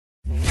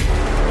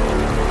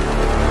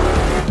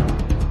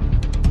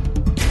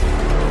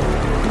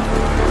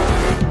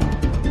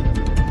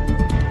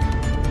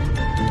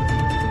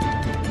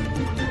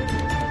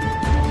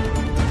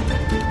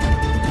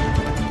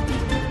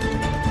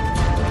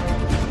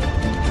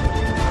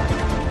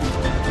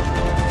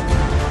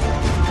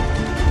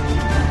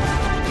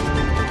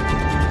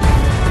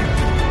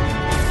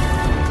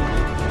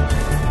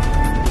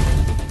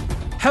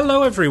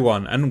Hello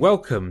everyone and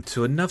welcome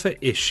to another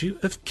issue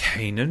of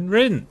Cane and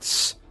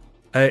Rinse.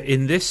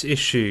 In this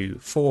issue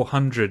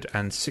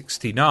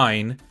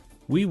 469,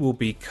 we will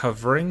be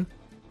covering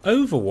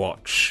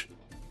Overwatch.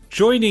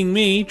 Joining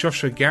me,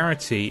 Joshua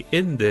Garrity,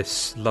 in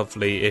this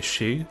lovely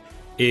issue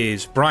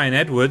is Brian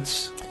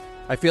Edwards.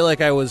 I feel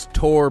like I was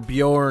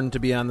Torbjorn to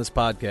be on this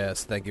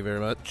podcast. Thank you very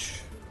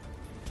much.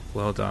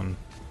 Well done.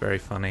 Very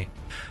funny.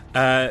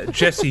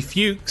 Jesse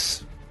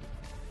Fuchs.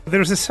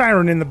 There's a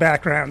siren in the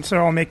background, so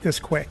I'll make this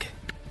quick.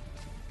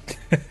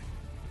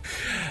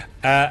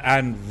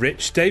 And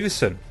Rich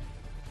Davison.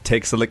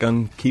 Takes a lick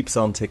and keeps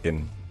on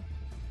ticking.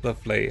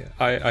 Lovely.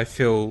 I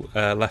feel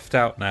left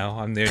out now.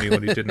 I'm the only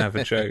one who didn't have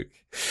a joke.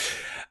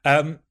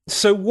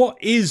 So what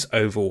is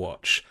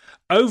Overwatch?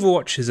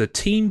 Overwatch is a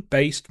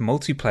team-based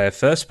multiplayer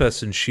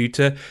first-person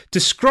shooter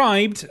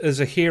described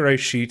as a hero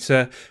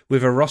shooter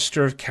with a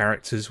roster of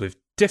characters with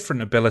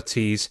different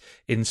abilities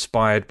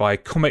inspired by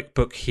comic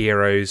book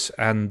heroes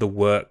and the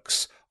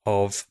works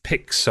of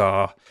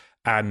Pixar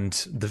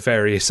and the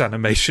various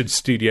animation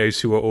studios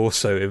who are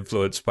also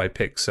influenced by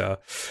Pixar.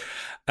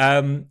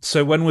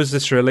 So when was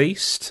this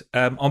released?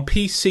 On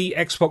PC,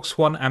 Xbox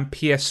One, and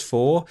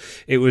PS4,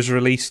 it was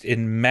released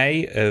in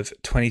May of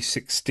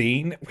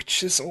 2016,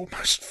 which is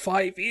almost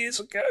 5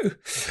 years ago.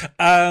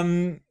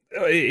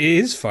 It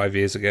is 5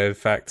 years ago, in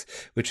fact,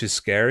 which is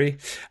scary.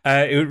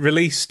 It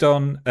released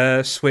on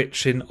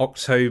Switch in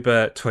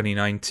October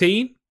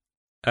 2019.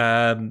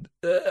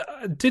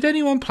 Did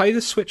anyone play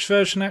the Switch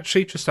version,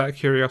 actually, just out of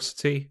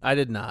curiosity? I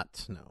did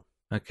not, no.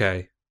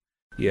 Okay,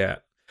 yeah.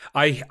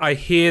 I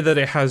hear that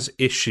it has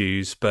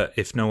issues, but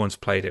if no one's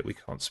played it, we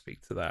can't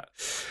speak to that.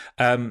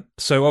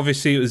 So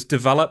obviously it was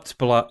developed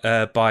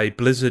by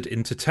Blizzard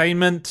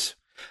Entertainment,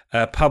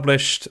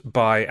 published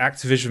by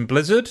Activision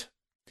Blizzard.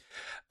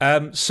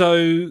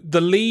 So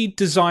the lead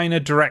designer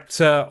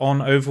director on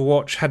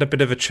Overwatch had a bit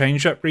of a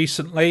change-up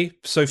recently.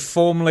 So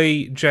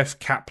formerly Jeff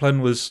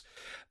Kaplan was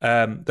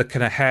the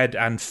kind of head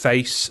and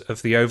face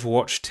of the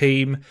Overwatch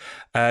team.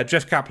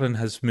 Jeff Kaplan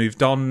has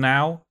moved on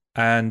now,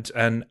 and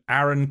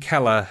Aaron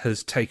Keller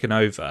has taken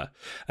over.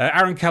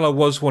 Aaron Keller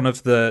was one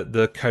of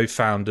the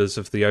co-founders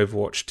of the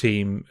Overwatch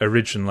team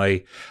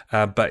originally,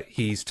 but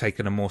he's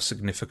taken a more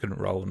significant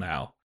role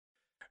now.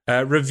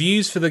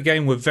 Reviews for the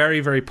game were very,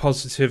 very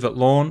positive at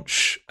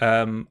launch.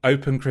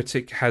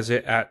 OpenCritic has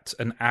it at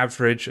an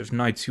average of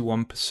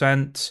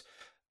 91%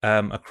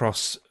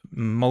 across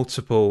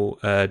multiple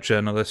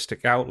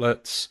journalistic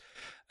outlets.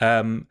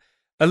 A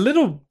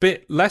little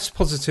bit less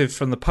positive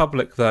from the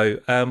public, though.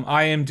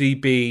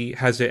 IMDb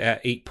has it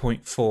at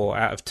 8.4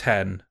 out of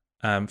 10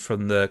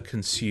 from the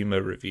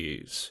consumer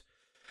reviews.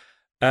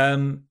 I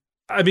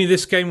mean,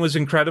 this game was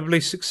incredibly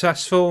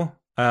successful.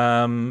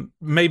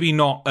 Maybe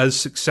not as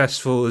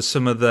successful as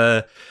some of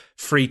the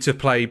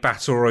free-to-play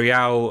battle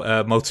royale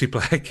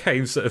multiplayer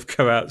games that have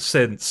come out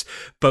since,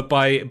 but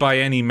by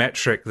any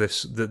metric,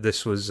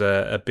 this was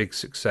a big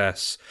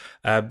success.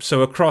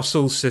 So across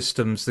all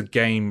systems, the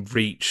game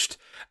reached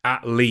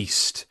at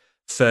least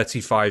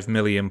 35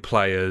 million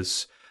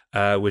players,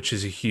 which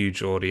is a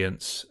huge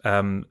audience.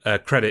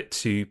 Credit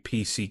to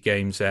PC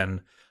Games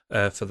N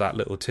for that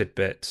little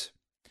tidbit.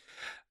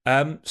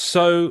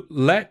 So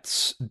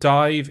let's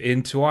dive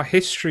into our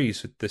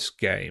histories with this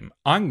game.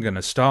 I'm going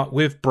to start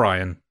with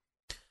Brian.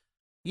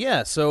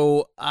 Yeah,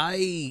 so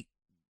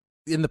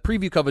in the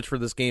preview coverage for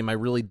this game, I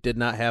really did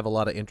not have a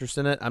lot of interest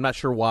in it. I'm not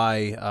sure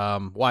why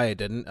I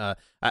didn't.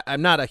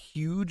 I'm not a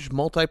huge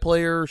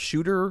multiplayer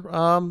shooter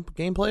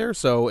game player,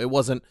 so it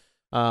wasn't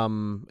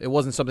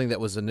something that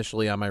was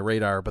initially on my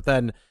radar. But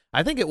then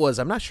I think it was,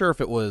 I'm not sure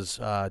if it was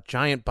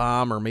Giant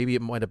Bomb or maybe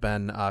it might have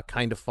been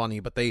Kind of Funny,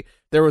 but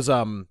there was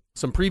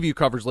some preview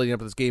coverage leading up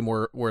to this game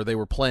where they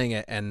were playing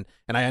it, and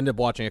I ended up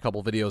watching a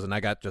couple videos, and I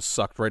got just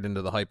sucked right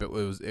into the hype. It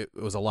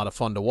was a lot of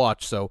fun to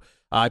watch. So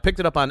I picked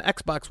it up on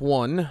Xbox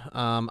One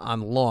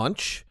on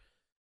launch,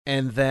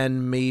 and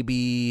then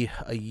maybe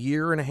a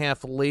year and a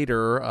half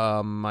later,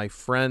 my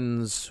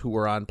friends who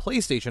were on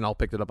PlayStation all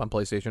picked it up on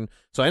PlayStation.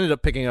 So I ended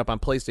up picking it up on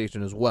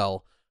PlayStation as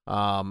well. So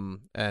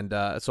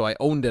I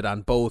owned it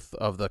on both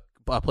of the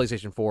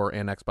PlayStation 4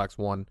 and Xbox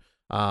One.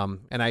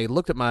 And I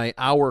looked at my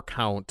hour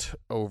count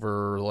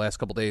over the last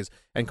couple days,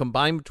 and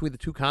combined between the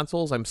two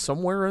consoles, I'm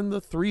somewhere in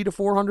the 300 to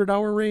 400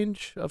 hour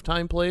range of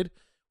time played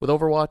with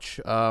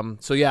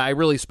Overwatch. So yeah, I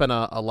really spent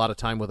a lot of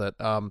time with it.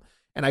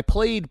 And I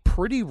played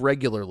pretty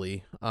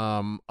regularly,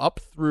 up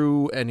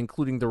through and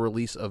including the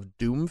release of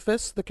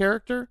Doomfist, the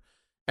character.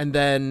 And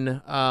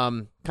then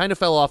kind of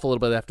fell off a little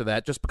bit after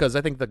that, just because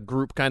I think the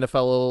group kind of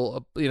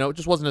fell, it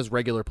just wasn't as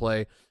regular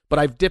play. But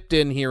I've dipped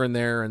in here and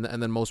there, and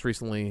then most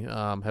recently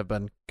have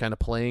been kind of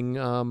playing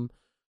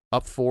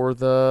up for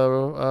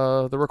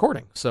the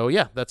recording. So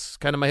yeah, that's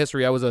kind of my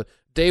history. I was a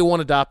day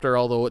one adopter,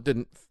 although it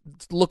didn't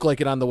look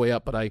like it on the way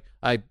up, but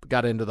I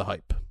got into the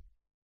hype.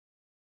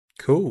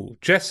 Cool.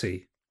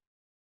 Jesse?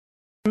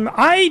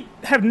 I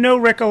have no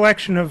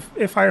recollection of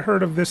if I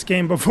heard of this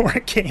game before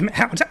it came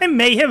out. I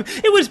may have.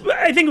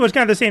 I think it was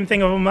kind of the same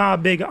thing of I'm a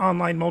big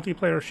online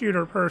multiplayer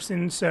shooter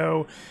person,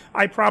 so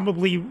I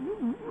probably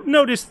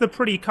noticed the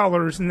pretty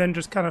colors and then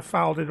just kind of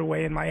filed it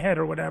away in my head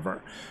or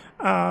whatever.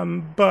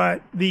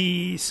 But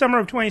the summer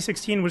of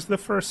 2016 was the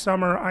first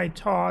summer I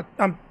taught.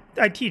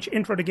 I teach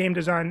intro to game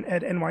design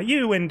at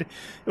NYU, and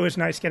it was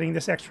nice getting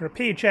this extra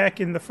paycheck.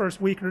 In the first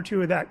week or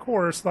two of that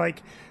course,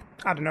 like,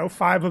 I don't know,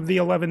 5 of the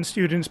 11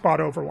 students bought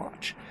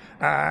Overwatch,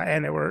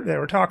 and they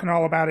were talking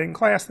all about it in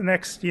class the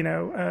next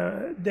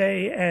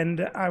day,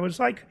 and I was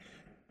like,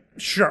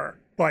 sure.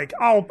 Like,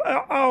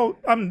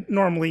 I'm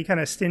normally kind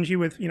of stingy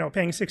with,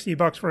 paying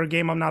 $60 for a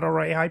game I'm not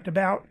already hyped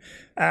about.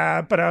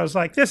 But I was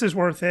like, this is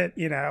worth it,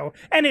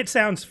 and it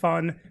sounds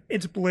fun.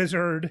 It's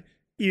Blizzard.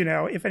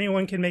 If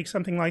anyone can make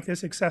something like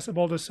this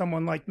accessible to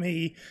someone like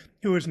me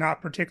who is not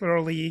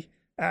particularly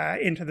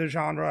into the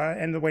genre,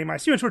 and the way my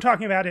students were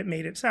talking about it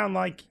made it sound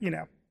like,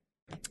 and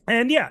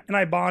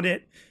I bought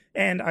it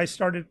and I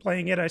started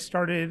playing it. I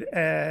started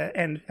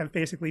and have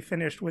basically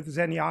finished with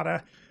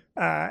Zenyatta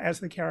as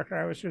the character.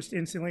 I was just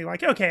instantly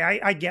like, okay,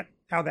 I get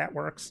how that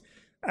works.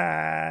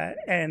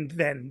 And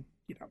then,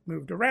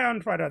 moved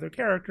around, tried other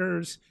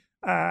characters.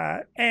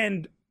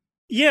 And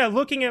yeah,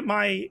 looking at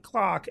my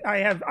clock,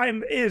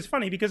 it is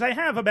funny because I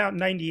have about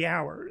 90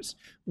 hours,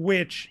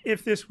 which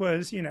if this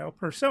was,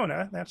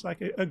 Persona, that's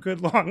like a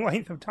good long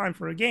length of time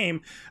for a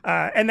game.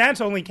 And that's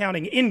only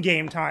counting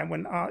in-game time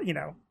when,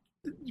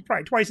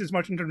 probably twice as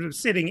much in terms of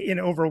sitting in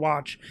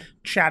Overwatch,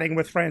 chatting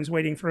with friends,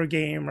 waiting for a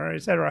game, or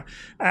etc.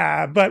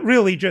 But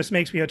really just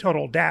makes me a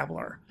total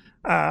dabbler.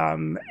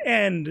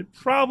 And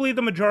probably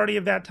the majority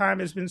of that time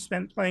has been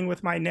spent playing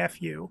with my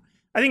nephew.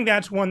 I think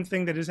that's one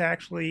thing that has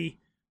actually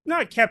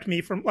not kept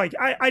me from, like,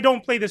 I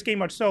don't play this game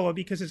much solo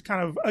because it's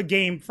kind of a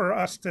game for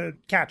us to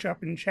catch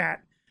up and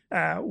chat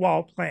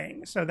while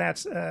playing. So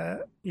that's,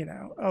 a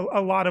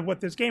lot of what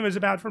this game is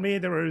about for me.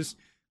 There was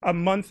a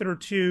month or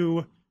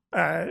two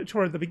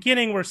toward the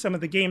beginning where some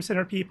of the Game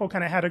Center people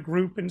kind of had a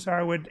group, and so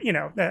I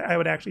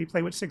would actually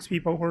play with 6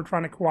 people who were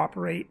trying to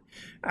cooperate,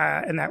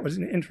 and that was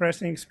an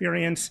interesting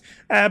experience.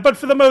 But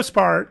for the most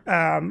part,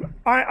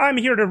 I'm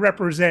here to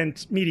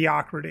represent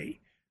mediocrity.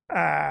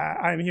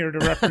 I'm here to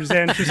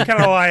represent just kind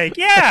of like,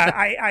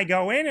 I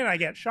go in and I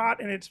get shot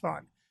and it's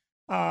fun.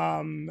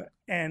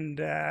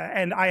 And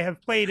I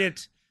have played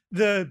it.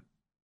 The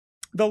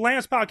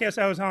last podcast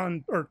I was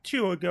on, or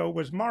 2 ago,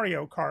 was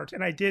Mario Kart,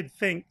 and I did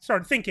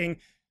start thinking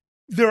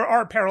there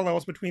are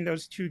parallels between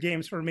those 2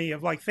 games for me,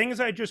 of like things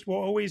I just will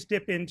always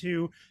dip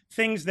into,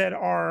 things that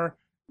are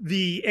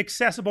the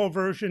accessible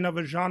version of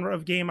a genre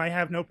of game I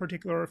have no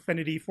particular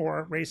affinity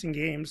for, racing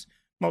games,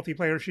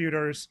 multiplayer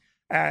shooters,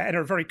 and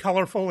are very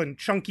colorful and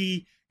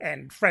chunky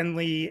and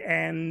friendly,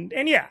 and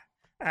yeah.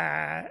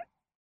 I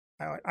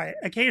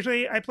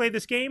occasionally I play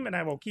this game, and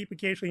I will keep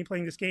occasionally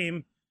playing this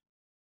game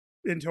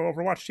until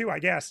Overwatch 2, I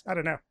guess. I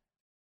don't know.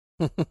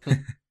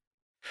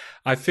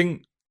 I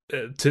think,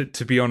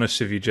 to be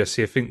honest with you,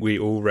 Jesse, I think we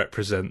all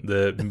represent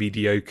the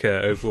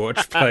mediocre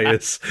Overwatch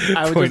players.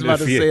 I was just about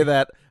to say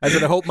that. I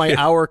said, I hope my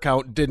hour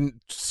count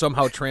didn't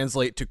somehow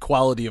translate to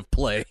quality of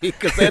play,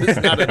 because that is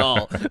not at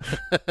all.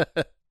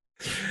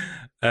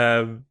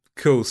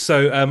 Cool.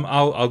 So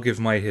I'll give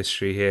my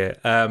history here.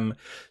 I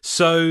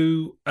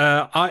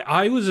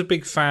was a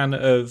big fan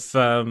of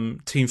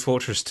Team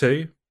Fortress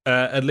 2.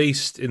 At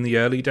least in the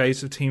early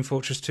days of Team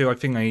Fortress 2, I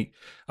think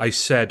I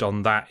said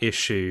on that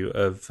issue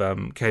of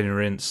Kane and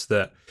Rince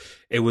that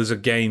it was a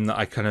game that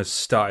I kind of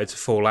started to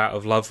fall out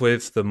of love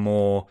with. The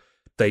more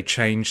they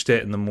changed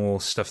it and the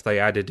more stuff they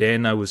added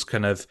in, I was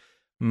kind of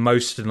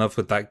most in love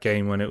with that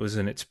game when it was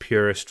in its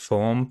purest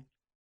form.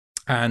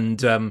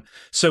 And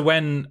so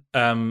when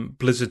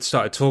Blizzard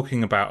started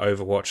talking about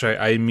Overwatch,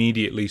 I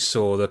immediately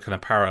saw the kind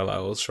of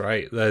parallels,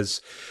 right?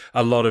 There's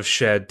a lot of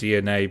shared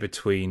DNA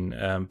between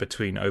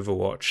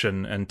Overwatch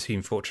and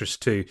Team Fortress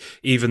 2,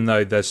 even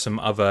though there's some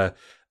other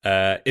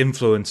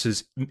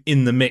influences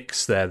in the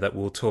mix there that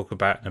we'll talk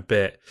about in a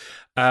bit.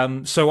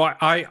 So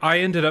I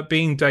ended up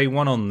being day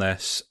one on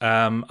this.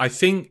 I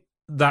think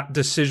that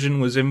decision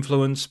was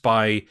influenced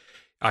by...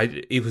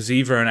 it was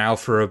either an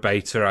alpha or a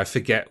beta, I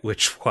forget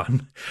which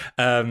one,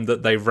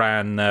 that they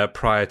ran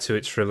prior to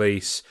its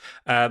release.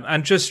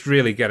 And just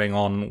really getting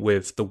on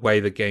with the way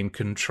the game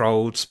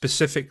controlled.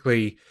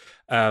 Specifically,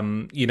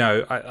 I'm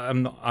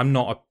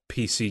not a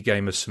PC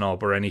gamer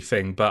snob or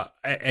anything, but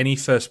any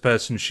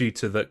first-person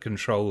shooter that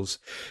controls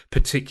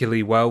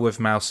particularly well with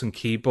mouse and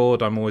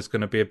keyboard, I'm always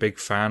going to be a big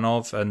fan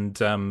of. And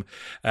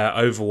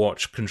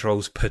Overwatch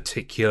controls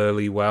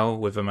particularly well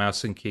with a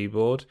mouse and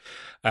keyboard.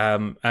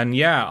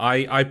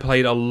 I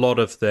played a lot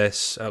of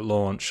this at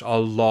launch,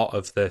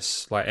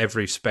 like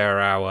every spare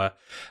hour.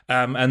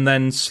 And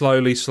then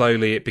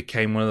slowly, it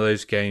became one of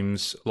those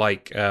games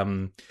like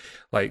the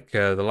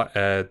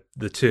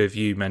 2 of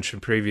you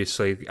mentioned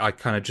previously, I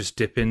kind of just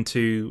dip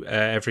into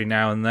every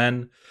now and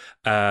then.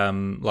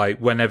 Like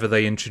whenever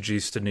they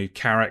introduced a new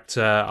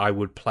character, I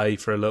would play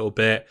for a little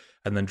bit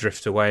and then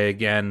drift away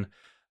again.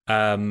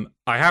 I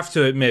have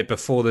to admit,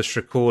 before this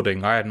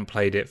recording, I hadn't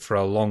played it for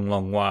a long,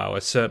 long while. I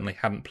certainly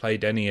hadn't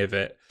played any of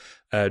it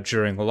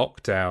during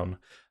lockdown,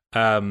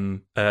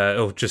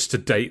 or just to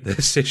date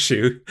this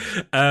issue.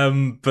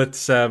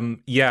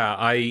 Yeah,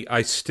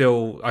 I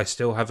still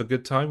have a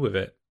good time with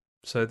it.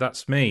 So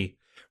that's me.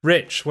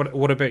 Rich,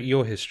 what about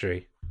your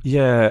history?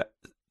 Yeah,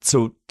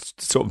 so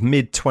sort of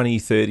mid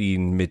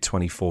 2013, mid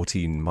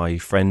 2014, my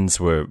friends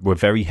were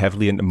very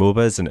heavily into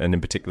MOBAs and in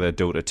particular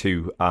Dota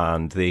 2,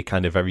 and they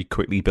kind of very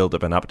quickly built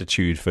up an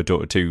aptitude for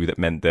Dota 2 that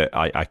meant that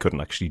I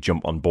couldn't actually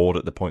jump on board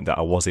at the point that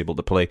I was able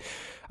to play.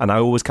 And I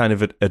always kind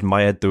of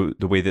admired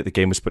the way that the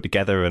game was put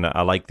together, and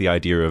I like the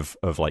idea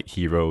of like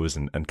heroes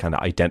and kind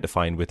of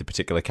identifying with a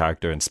particular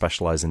character and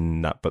specializing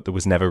in that, but there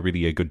was never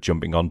really a good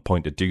jumping on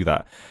point to do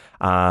that.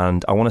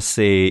 And I want to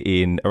say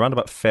in around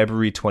about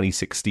February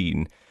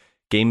 2016,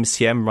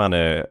 GamesTM ran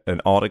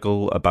an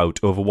article about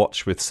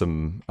Overwatch with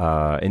some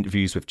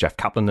interviews with Jeff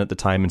Kaplan at the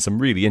time and some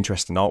really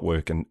interesting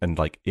artwork. And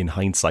like in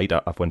hindsight,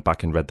 I've went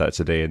back and read that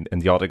today,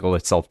 and the article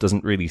itself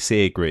doesn't really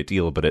say a great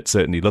deal, but it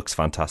certainly looks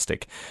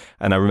fantastic.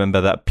 And I remember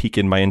that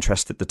piquing my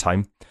interest at the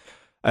time.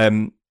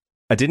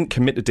 I didn't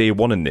commit to day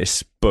one in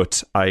this,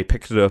 but I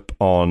picked it up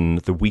on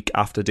the week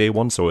after day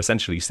one, so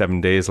essentially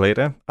 7 days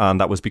later.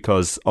 And that was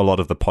because a lot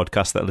of the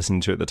podcasts that I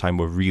listened to at the time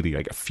were really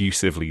like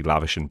effusively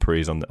lavish in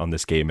praise on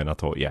this game. And I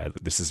thought, yeah,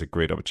 this is a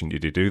great opportunity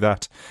to do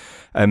that.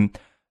 In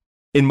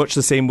much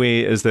the same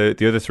way as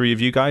the other three of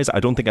you guys,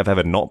 I don't think I've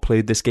ever not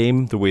played this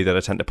game. The way that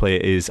I tend to play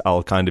it is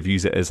I'll kind of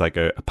use it as like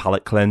a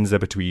palate cleanser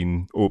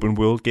between open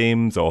world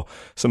games or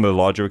some of the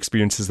larger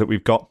experiences that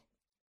we've got.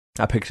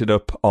 I picked it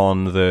up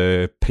on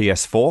the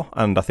PS4,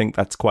 and I think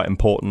that's quite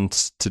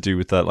important to do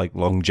with the like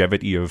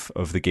longevity of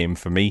the game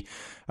for me.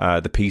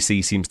 The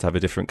PC seems to have a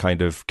different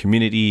kind of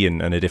community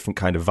and a different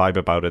kind of vibe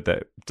about it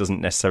that doesn't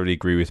necessarily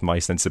agree with my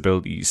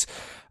sensibilities.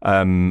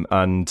 Yeah,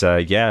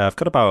 I've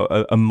got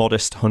about a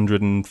modest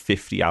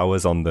 150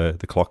 hours on the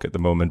clock at the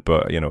moment,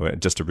 but you know,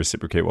 just to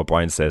reciprocate what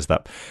Brian says,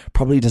 that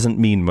probably doesn't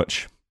mean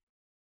much.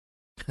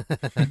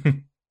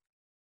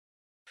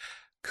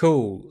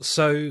 Cool.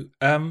 So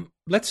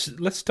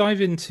let's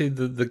dive into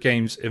the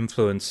game's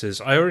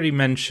influences. I already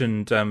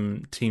mentioned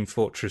Team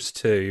Fortress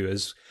 2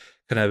 as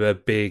kind of a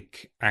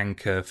big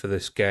anchor for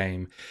this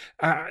game.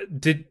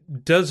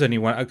 Does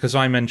anyone, because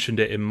I mentioned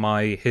it in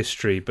my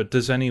history, but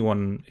does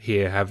anyone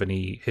here have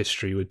any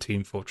history with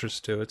Team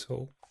Fortress 2 at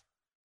all?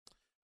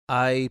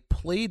 I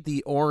played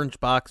the orange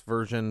box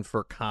version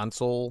for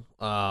console.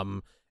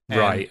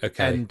 Right,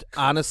 okay. And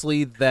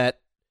honestly, that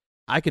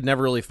I could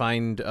never really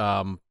find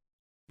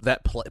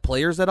that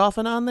players that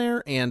often on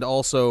there, and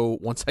also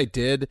once I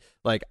did,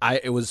 like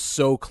it was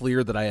so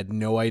clear that I had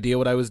no idea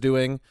what I was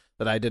doing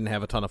that I didn't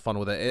have a ton of fun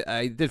with it.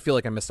 I did feel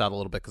like I missed out a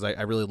little bit because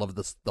I really loved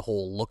the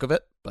whole look of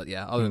it, but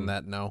yeah, other than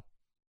that, no.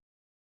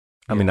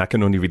 I mean, I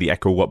can only really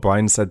echo what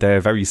Brian said there.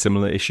 Very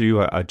similar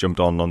issue. I jumped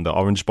on the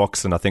orange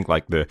box, and I think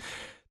like the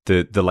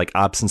like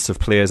absence of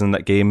players in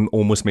that game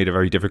almost made it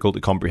very difficult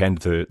to comprehend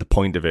the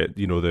point of it.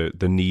 You know,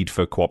 the need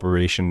for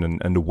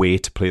cooperation and the way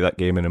to play that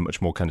game in a much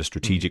more kind of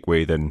strategic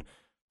way than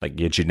like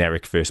your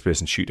generic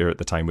first-person shooter at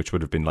the time, which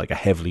would have been like a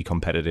heavily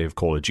competitive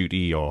Call of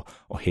Duty or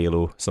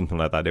Halo, something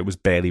like that. It was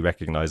barely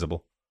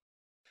recognizable.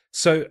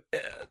 So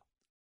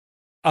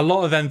a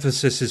lot of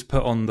emphasis is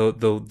put on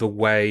the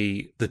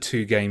way the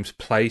two games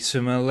play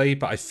similarly,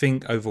 but I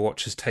think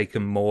Overwatch has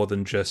taken more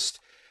than just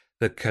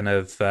the kind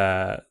of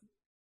the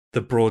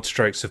broad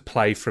strokes of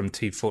play from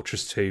Team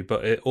Fortress 2,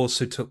 but it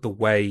also took the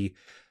way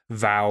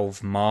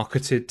Valve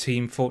marketed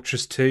Team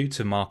Fortress 2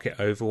 to market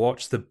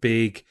Overwatch, the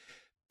big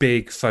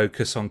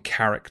focus on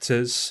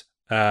characters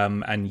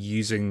and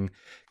using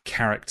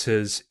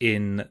characters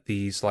in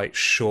these like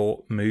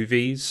short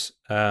movies.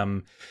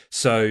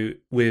 So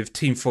with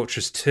Team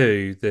Fortress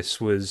 2,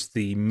 this was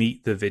the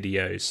meet the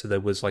video. So there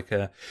was like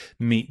a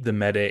meet the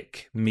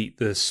medic, meet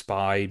the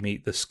spy,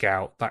 meet the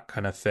scout, that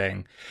kind of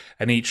thing.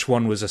 And each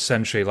one was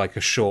essentially like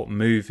a short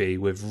movie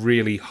with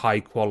really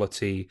high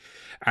quality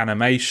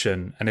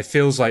animation. And it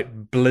feels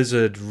like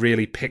Blizzard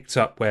really picked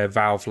up where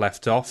Valve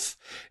left off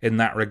in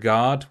that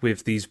regard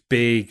with these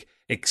big,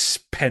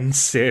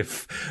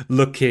 expensive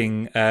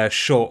looking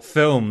short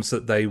films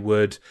that they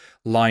would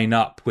line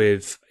up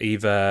with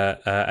either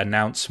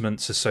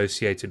announcements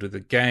associated with the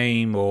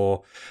game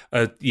or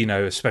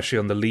especially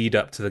on the lead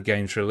up to the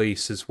game's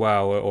release as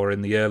well, or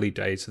in the early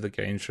days of the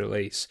game's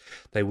release,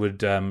 they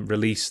would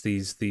release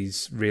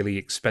these really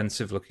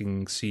expensive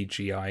looking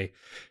CGI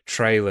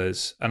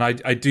trailers. And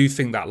I do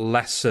think that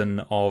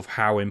lesson of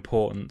how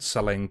important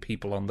selling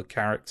people on the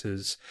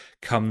characters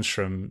comes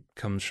from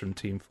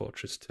Team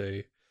Fortress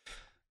 2.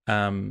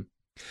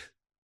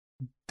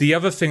 The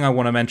other thing I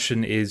want to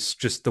mention is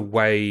just the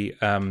way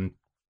the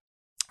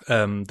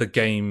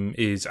game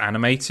is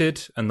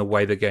animated and the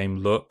way the game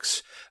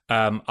looks.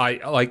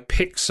 I like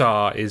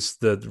Pixar is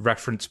the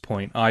reference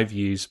point I've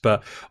used,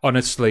 but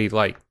honestly,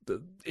 like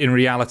in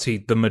reality,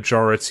 the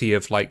majority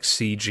of like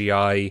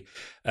CGI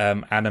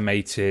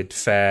animated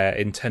fare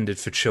intended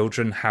for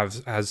children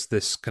has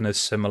this kind of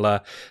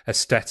similar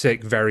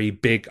aesthetic, very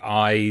big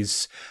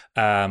eyes,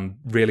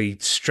 really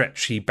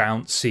stretchy,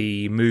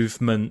 bouncy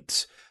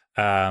movement.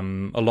 A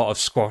lot of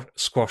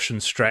squash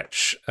and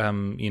stretch,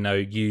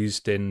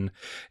 used in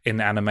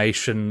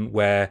animation,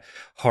 where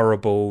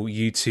horrible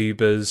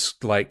YouTubers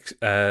like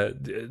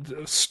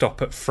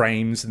stop at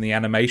frames in the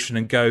animation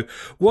and go,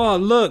 "Whoa,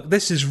 look,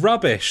 this is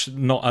rubbish,"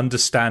 not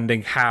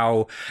understanding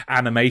how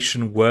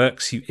animation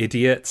works, you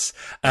idiots.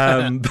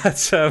 Yeah,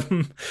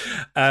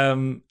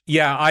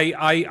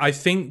 I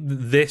think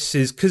this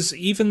is because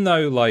even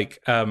though like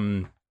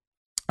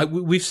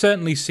we've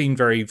certainly seen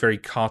very, very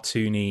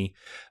cartoony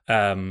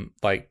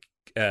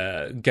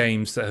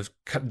games that have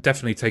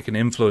definitely taken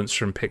influence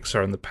from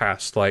Pixar in the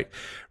past, like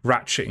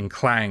Ratchet and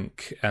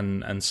Clank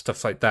and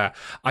stuff like that.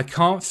 I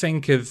can't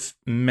think of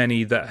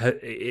many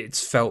that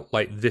it's felt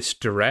like this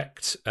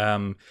direct,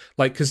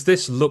 because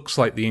this looks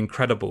like The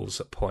Incredibles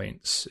at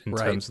points in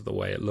terms of the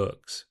way it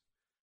looks.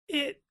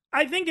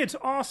 I think it's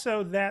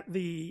also that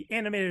the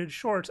animated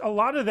shorts, a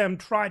lot of them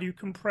try to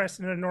compress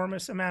an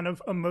enormous amount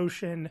of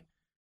emotion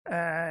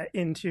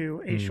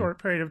into a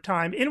short period of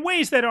time in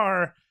ways that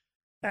are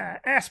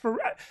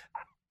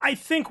I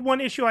think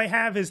one issue I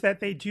have is that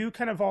they do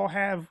kind of all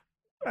have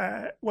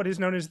what is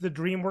known as the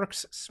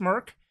DreamWorks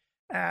smirk,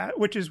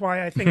 which is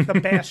why I think the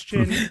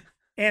Bastion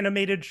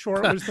animated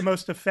short was the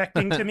most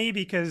affecting to me,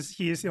 because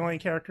he is the only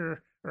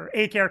character, or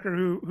a character,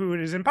 who it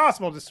is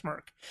impossible to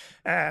smirk.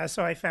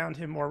 So I found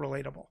him more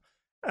relatable.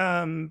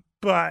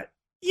 But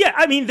yeah,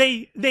 I mean,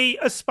 they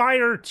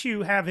aspire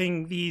to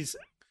having these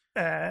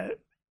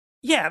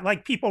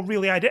people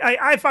really,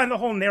 I find the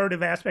whole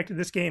narrative aspect of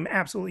this game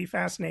absolutely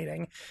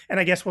fascinating. And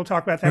I guess we'll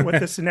talk about that with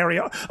the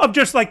scenario of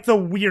just like the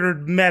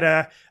weird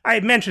meta. I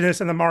mentioned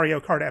this in the Mario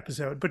Kart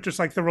episode, but just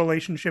like the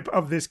relationship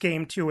of this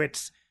game to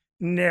its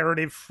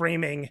narrative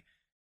framing,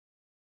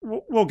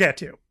 we'll get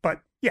to.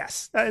 But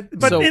yes,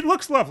 it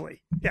looks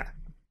lovely. Yeah.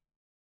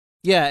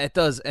 Yeah, it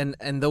does. And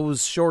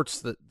those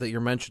shorts that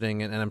you're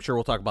mentioning, and I'm sure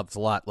we'll talk about this a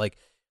lot, like,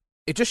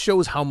 it just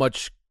shows how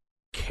much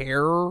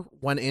care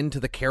went into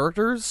the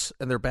characters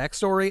and their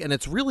backstory, and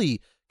it's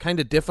really kind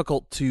of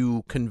difficult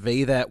to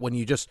convey that when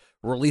you just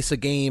release a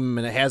game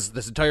and it has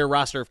this entire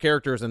roster of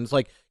characters, and it's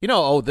like,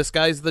 this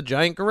guy's the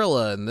giant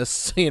gorilla, and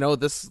this,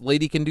 this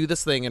lady can do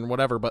this thing and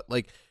whatever. But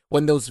like,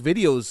 when those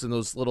videos and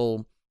those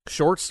little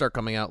shorts start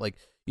coming out, like,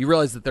 you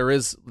realize that there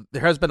has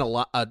been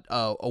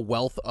a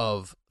wealth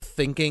of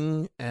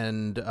thinking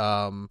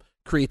and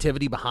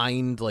creativity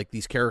behind like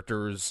these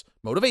characters'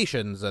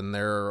 motivations and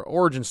their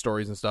origin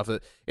stories and stuff.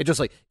 It just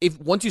like,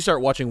 if once you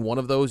start watching one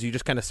of those, you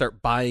just kind of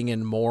start buying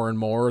in more and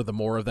more the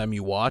more of them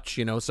you watch.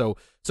 So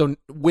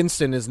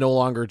Winston is no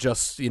longer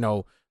just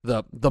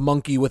the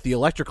monkey with the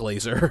electric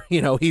laser.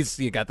 He's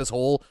got this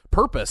whole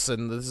purpose,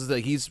 and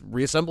he's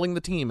reassembling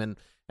the team, and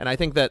I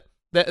think that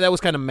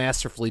was kind of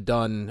masterfully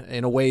done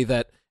in a way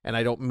that, and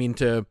I don't mean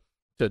to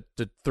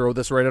throw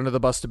this right under the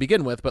bus to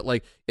begin with, but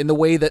like in the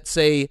way that,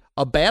 say,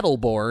 a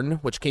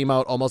Battleborn, which came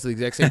out almost at the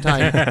exact same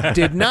time,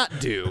 did not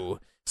do.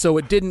 So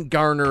it didn't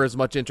garner as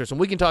much interest. And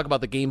we can talk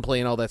about the gameplay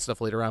and all that stuff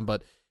later on,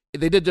 but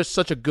they did just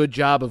such a good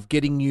job of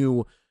getting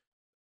you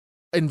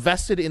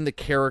invested in the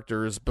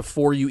characters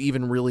before you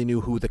even really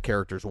knew who the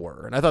characters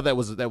were. And I thought that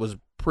was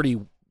pretty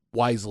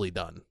wisely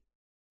done.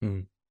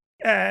 Mm.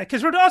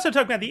 Because we're also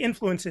talking about the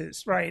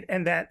influences, right?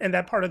 And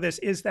that part of this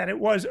is that it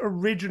was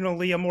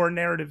originally a more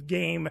narrative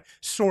game,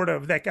 sort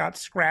of, that got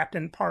scrapped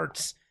in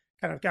parts,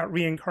 kind of got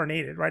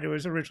reincarnated, right? It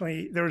was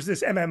originally, there was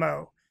this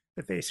MMO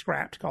that they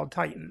scrapped called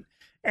Titan,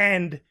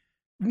 and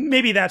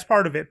maybe that's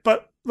part of it.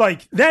 But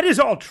like, that is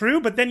all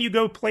true. But then you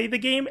go play the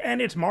game,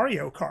 and it's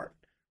Mario Kart,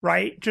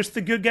 right? Just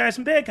the good guys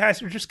and bad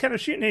guys are just kind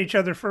of shooting at each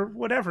other for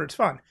whatever. It's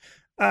fun.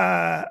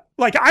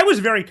 I was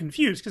very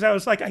confused, because I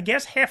was like, I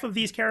guess half of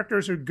these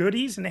characters are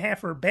goodies and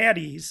half are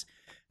baddies.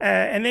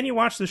 And then you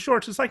watch the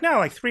shorts, it's like, no,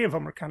 like 3 of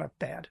them are kind of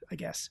bad, I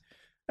guess.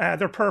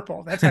 They're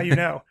purple. That's how you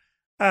know.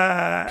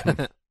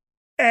 And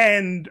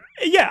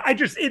yeah,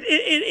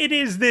 it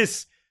is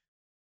this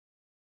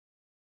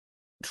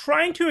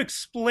trying to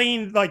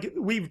explain, like,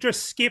 we've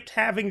just skipped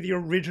having the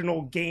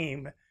original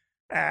game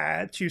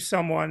to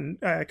someone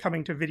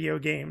coming to video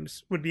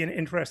games would be an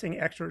interesting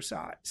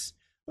exercise.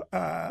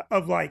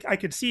 Of like, I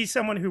could see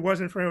someone who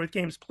wasn't familiar with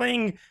games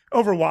playing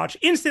Overwatch,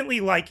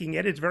 instantly liking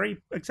it. It's very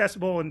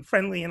accessible and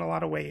friendly in a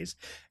lot of ways.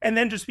 And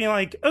then just being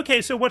like,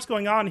 okay, so what's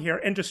going on here?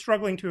 And just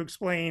struggling to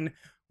explain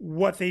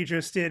what they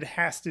just did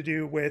has to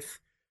do with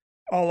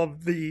all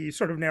of the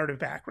sort of narrative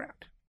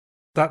background.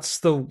 That's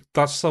the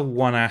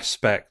one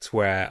aspect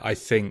where I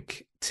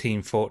think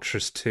Team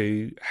Fortress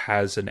 2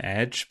 has an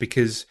edge,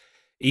 because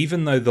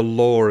even though the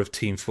lore of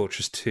Team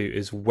Fortress 2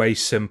 is way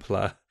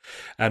simpler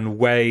and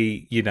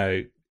way,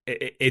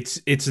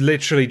 it's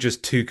literally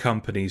just 2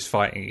 companies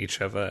fighting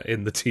each other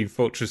in the Team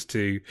Fortress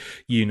 2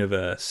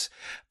 universe.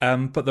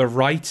 But the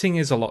writing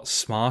is a lot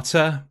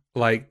smarter.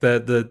 Like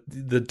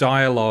the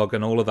dialogue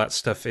and all of that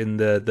stuff in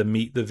the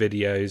Meet the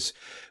videos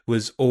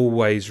was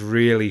always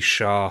really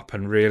sharp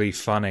and really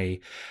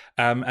funny.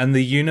 And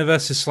the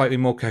universe is slightly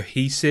more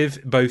cohesive,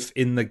 both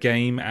in the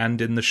game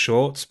and in the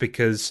shorts,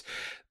 because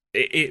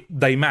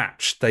they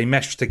mesh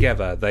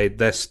together.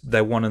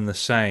 They're one and the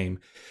same.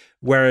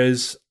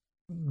 Whereas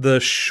the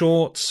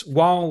shorts,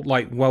 while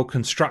like well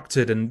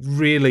constructed and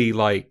really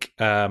like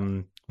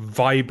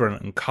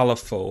vibrant and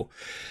colorful,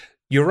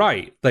 you're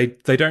right. They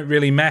don't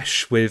really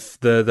mesh with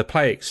the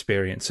play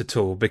experience at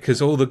all,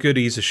 because all the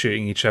goodies are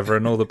shooting each other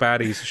and all the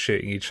baddies are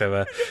shooting each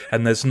other,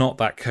 and there's not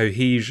that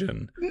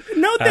cohesion.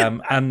 No,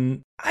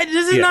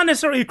 this is not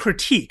necessarily a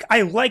critique.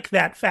 I like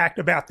that fact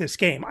about this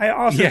game. I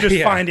also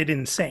find it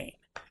insane.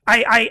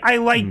 I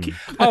like.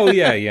 Oh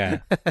yeah.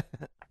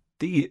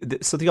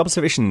 So the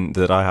observation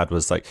that I had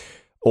was like,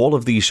 all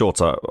of these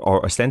shorts are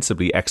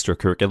ostensibly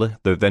extracurricular.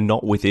 They're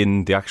not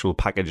within the actual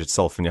package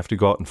itself, and you have to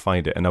go out and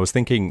find it. And I was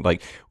thinking,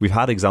 like, we've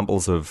had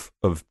examples of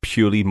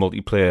purely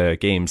multiplayer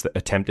games that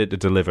attempted to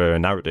deliver a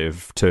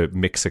narrative to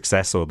mixed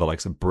success, so the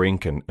likes of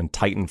Brink and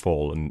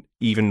Titanfall, and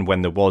even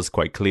when there was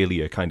quite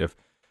clearly a kind of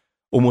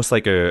almost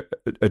like a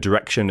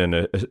direction and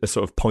a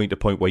sort of point to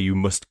point where you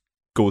must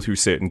go through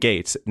certain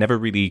gates, it never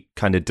really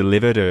kind of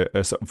delivered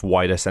a sort of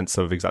wider sense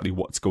of exactly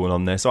what's going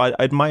on there. So I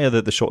admire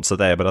that the shorts are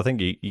there, but I think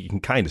you can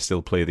kind of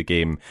still play the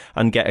game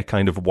and get a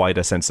kind of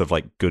wider sense of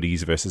like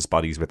goodies versus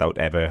baddies without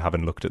ever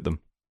having looked at them.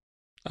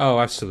 Oh,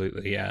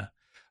 absolutely, yeah.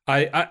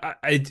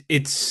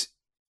 It's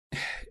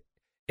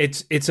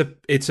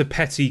a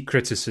petty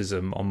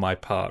criticism on my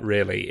part,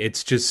 really.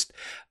 It's just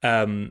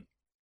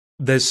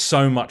there's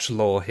so much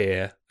lore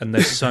here, and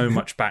there's so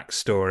much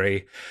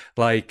backstory.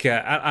 Like,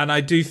 and I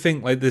do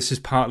think like this is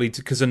partly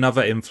because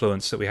another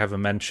influence that we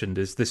haven't mentioned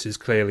is this is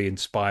clearly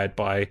inspired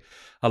by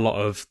a lot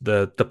of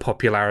the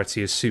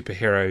popularity of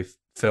superhero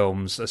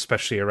films,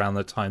 especially around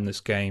the time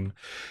this game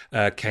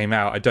came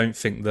out. I don't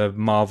think the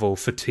Marvel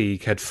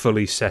fatigue had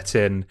fully set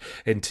in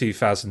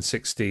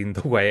 2016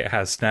 the way it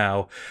has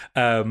now.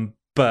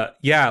 But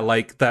yeah,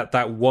 like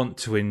that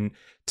want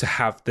to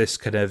have this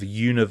kind of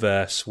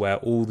universe where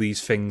all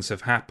these things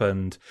have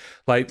happened.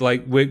 Like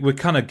we're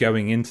kind of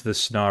going into the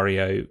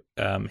scenario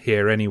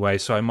here anyway,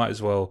 so I might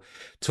as well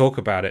talk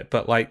about it.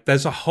 But like,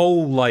 there's a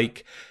whole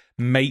like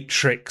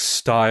Matrix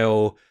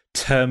style,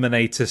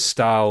 Terminator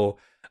style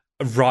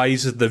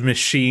Rise of the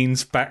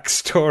Machines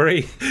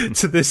backstory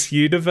to this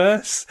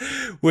universe,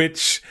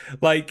 which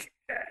like.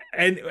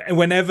 And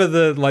whenever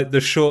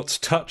the shorts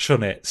touch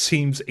on it,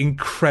 seems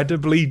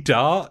incredibly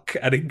dark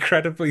and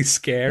incredibly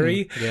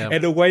scary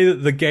in a way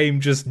that the game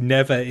just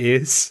never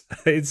is.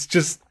 It's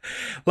just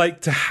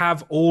like to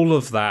have all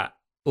of that,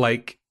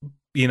 like,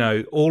 you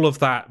know, all of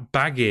that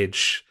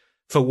baggage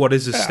for what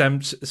is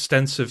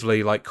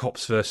ostensibly like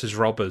cops versus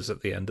robbers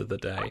at the end of the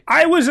day.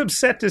 I was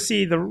upset to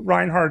see the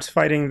Reinhardts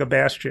fighting the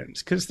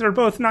Bastions because they're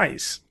both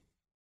nice.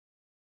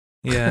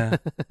 Yeah.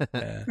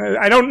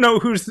 I don't know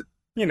who's.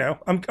 You know,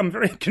 I'm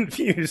very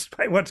confused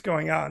by what's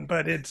going on,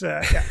 but it's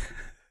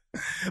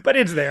but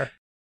it's there.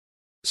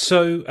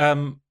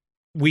 So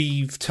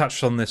we've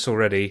touched on this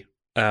already,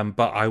 but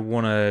I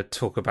want to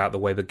talk about the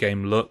way the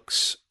game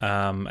looks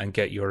and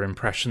get your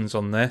impressions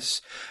on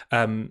this.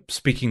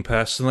 Speaking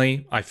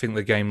personally, I think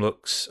the game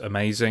looks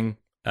amazing.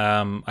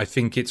 I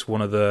think it's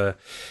one of the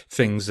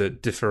things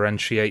that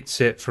differentiates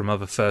it from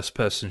other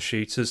first-person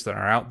shooters that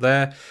are out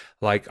there.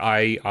 Like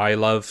I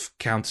love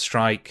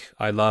Counter-Strike.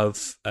 I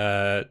love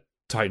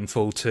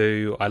Titanfall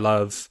 2, I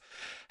love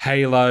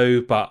Halo,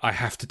 but I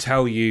have to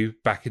tell you,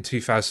 back in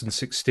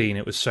 2016,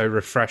 it was so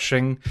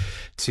refreshing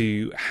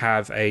to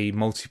have a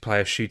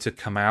multiplayer shooter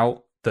come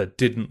out that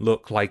didn't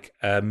look like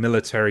a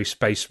military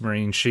space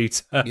marine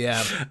shooter.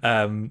 Yeah.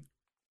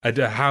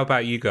 How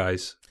about you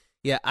guys?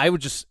 Yeah, I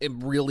would just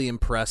am really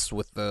impressed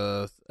with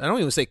I don't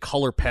even say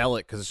color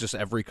palette, because it's just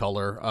every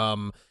color.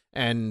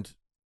 And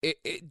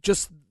it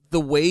just the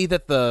way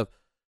that the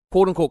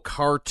quote-unquote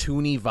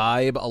cartoony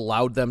vibe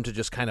allowed them to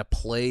just kind of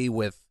play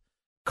with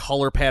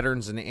color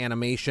patterns and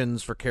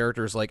animations for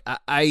characters. Like,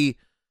 I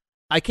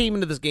came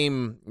into this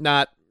game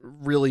not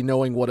really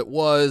knowing what it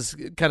was,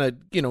 kind of,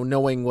 you know,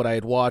 knowing what I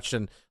had watched,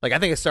 and, like, I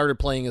think I started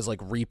playing as,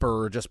 like,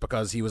 Reaper just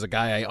because he was a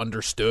guy I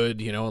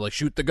understood, you know, like,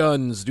 shoot the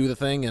guns, do the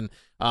thing, and,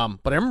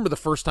 but I remember the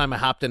first time I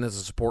hopped in as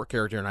a support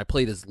character, and I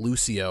played as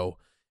Lucio,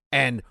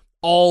 and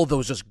all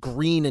those just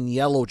green and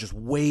yellow just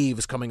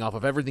waves coming off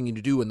of everything you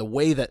do, and the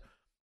way that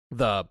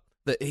the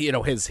you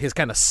know, his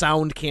kind of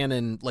sound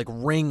cannon like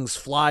rings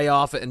fly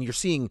off it, and you're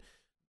seeing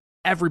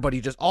everybody,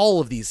 just all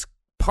of these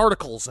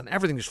particles and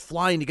everything just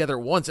flying together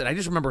at once. And I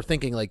just remember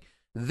thinking, like,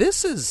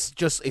 this is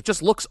just, it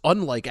just looks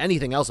unlike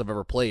anything else I've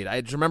ever played.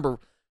 I just remember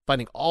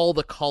finding all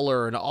the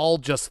color and all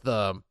just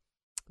the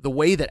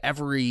way that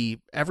every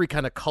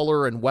kind of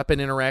color and weapon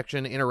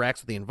interaction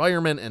interacts with the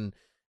environment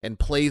and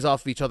plays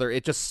off of each other.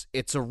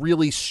 It's a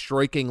really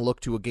striking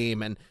look to a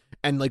game.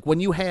 And like, when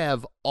you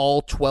have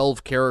all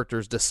 12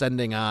 characters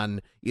descending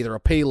on either a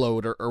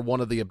payload or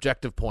one of the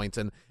objective points,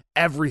 and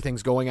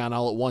everything's going on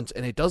all at once,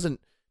 and it doesn't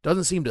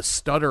seem to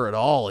stutter at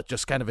all. It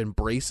just kind of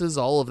embraces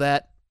all of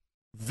that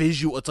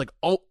visual. It's like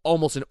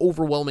almost an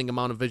overwhelming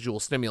amount of visual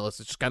stimulus.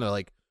 It's just kind of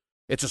like,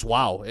 it's just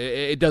wow.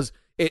 It does.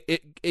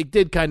 It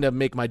did kind of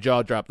make my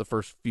jaw drop the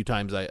first few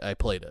times I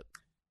played it.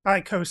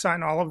 I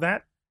co-sign all of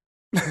that.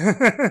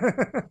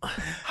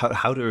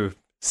 How to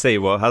say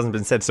what hasn't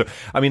been said? So,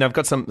 I mean, I've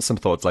got some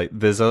thoughts. Like,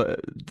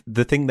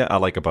 the thing that I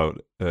like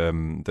about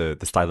the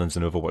stylings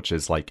in Overwatch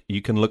is like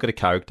you can look at a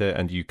character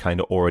and you kind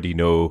of already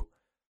know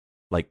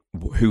like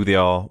who they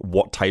are,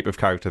 what type of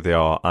character they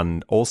are,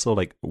 and also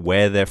like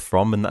where they're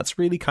from, and that's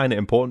really kind of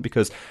important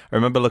because I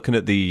remember looking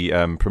at the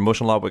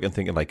promotional artwork and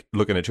thinking, like,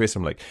 looking at Trace,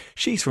 I'm like,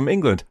 she's from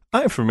England,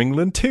 I'm from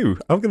England too,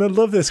 I'm gonna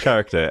love this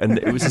character. And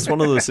it was just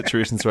one of those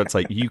situations where it's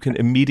like you can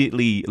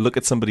immediately look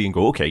at somebody and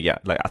go, okay, yeah,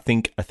 like I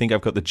think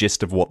I've got the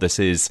gist of what this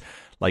is.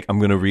 Like, I'm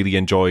gonna really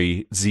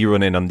enjoy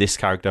zeroing in on this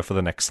character for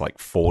the next like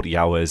 40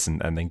 hours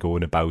and then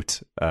going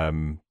about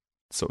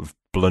sort of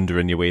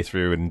blundering your way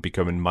through and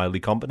becoming mildly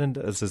competent,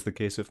 as is the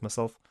case with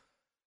myself.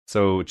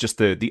 So just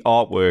the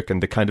artwork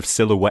and the kind of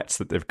silhouettes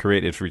that they've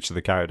created for each of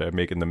the character,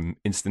 making them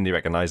instantly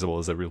recognizable,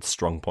 is a real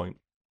strong point.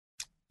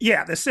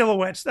 Yeah, the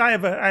silhouettes. I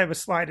have a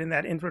slide in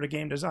that intro to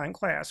game design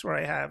class where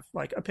I have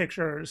like a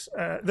pictures,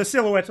 the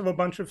silhouettes of a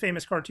bunch of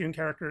famous cartoon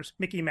characters,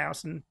 Mickey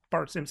Mouse and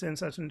Bart Simpson,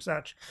 such and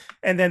such,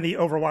 and then the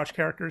Overwatch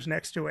characters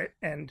next to it.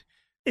 And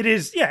it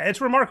is, yeah,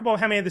 it's remarkable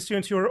how many of the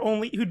students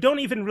who don't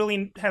even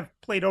really have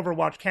played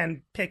Overwatch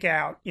can pick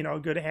out, a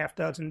good half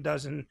dozen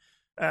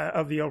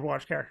of the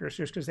Overwatch characters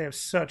just because they have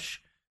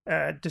such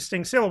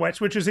distinct silhouettes,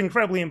 which is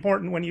incredibly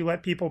important when you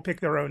let people pick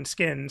their own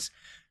skins.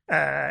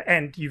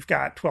 And you've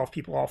got 12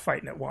 people all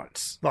fighting at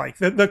once. Like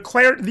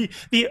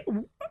the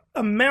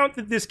amount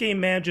that this game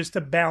manages to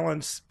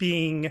balance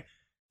being,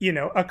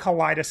 a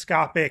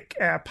kaleidoscopic,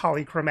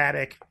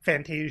 polychromatic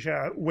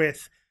Fantasia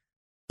with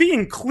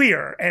being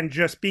clear and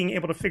just being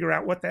able to figure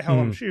out what the hell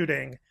I'm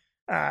shooting,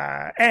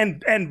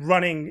 and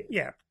running,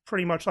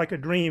 pretty much like a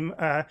dream,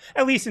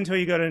 at least until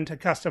you go into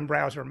custom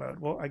browser mode.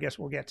 Well, I guess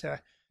we'll get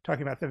to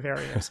talking about the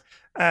variants.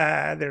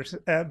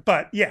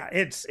 But yeah,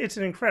 it's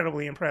an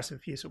incredibly impressive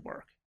piece of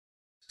work.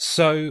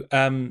 So,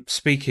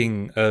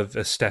 speaking of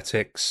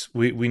aesthetics,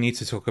 we need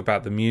to talk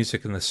about the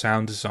music and the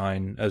sound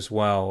design as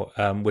well,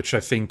 which I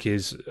think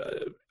is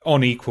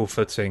on equal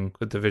footing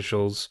with the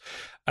visuals.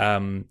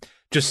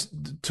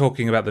 Just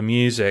talking about the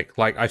music,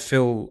 like I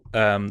feel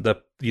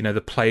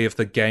the play of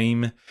the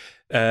game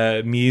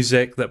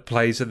music that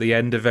plays at the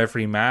end of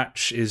every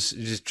match is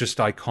just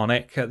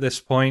iconic at this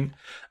point,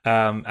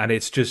 and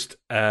it's just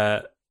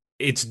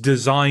it's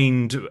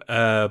designed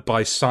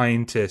by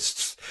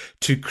scientists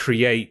to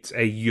create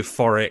a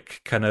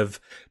euphoric kind of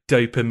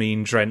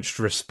dopamine-drenched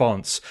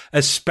response,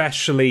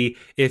 especially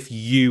if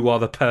you are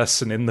the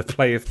person in the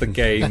play of the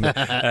game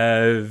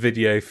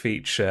video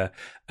feature.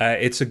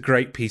 It's a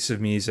great piece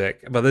of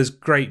music, but there's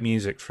great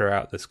music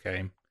throughout this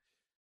game.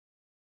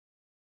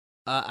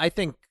 I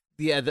think,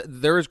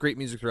 there is great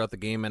music throughout the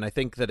game, and I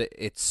think that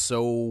it's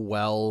so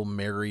well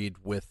married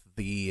with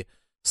the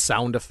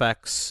sound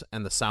effects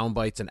and the sound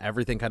bites, and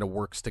everything kind of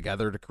works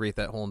together to create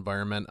that whole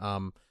environment.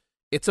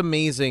 It's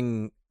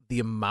amazing the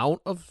amount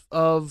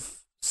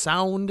of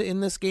sound in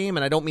this game,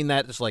 and I don't mean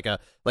that just like not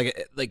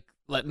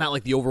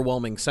like the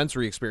overwhelming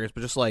sensory experience,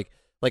 but just like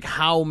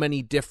how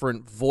many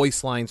different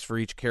voice lines for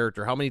each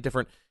character, how many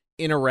different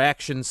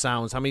interaction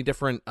sounds, how many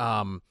different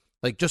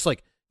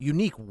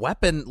unique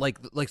weapon,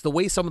 like the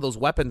way some of those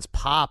weapons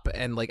pop,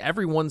 and like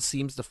everyone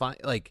seems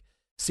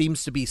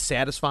to be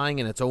satisfying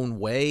in its own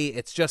way.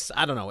 It's just,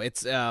 I don't know.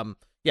 It's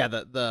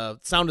the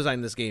sound design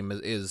in this game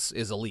is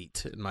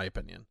elite in my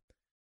opinion.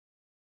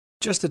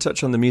 Just to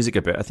touch on the music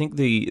a bit, I think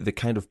the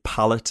kind of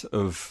palette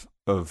of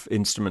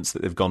instruments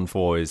that they've gone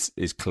for is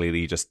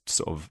clearly just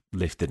sort of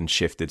lifted and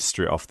shifted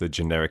straight off the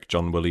generic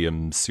John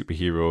Williams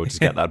superhero. Just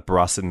get that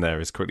brass in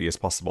there as quickly as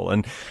possible.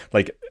 And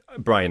like,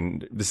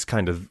 Brian, this is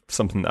kind of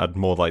something that I'd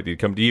more likely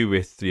come to you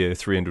with your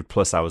 300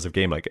 plus hours of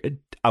game. Like,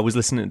 I was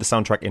listening to the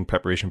soundtrack in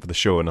preparation for the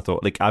show, and I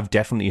thought, like, I've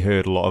definitely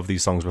heard a lot of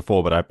these songs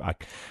before, but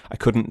I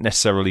couldn't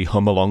necessarily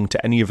hum along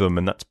to any of them,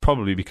 and that's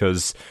probably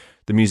because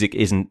the music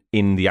isn't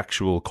in the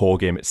actual core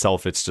game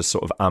itself. It's just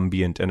sort of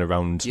ambient and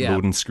around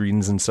loading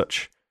screens and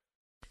such.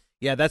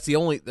 Yeah, that's the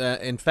only.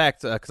 In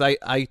fact, because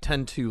I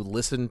tend to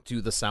listen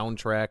to the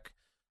soundtrack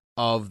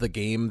of the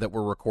game that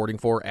we're recording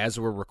for as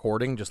we're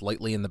recording, just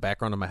lightly in the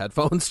background of my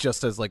headphones,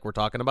 just as like we're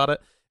talking about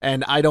it.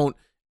 And I don't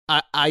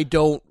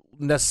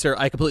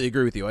necessarily. I completely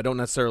agree with you. I don't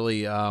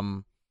necessarily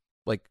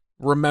like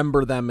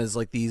remember them as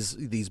like these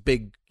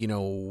big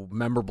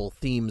memorable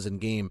themes in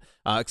game,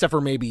 except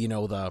for maybe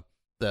the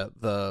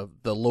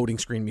loading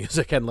screen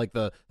music and like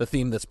the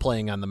theme that's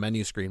playing on the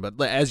menu screen. But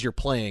as you're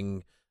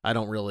playing, I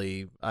don't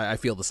really. I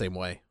feel the same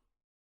way.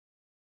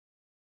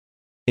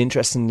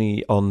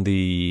 Interestingly, on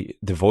the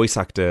voice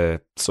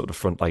actor sort of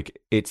front, like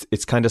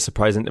it's kind of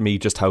surprising to me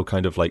just how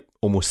kind of like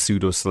almost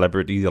pseudo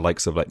celebrity the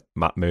likes of like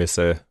Matt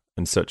Mercer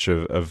and such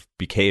have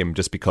became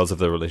just because of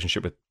their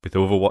relationship with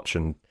Overwatch.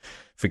 And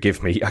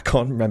forgive me, I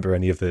can't remember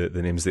any of the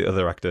names of the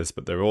other actors,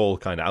 but they're all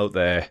kind of out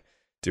there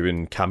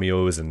doing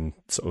cameos and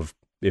sort of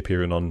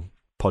appearing on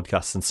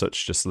podcasts and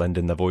such just lend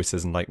in their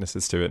voices and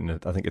likenesses to it, and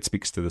I think it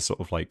speaks to the sort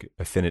of like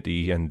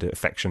affinity and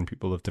affection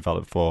people have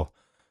developed for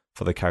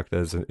the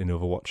characters in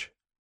Overwatch.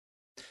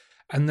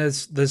 And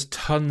there's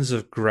tons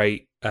of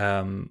great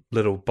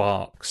little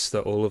barks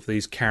that all of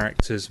these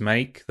characters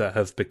make that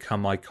have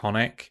become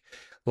iconic.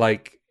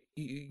 Like,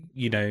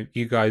 you know,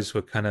 you guys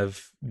were kind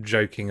of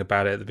joking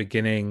about it at the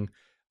beginning.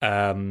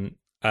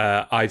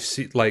 I've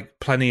seen, like,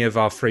 plenty of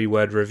our free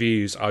word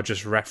reviews are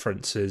just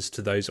references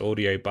to those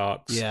audio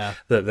barks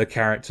that the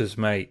characters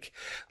make.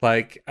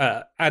 Like,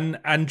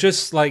 and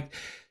just like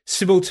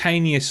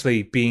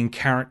simultaneously being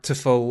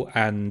characterful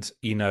and,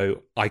 you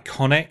know,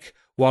 iconic,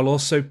 while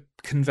also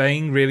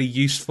conveying really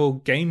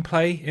useful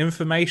gameplay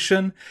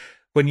information.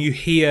 When you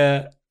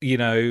hear, you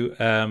know,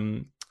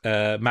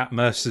 Matt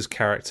Mercer's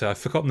character, I've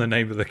forgotten the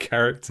name of the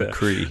character,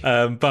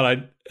 McCree.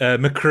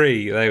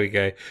 McCree, there we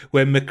go.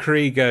 When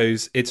McCree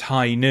goes, "It's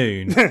high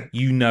noon,"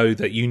 you know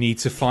that you need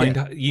to find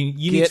you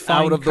need to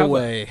find out of cover. the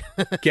way.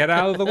 Get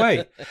out of the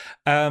way.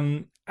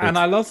 And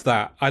I love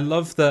that. I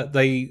love that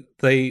they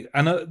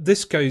and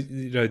this goes,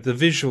 you know, the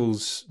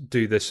visuals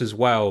do this as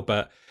well,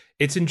 but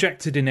it's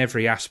injected in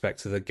every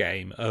aspect of the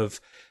game, of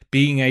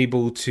being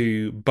able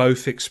to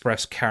both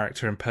express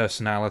character and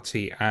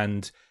personality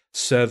and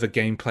serve a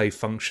gameplay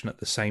function at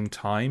the same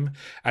time,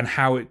 and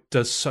how it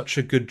does such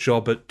a good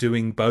job at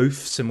doing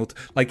both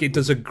like it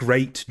does a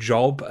great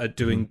job at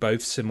doing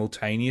both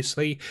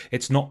simultaneously.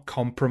 It's not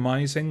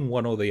compromising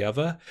one or the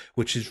other,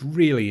 which is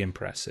really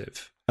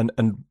impressive.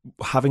 And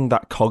having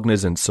that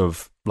cognizance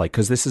of, like,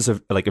 because this is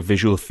a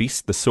visual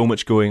feast, there's so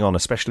much going on,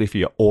 especially if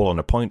you're all on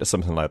a point or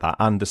something like that,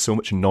 and there's so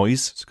much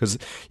noise, because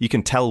you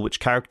can tell which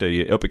character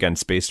you're up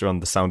against based around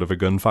the sound of a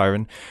gun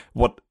firing.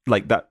 What,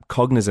 like, that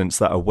cognizance,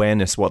 that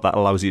awareness, what that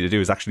allows you to do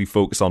is actually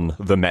focus on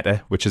the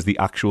meta, which is the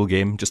actual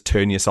game. Just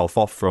turn yourself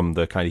off from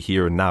the kind of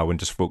here and now and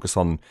just focus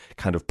on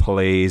kind of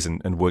plays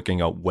and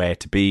working out where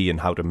to be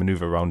and how to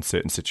maneuver around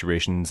certain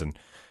situations and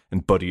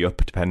buddy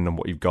up depending on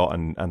what you've got.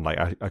 And like,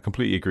 I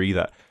completely agree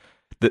that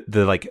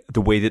the like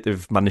the way that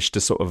they've managed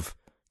to sort of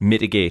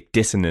mitigate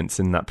dissonance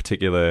in that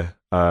particular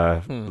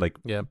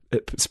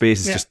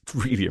space is just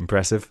really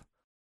impressive.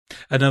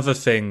 Another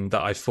thing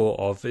that I thought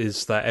of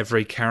is that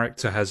every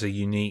character has a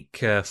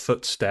unique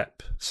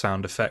footstep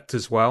sound effect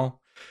as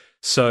well.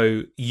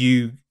 So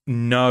you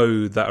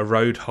know that a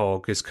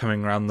roadhog is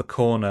coming around the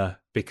corner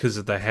because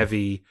of the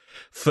heavy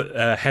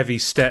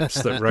steps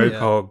that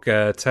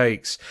roadhog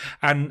takes.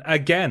 And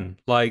again,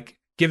 like,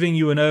 giving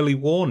you an early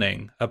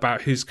warning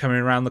about who's coming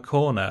around the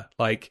corner.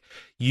 Like,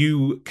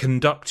 you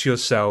conduct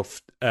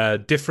yourself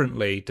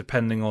differently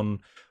depending on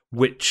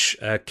which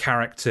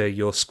character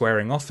you're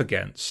squaring off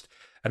against.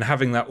 And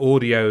having that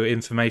audio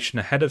information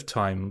ahead of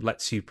time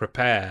lets you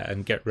prepare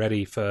and get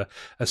ready for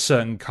a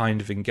certain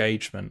kind of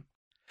engagement.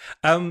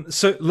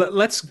 So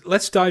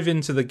let's dive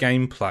into the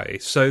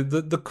gameplay. So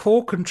the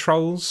core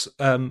controls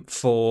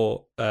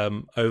for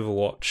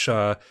Overwatch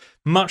are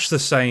much the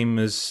same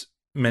as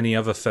many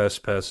other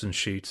first-person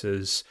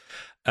shooters.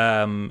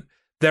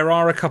 There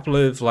are a couple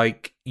of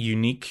like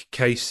unique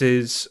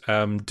cases,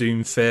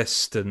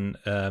 Doomfist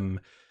and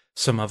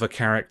some other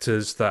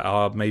characters that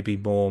are maybe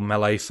more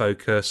melee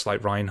focused,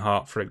 like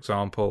Reinhardt, for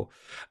example.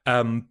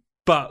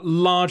 But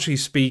largely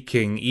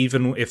speaking,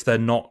 even if they're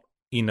not,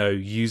 you know,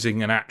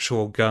 using an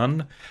actual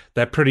gun,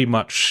 they're pretty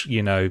much,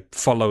 you know,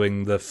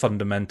 following the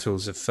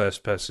fundamentals of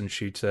first-person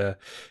shooter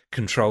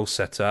control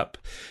setup.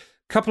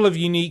 Couple of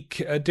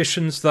unique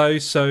additions, though.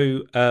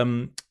 So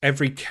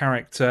every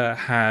character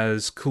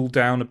has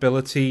cooldown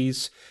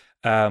abilities.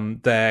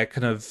 They're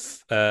kind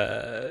of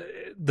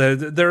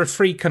there are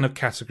three kind of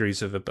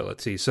categories of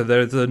abilities. So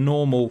there are the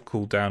normal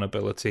cooldown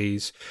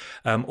abilities.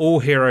 All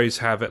heroes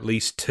have at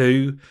least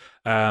two.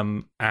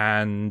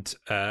 And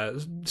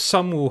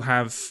some will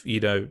have, you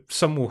know,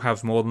 some will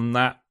have more than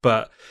that,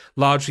 but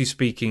largely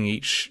speaking,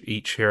 each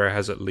hero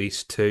has at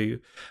least two.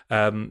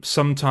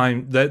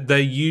 Sometimes they're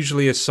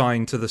usually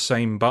assigned to the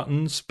same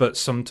buttons, but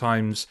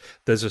sometimes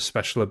there's a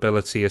special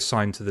ability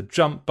assigned to the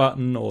jump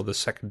button or the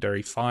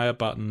secondary fire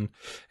button,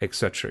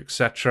 etc.,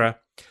 etc.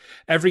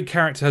 Every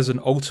character has an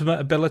ultimate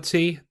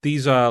ability.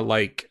 These are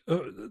like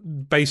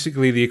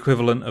basically the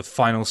equivalent of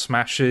final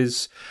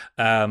smashes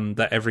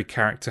that every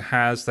character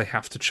has. They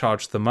have to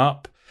charge them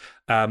up.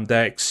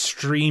 They're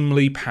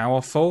extremely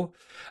powerful,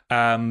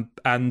 and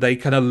they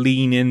kind of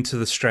lean into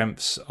the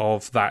strengths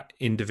of that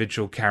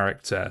individual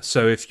character.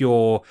 So if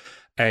you're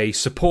a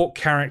support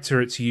character,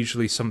 it's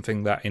usually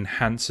something that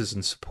enhances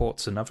and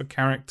supports another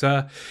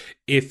character.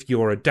 If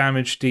you're a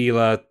damage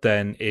dealer,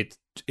 then it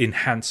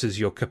enhances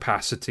your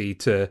capacity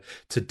to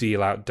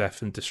deal out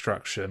death and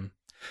destruction.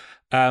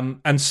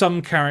 And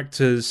some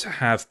characters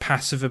have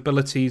passive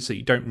abilities that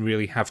you don't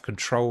really have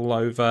control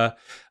over.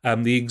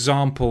 The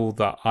example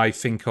that I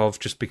think of,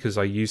 just because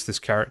I use this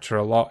character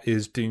a lot,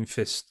 is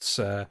Doomfist's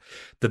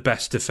the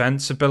best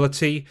defense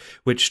ability,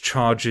 which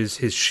charges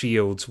his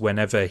shields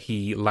whenever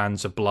he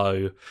lands a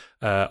blow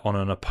on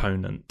an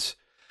opponent.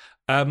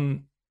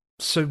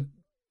 So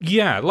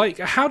Yeah, like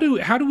how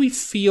do we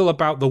feel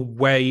about the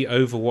way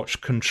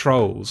Overwatch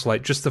controls,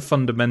 like just the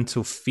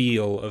fundamental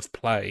feel of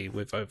play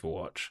with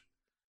Overwatch?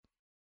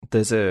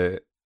 There's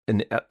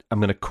I'm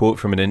going to quote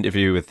from an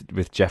interview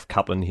with Jeff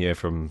Kaplan here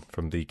from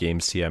the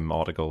Games TM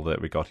article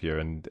that we got here,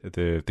 and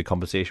the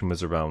conversation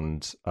was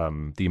around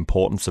the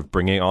importance of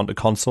bringing it onto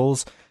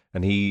consoles.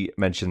 And he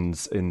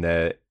mentions in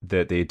there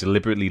that they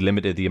deliberately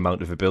limited the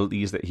amount of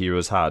abilities that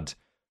heroes had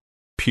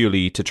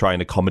purely to try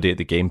and accommodate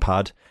the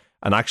gamepad.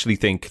 And I actually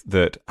think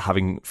that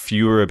having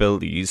fewer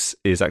abilities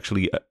is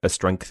actually a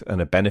strength and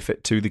a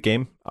benefit to the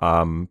game.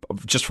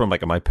 Just from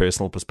like my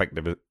personal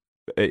perspective,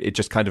 it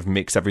just kind of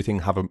makes everything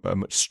have a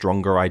much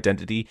stronger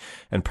identity,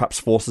 and perhaps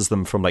forces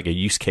them from like a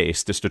use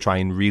case just to try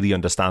and really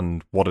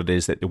understand what it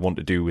is that they want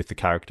to do with the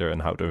character,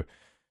 and how to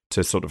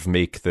sort of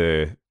make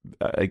the,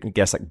 I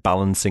guess, like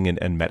balancing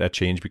and meta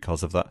change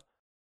because of that.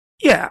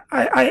 Yeah,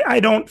 I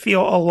don't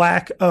feel a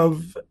lack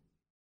of,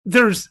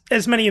 there's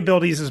as many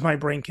abilities as my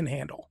brain can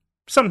handle,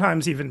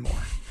 sometimes even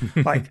more.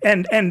 Like,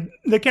 and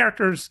the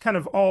characters kind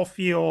of all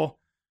feel,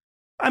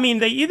 I mean,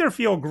 they either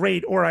feel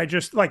great, or I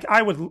just, like,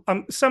 I would,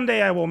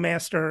 someday I will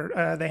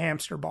master the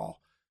hamster ball.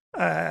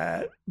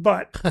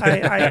 But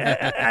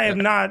I am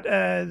not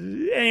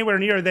anywhere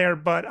near there,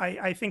 but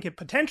I think it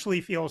potentially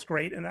feels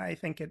great. And I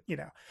think it,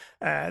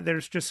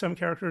 there's just some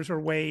characters are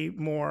way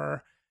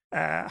more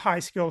high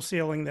skill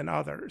ceiling than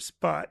others.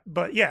 But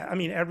yeah, I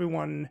mean,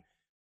 everyone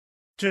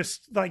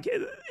just, like,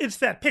 it's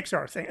that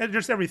Pixar thing.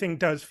 Just everything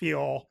does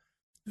feel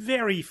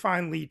very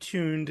finely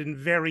tuned and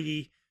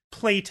very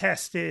play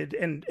tested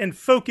and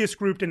focus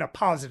grouped in a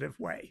positive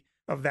way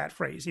of that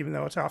phrase, even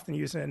though it's often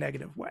used in a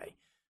negative way.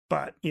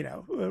 But,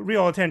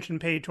 real attention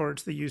paid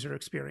towards the user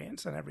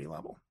experience on every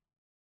level.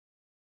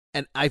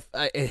 And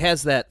it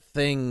has that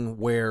thing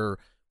where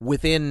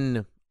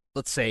within,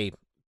 let's say,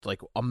 like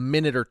a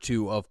minute or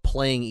two of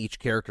playing each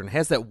character, and it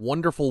has that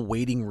wonderful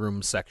waiting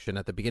room section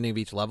at the beginning of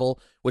each level,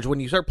 which when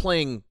you start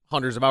playing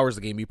hundreds of hours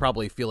of the game, you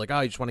probably feel like,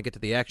 oh, you just want to get to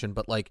the action.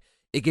 But like,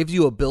 it gives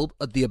you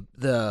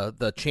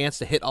the chance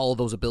to hit all of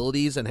those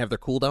abilities and have their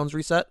cooldowns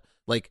reset.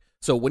 Like,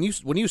 so when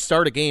you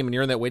start a game and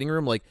you're in that waiting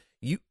room, like,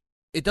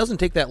 it doesn't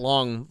take that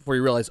long before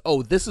you realize,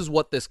 oh, this is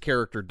what this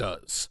character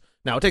does.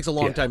 Now, it takes a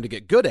long time to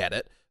get good at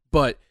it,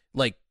 but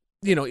like,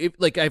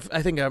 I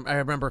think I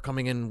remember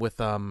coming in with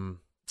it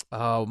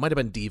might have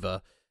been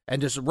Diva,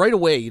 and just right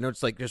away,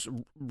 it's like just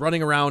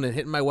running around and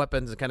hitting my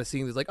weapons and kind of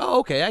seeing this, like, oh,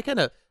 okay, I kind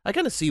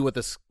of see what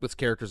this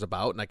character's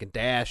about, and I can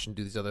dash and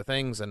do these other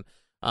things, and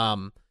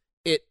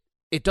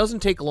it doesn't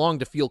take long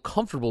to feel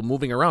comfortable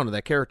moving around with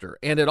that character.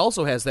 And it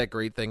also has that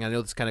great thing, I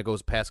know this kind of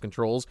goes past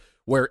controls,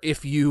 where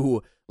if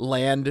you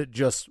land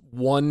just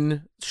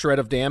one shred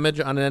of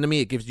damage on an enemy,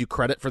 it gives you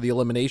credit for the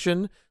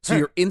elimination. So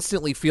you're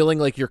instantly feeling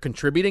like you're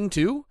contributing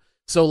too.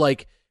 So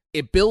like,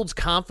 it builds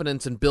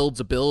confidence and builds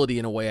ability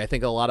in a way. I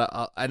think a lot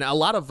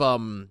of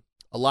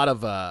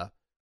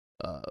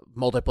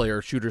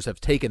multiplayer shooters have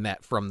taken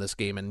that from this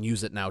game and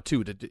use it now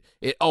too.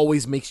 It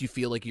always makes you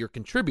feel like you're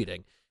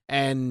contributing.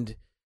 And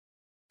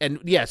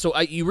yeah, so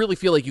you really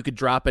feel like you could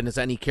drop in as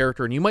any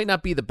character, and you might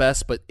not be the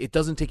best, but it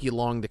doesn't take you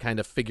long to kind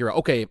of figure out,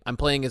 okay, I'm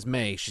playing as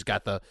Mei. She's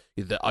got the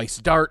ice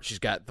dart, she's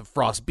got the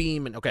frost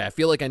beam, and okay, I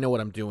feel like I know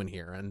what I'm doing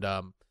here, and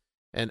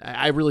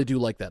I really do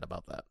like that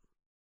about that.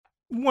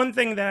 One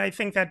thing that I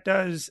think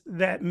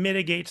that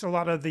mitigates a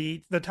lot of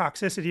the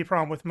toxicity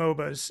problem with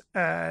MOBAs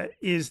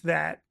is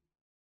that,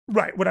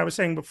 right, what I was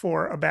saying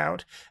before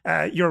about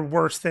you're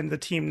worse than the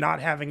team not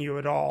having you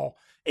at all.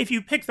 If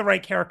you pick the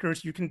right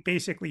characters, you can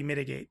basically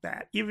mitigate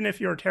that. Even if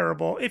you're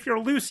terrible, if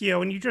you're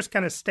Lucio and you just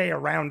kind of stay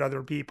around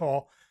other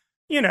people,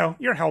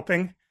 you're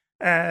helping.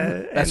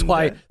 That's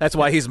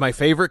why he's my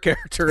favorite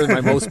character and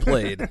my most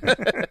played.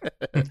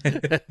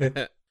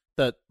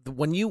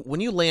 When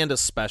you land a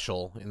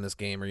special in this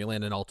game, or you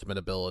land an ultimate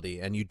ability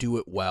and you do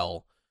it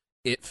well,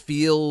 it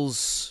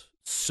feels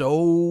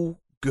so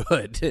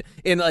good.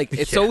 And like,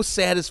 it's so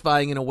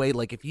satisfying in a way.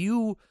 Like, if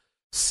you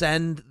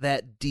send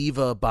that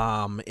diva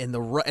bomb at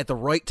the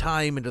right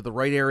time into the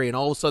right area, and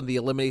all of a sudden the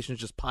eliminations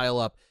just pile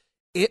up,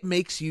 it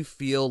makes you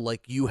feel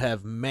like you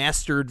have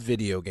mastered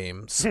video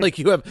games. Like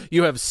you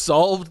have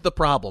solved the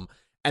problem.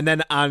 And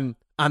then on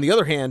the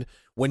other hand,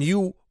 when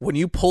you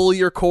pull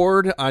your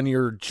cord on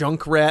your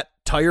Junkrat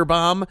tire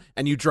bomb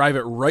and you drive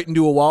it right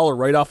into a wall or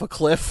right off a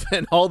cliff,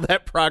 and all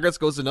that progress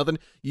goes to nothing,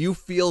 you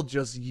feel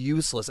just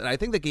useless. And I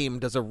think the game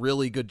does a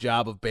really good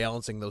job of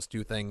balancing those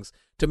two things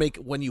to make,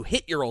 when you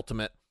hit your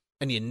ultimate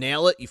and you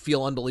nail it, you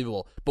feel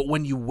unbelievable. But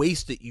when you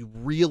waste it, you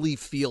really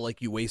feel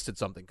like you wasted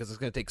something, because it's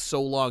going to take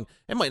so long.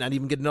 It might not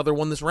even get another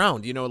one this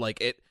round.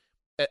 Like it.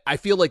 I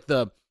feel like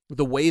the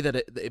way that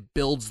it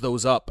builds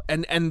those up,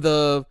 and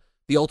the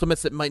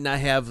ultimates that might not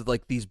have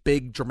like these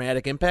big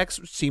dramatic impacts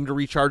seem to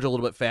recharge a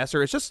little bit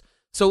faster. It's just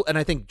so, and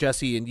I think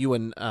Jesse and you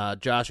and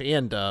Josh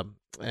and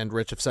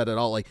Rich have said it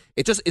all. Like,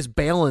 it just is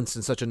balanced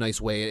in such a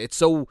nice way. It's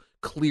so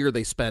clear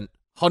they spent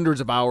hundreds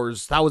of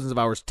hours, thousands of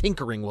hours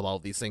tinkering with all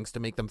these things to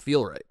make them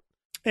feel right.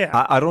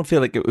 Yeah. I don't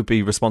feel like it would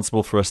be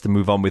responsible for us to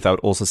move on without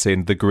also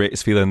saying the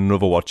greatest feeling in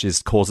Overwatch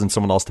is causing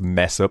someone else to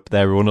mess up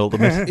their own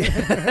ultimate.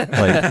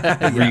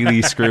 Like,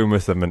 really screwing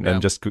with them and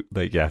just,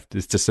 like, yeah,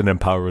 it's just an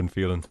empowering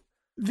feeling.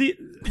 The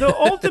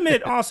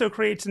ultimate also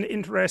creates an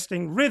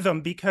interesting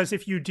rhythm because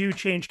if you do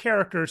change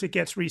characters, it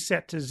gets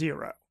reset to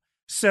 0.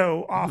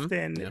 So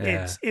often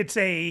it's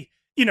a,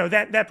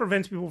 that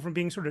prevents people from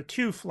being sort of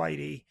too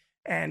flighty.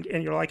 And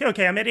you're like,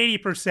 okay, I'm at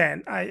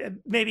 80%.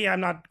 Maybe I'm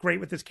not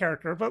great with this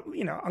character, but I'm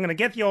going to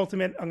get the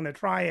ultimate. I'm going to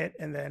try it,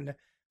 and then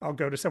I'll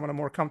go to someone I'm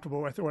more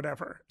comfortable with or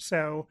whatever.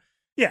 So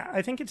yeah,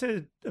 I think it's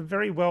a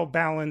very well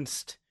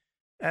balanced.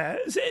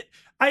 It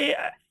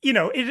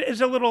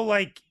is a little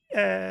like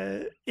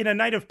in a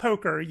night of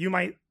poker, you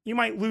might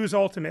lose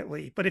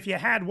ultimately, but if you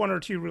had one or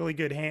two really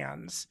good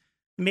hands,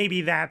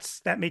 maybe that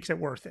makes it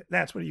worth it.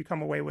 That's what you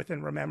come away with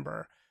and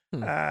remember.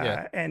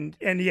 And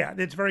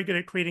it's very good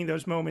at creating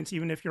those moments,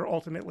 even if you're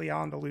ultimately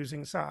on the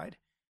losing side.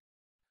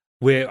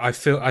 I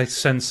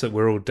sense that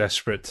we're all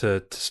desperate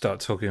to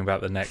start talking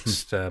about the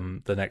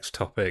next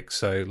topic.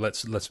 So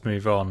let's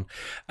move on.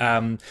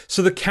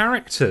 So the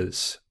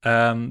characters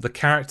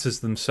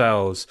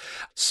themselves.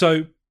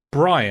 So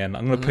Brian,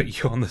 I'm going to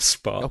put you on the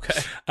spot.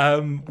 Okay.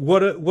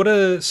 What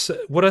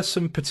are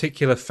some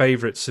particular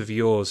favorites of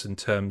yours in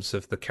terms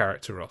of the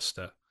character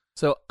roster?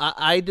 So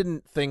I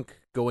didn't think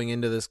going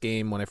into this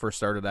game when I first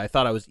started, I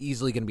thought I was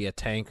easily going to be a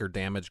tank or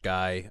damage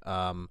guy.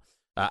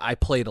 I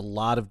played a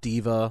lot of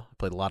D.Va, I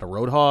played a lot of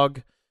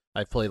Roadhog,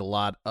 I played a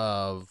lot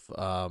of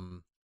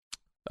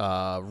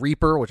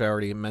Reaper, which I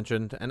already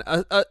mentioned, and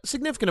a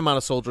significant amount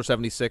of Soldier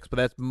 76, but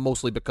that's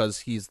mostly because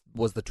he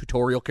was the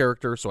tutorial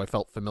character, so I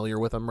felt familiar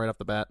with him right off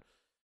the bat.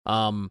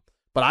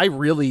 But I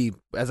really,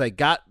 as I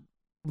got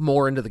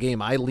more into the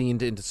game, I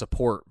leaned into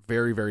support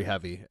very, very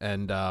heavy,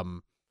 and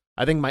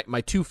I think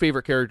my two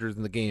favorite characters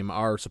in the game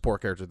are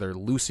support characters. They're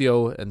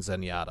Lucio and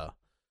Zenyatta.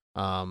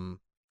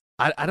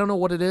 I don't know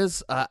what it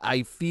is.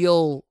 I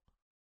feel...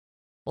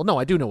 Well, no,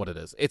 I do know what it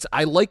is.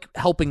 I like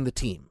helping the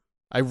team.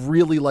 I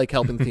really like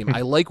helping the team.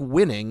 I like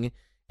winning,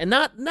 and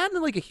not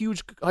in like a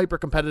huge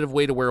hyper-competitive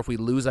way to where if we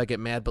lose I get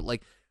mad, but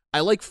like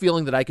I like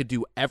feeling that I could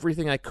do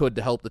everything I could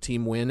to help the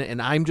team win,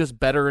 and I'm just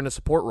better in a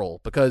support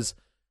role because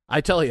I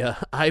tell you,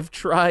 I've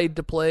tried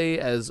to play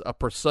as a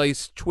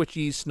precise,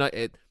 twitchy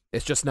sniper.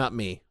 It's just not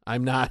me.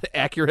 I'm not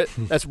accurate.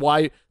 That's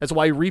why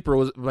Reaper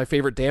was my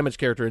favorite damage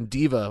character and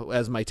D.Va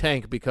as my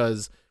tank,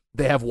 because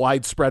they have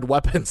widespread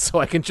weapons, so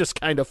I can just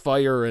kind of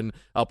fire and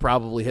I'll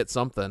probably hit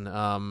something.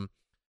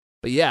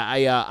 But yeah,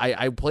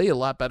 I play a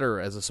lot better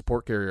as a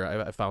support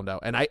carrier. I found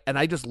out, and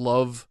I just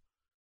love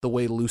the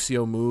way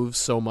Lucio moves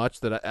so much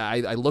that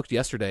I looked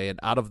yesterday,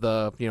 and out of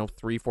the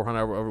 300-400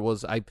 hours it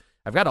was, I've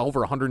got over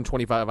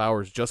 125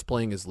 hours just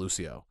playing as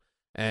Lucio,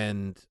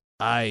 and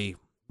I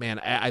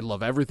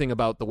love everything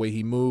about the way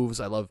he moves.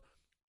 I love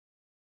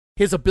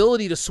his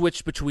ability to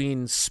switch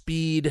between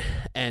speed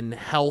and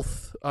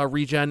health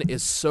regen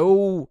is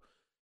so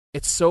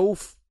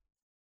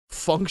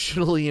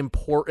functionally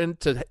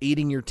important to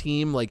aiding your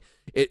team. Like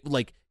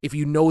if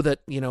you know that,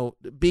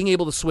 being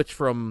able to switch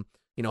from,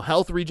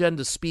 health regen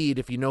to speed,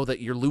 if you know that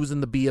you're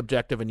losing the B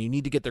objective and you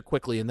need to get there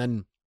quickly, and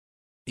then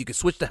you can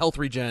switch to health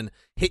regen,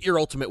 hit your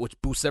ultimate, which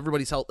boosts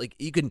everybody's health. Like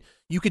you can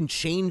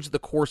change the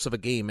course of a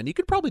game, and you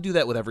can probably do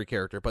that with every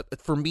character. But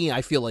for me,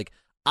 I feel like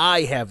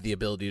I have the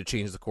ability to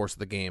change the course of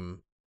the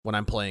game when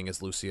I'm playing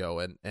as Lucio,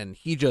 and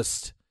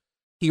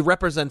he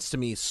represents to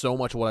me so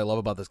much what I love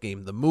about this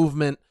game: the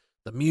movement,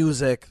 the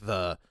music,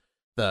 the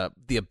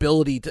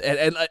ability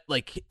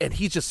to and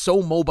he's just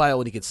so mobile,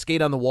 and he can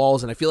skate on the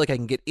walls, and I feel like I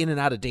can get in and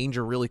out of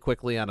danger really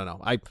quickly. I don't know.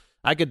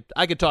 I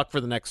could talk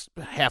for the next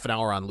half an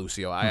hour on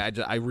Lucio.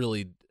 I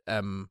really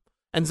and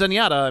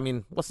Zenyatta. I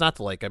mean, what's not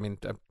to like? I mean,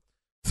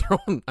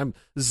 I'm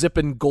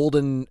zipping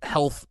golden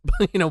health,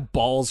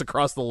 balls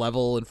across the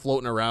level and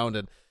floating around,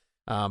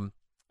 and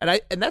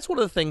that's one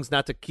of the things,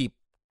 not to keep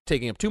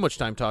taking up too much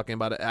time talking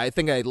about it, I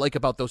think I like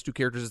about those two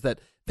characters is that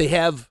they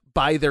have,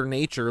 by their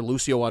nature,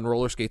 Lucio on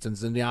roller skates and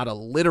Zenyatta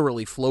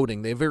literally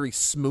floating. They have very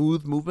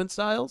smooth movement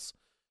styles,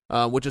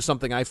 which is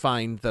something I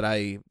find that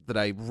I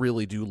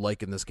really do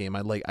like in this game.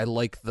 I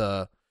like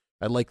the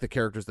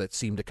characters that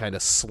seem to kind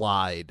of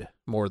slide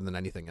more than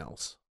anything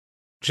else.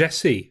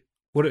 Jesse,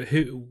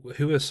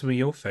 who are some of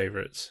your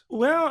favorites?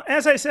 Well,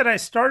 as I said, I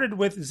started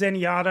with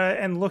Zenyatta,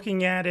 and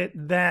looking at it,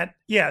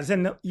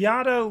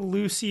 Zenyatta,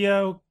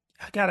 Lucio.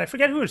 God, I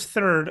forget who was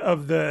third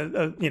of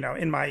the,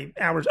 in my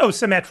hours. Oh,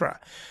 Symmetra.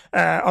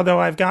 Although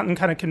I've gotten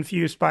kind of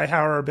confused by how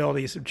our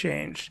abilities have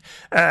changed.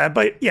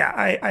 But yeah,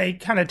 I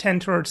kind of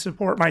tend towards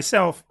support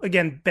myself.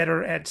 Again,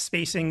 better at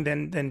spacing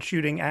than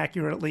shooting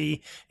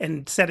accurately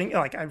and setting.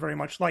 Like I very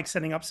much like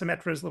setting up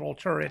Symmetra's little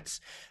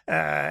turrets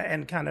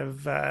and kind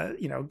of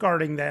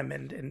guarding them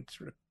and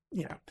sort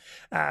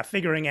of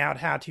figuring out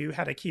how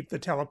to keep the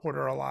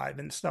teleporter alive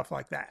and stuff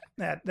like that.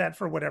 That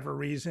for whatever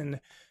reason.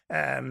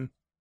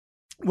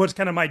 Was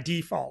kind of my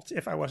default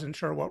if I wasn't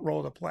sure what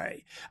role to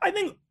play. I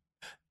think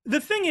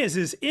the thing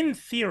is in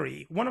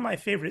theory, one of my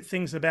favorite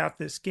things about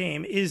this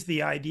game is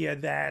the idea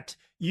that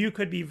you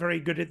could be very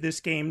good at this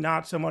game,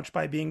 not so much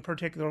by being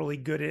particularly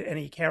good at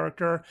any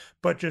character,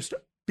 but just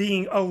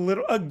being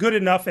a good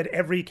enough at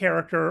every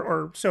character,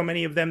 or so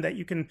many of them that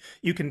you can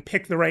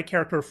pick the right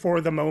character for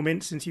the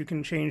moment, since you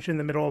can change in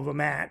the middle of a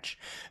match.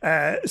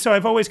 So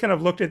I've always kind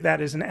of looked at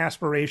that as an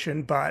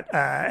aspiration, but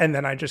and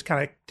then I just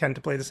kind of tend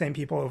to play the same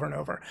people over and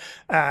over.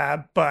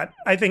 But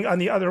I think on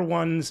the other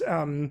ones,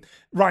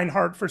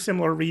 Reinhardt for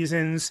similar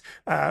reasons.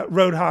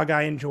 Roadhog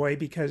I enjoy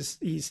because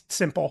he's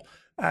simple.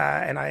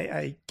 And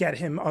I get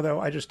him,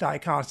 although I just die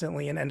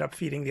constantly and end up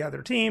feeding the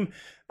other team.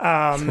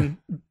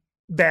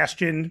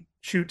 Bastion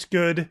shoots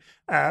good.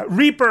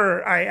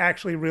 Reaper I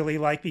actually really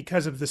like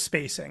because of the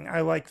spacing. I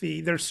like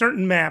there's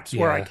certain maps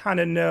where I kind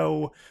of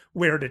know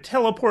where to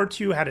teleport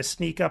to, how to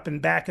sneak up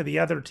and back of the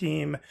other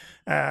team,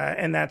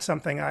 and that's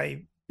something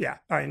I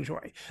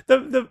enjoy.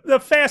 The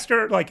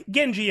faster, like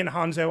Genji and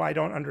Hanzo, I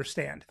don't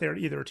understand. They're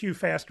either too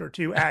fast or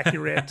too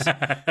accurate.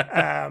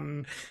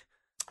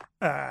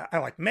 I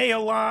like Mei a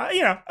lot.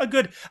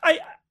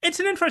 It's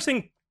an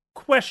interesting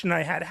question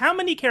I had. How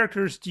many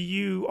characters do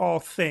you all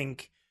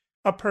think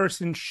a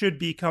person should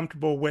be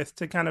comfortable with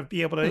to kind of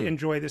be able to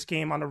enjoy this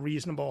game on a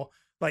reasonable,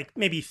 like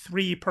maybe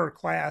 3 per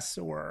class,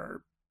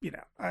 or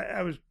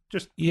I was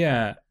just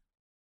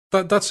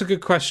that's a good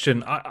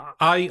question.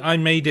 I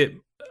made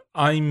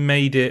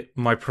it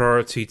my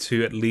priority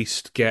to at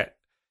least get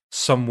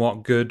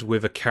somewhat good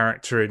with a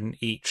character in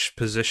each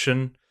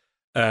position,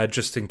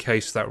 just in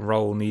case that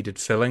role needed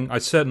filling. I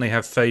certainly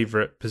have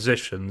favorite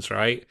positions,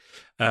 right?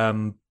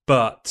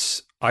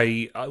 But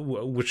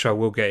which I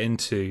will get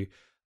into.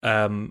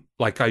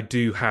 I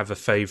do have a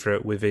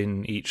favorite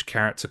within each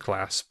character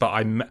class, but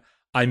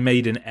I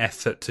made an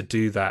effort to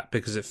do that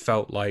because it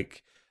felt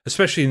like,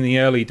 especially in the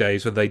early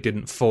days when they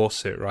didn't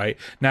force it, right?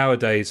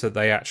 Nowadays that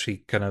they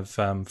actually kind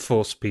of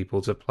force people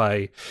to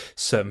play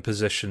certain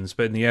positions,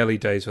 but in the early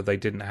days where they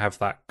didn't have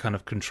that kind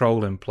of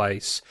control in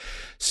place,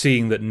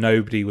 seeing that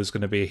nobody was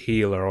going to be a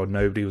healer or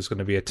nobody was going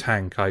to be a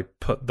tank, I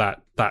put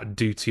that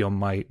duty on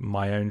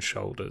my own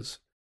shoulders.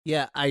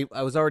 Yeah, I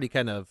was already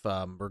kind of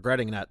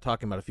regretting not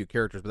talking about a few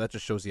characters, but that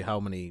just shows you how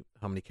many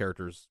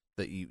characters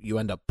that you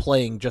end up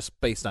playing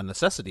just based on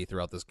necessity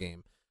throughout this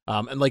game.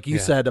 And like you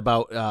said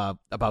about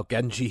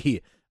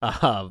Genji,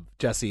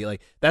 Jesse,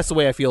 like that's the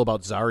way I feel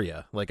about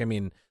Zarya. Like, I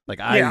mean, like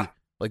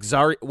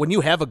Zarya, when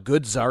you have a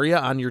good Zarya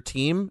on your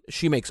team,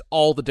 she makes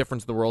all the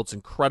difference in the world. It's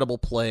incredible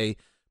play.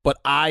 But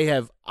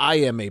I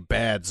am a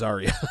bad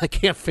Zarya. I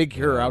can't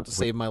figure her out to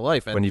save my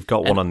life. When you've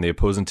got one on the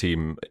opposing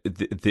team,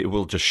 it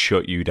will just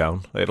shut you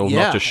down. It'll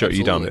not just shut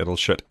you down; it'll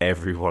shut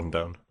everyone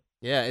down.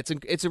 Yeah,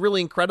 it's really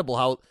incredible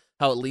how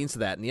it leans to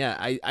that. And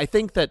I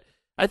think that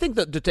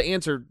to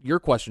answer your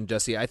question,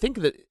 Jesse, I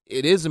think that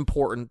it is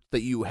important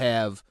that you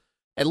have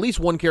at least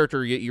one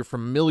character you're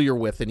familiar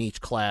with in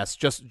each class,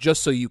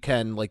 just so you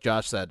can, like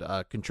Josh said,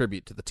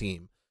 contribute to the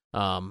team.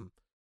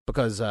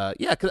 Because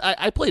because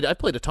I played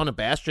a ton of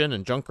Bastion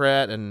and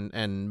Junkrat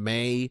and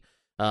Mei.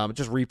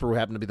 Just Reaper who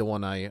happened to be the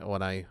one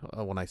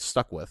I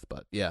stuck with.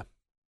 But yeah,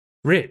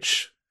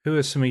 Rich, who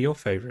are some of your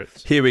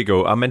favorites? Here we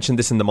go. I mentioned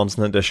this in the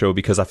Monster Hunter show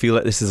because I feel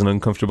like this is an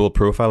uncomfortable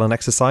profiling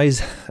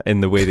exercise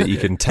in the way that you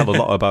can tell a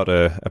lot about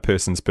a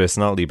person's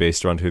personality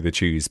based around who they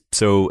choose.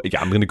 So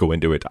yeah, I'm going to go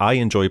into it. I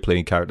enjoy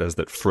playing characters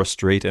that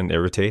frustrate and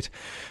irritate.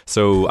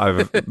 So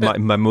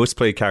my most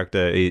played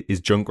character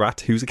is Junkrat,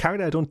 who's a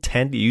character I don't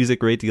tend to use a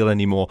great deal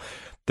anymore.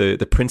 The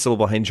principle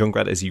behind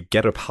Junkrat is you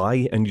get up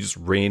high and you just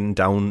rain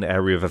down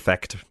area of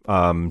effect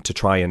to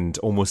try and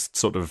almost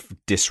sort of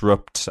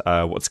disrupt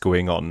what's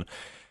going on.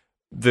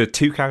 The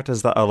 2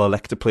 characters that I'll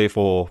elect to play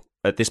for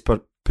at this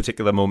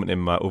particular moment in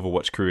my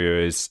Overwatch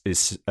career is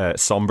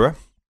Sombra.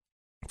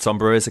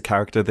 Sombra is a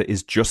character that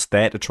is just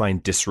there to try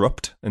and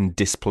disrupt and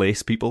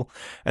displace people,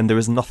 and there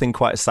is nothing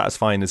quite as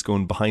satisfying as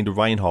going behind a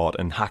Reinhardt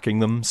and hacking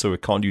them so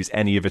it can't use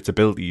any of its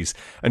abilities,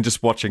 and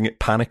just watching it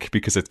panic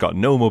because it's got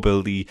no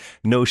mobility,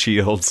 no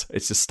shields,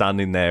 it's just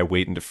standing there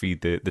waiting to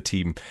feed the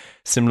team.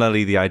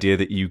 Similarly, the idea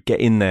that you get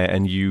in there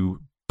and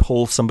you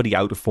pull somebody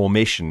out of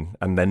formation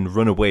and then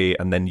run away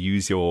and then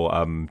use your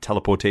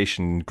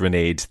teleportation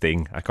grenade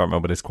thing, I can't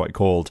remember what it's quite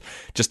called,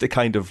 just to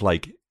kind of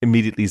like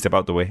immediately zip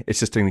out the way. It's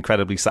just an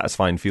incredibly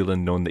satisfying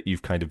feeling knowing that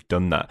you've kind of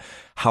done that.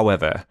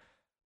 However,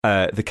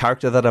 the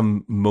character that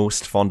I'm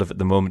most fond of at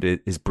the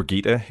moment is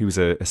Brigitte, who's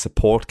a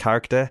support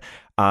character,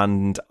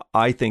 and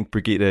I think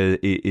Brigitte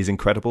is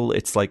incredible.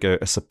 It's like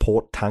a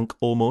support tank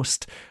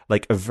almost,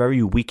 like a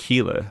very weak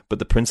healer, but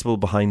the principle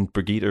behind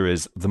Brigitte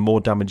is the more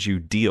damage you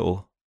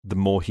deal, the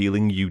more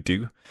healing you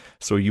do.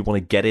 So you want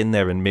to get in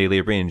there in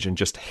melee range and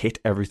just hit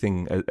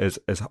everything as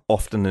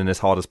often and as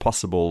hard as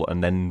possible,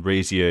 and then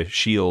raise your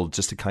shield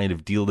just to kind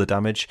of deal the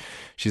damage.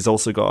 She's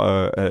also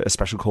got a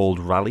special called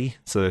Rally,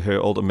 so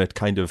her ultimate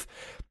kind of,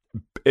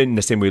 in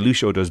the same way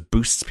Lucio does,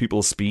 boosts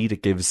people's speed.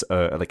 It gives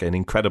like an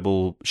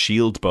incredible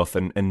shield buff,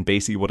 and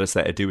basically what it's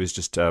there to do is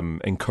just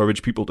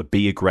encourage people to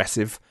be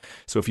aggressive.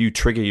 So if you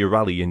trigger your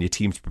rally and your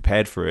team's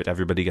prepared for it,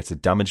 everybody gets a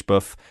damage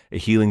buff, a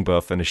healing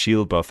buff, and a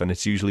shield buff, and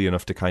it's usually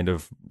enough to kind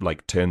of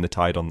like turn the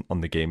tide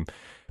on the game.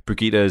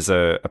 Brigitte is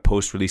a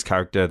post-release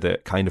character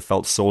that kind of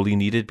felt sorely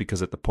needed,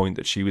 because at the point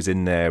that she was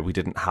in there, we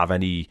didn't have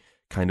any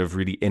kind of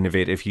really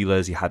innovative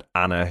healers. You had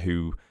Anna,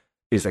 who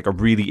is like a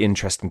really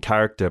interesting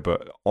character,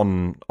 but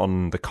on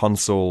the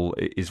console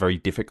it is very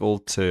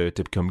difficult to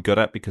become good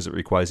at, because it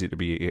requires you to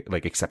be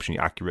like exceptionally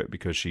accurate,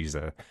 because she's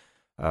a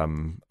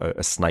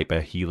sniper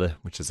healer,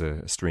 which is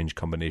a strange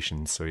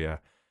combination. So yeah,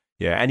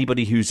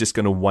 anybody who's just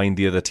going to wind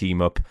the other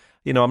team up,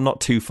 I'm not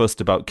too fussed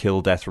about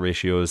kill death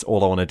ratios.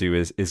 All I want to do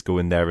is go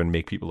in there and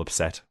make people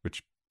upset,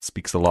 which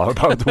speaks a lot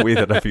about the way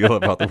that I feel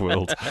about the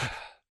world.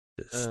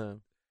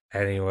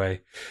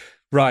 Anyway,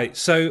 right.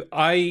 So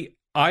I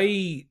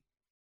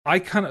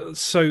kind of,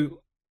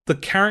 so the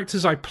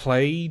characters I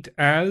played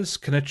as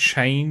kind of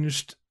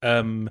changed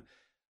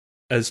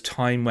as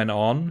time went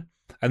on,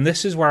 and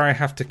this is where I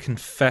have to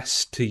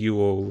confess to you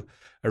all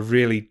a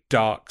really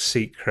dark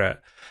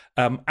secret.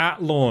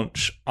 At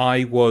launch,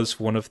 I was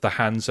one of the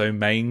Hanzo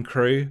main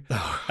crew.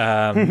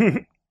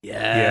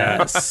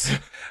 Yes.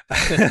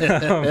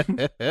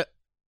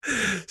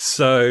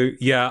 So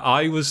yeah,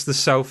 I was the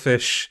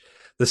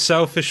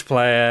selfish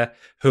player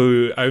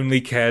who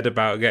only cared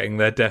about getting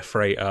their death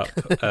rate up,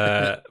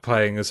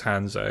 playing as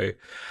Hanzo.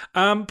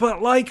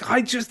 But like,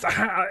 I just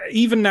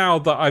even now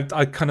that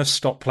I kind of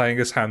stopped playing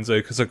as Hanzo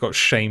because I got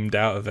shamed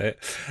out of it.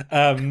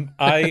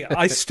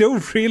 I still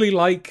really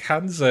like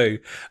Hanzo,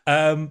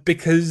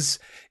 because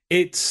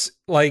it's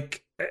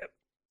like,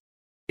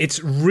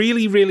 it's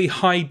really, really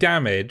high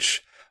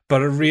damage,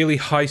 but a really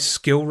high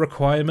skill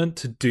requirement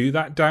to do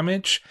that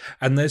damage.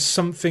 And there's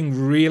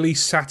something really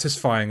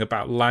satisfying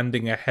about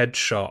landing a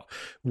headshot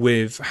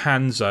with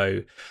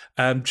Hanzo,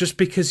 just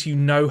because you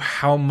know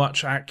how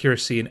much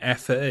accuracy and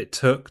effort it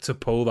took to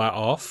pull that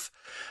off.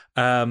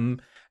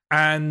 Like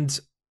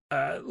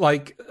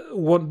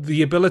one of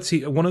the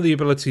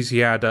abilities he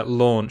had at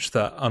launch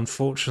that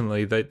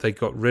unfortunately they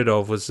got rid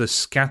of was the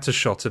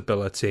scattershot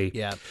ability.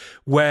 Yeah,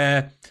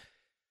 where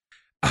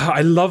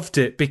I loved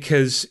it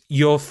because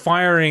you're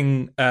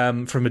firing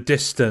from a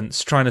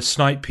distance, trying to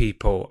snipe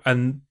people,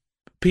 and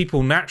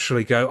people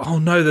naturally go, "Oh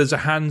no, there's a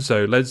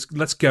Hanzo.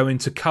 Let's go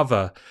into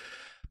cover."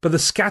 But the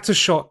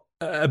scattershot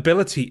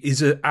ability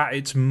is at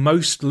its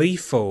most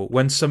lethal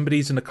when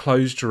somebody's in a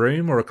closed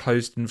room or a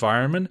closed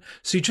environment.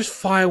 So you just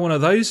fire one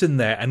of those in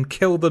there and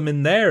kill them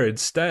in there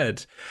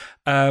instead.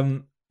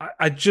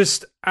 I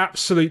just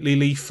absolutely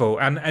lethal,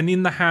 and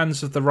in the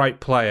hands of the right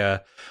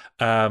player.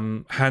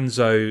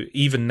 Hanzo,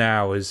 even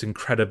now, is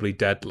incredibly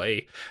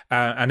deadly,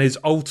 and his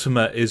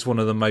ultimate is one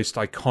of the most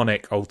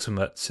iconic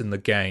ultimates in the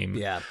game.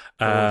 Yeah,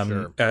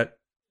 sure.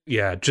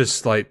 Yeah,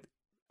 just like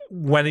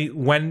when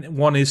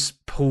one is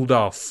pulled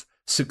off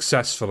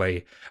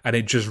successfully and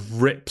it just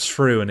rips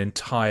through an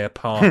entire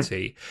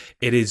party,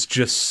 it is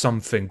just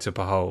something to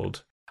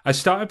behold. I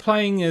started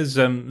playing as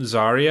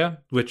Zarya,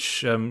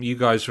 which you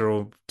guys were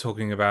all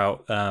talking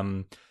about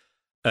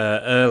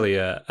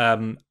earlier,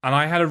 and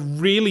I had a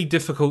really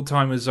difficult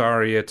time with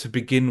Zarya to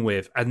begin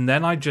with, and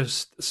then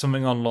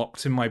something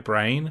unlocked in my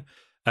brain,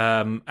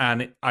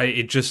 and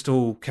it just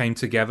all came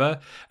together.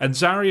 And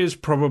Zarya is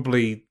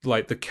probably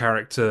like the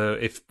character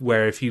if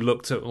you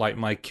looked at like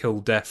my kill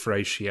death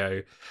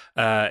ratio,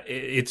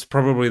 it's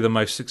probably the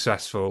most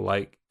successful.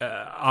 Like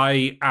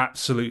I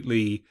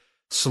absolutely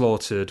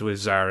slaughtered with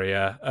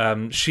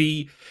Zarya.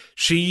 She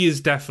is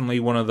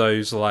definitely one of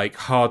those like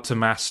hard to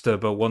master,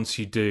 but once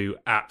you do,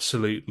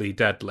 absolutely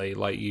deadly,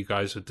 like you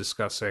guys were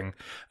discussing.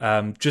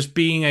 Just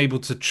being able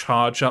to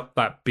charge up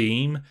that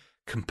beam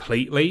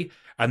completely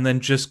and then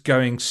just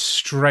going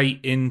straight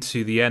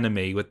into the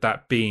enemy with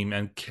that beam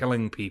and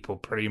killing people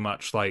pretty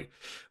much like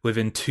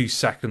within 2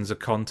 seconds of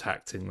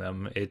contacting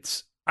them.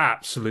 It's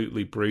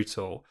absolutely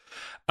brutal.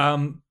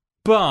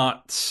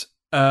 But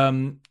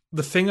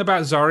the thing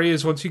about Zarya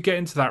is once you get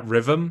into that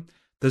rhythm,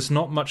 there's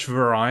not much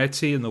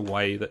variety in the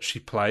way that she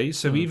plays.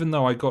 So even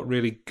though I got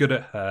really good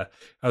at her,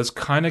 I was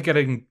kind of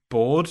getting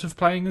bored of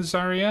playing as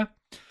Zarya.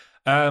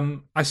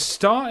 I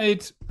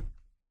started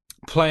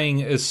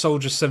playing as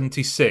Soldier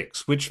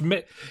 76, which,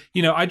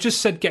 I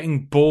just said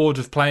getting bored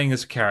of playing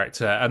as a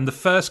character, and the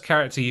first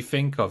character you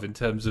think of in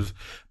terms of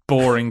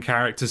boring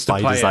characters to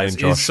play as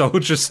is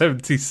Soldier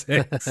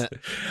 76.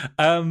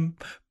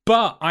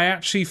 But I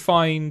actually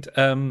find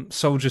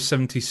Soldier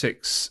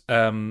 76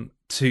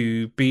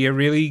 to be a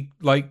really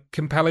like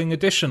compelling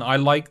addition. I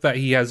like that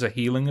he has a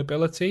healing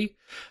ability.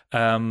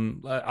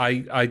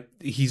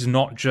 He's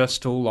not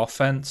just all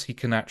offense. He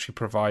can actually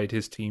provide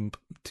his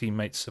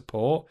teammates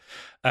support,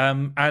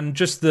 and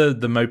just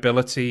the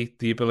mobility,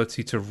 the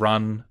ability to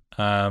run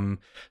to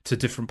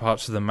different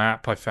parts of the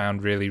map. I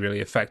found really, really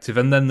effective.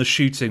 And then the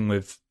shooting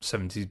with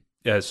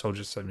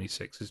Soldier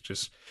 76 is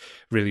just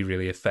really,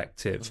 really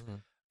effective.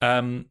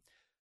 Mm-hmm.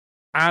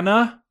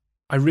 Anna,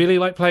 I really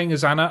like playing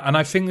as Anna, and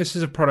I think this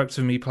is a product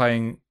of me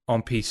playing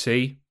on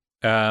PC,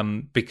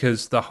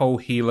 because the whole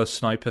healer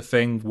sniper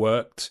thing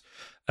worked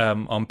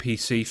on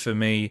PC for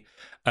me.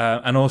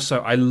 And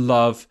also, I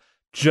love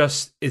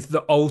just is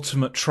the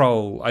ultimate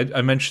troll.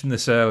 I mentioned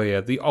this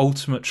earlier. The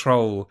ultimate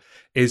troll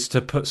is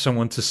to put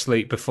someone to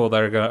sleep before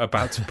they're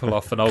about to pull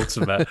off an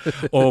ultimate,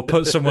 or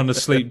put someone to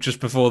sleep just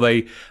before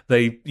they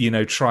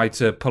try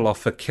to pull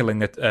off a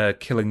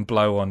killing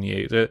blow on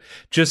you.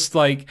 Just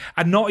like,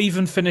 and not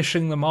even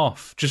finishing them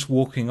off, just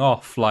walking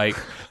off. Like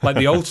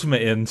the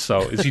ultimate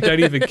insult is you don't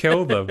even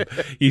kill them,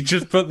 you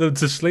just put them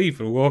to sleep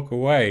and walk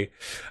away.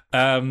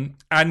 In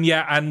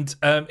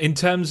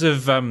terms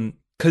of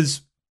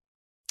because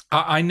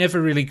I never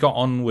really got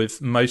on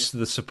with most of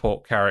the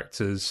support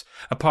characters,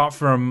 apart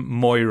from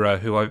Moira,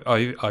 who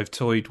I've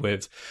toyed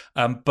with.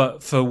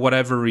 But for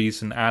whatever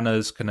reason,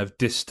 Anna's kind of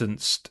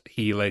distanced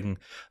healing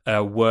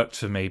worked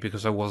for me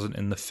because I wasn't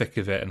in the thick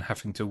of it and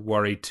having to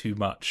worry too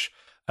much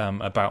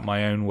about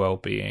my own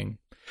well-being.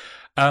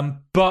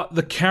 But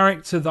the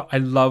character that I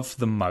love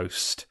the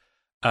most,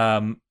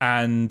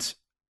 and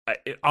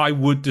I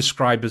would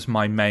describe as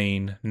my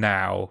main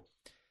now,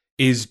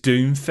 is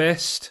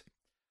Doomfist.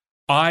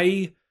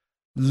 I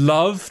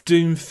love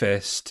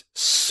Doomfist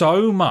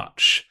so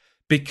much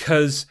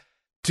because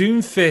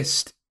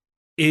Doomfist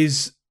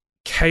is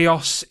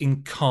chaos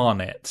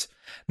incarnate.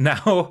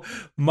 Now,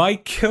 my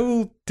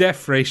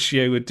kill-death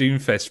ratio with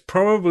Doomfist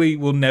probably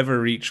will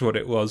never reach what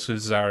it was with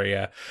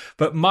Zarya,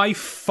 but my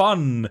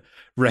fun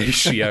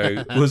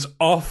ratio was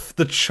off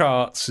the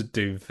charts with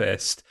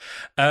Doomfist.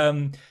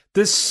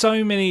 There's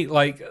so many,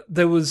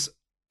 there was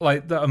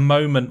a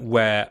moment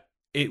where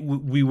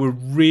we were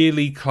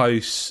really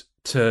close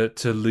to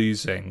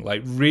losing,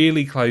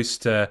 really close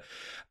to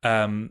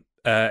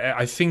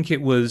I think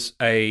it was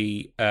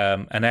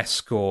an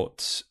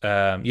escort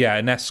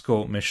an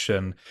escort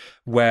mission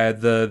where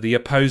the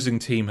opposing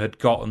team had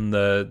gotten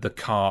the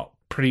cart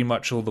pretty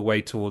much all the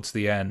way towards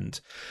the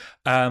end,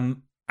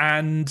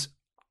 and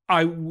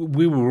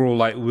we were all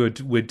like,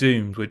 we're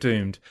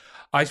doomed.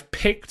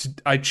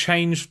 I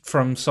changed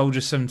from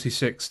Soldier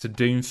 76 to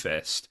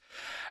Doomfist,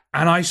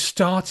 and I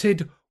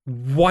started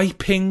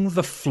wiping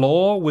the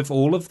floor with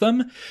all of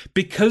them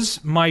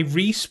because my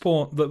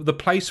respawn, the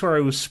place where I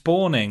was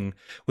spawning,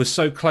 was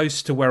so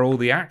close to where all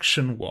the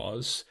action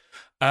was,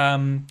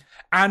 and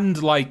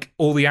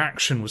all the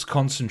action was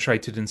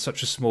concentrated in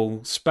such a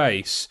small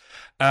space.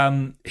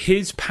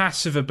 His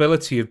passive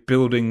ability of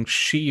building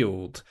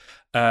shield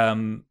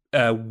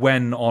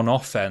when on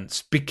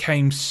offense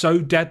became so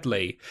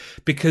deadly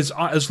because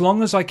as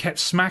long as I kept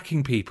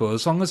smacking people,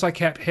 as long as I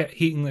kept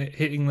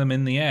hitting them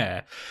in the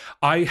air,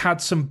 I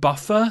had some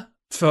buffer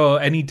for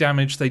any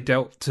damage they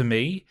dealt to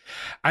me,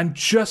 and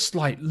just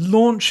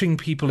launching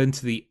people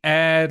into the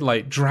air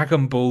like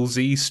Dragon Ball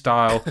Z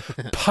style,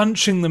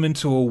 punching them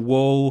into a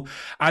wall,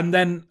 and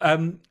then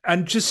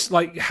and just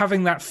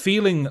having that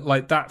feeling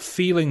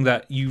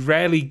that you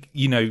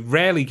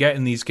rarely get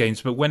in these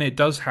games, but when it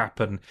does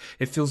happen,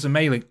 it feels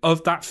amazing,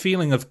 of that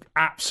feeling of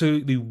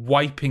absolutely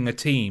wiping a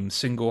team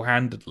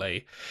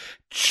single-handedly.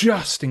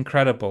 Just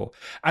incredible.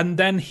 And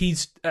then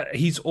he's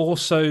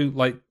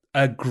also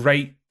a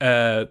great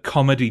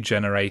comedy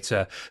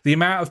generator. The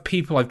amount of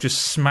people I've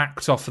just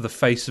smacked off of the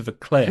face of a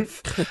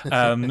cliff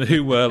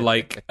who were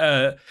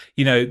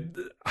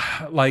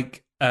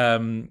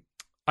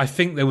I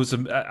think there was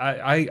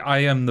I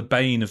am the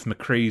bane of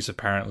McCree's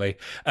apparently,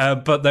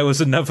 but there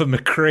was another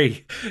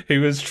McCree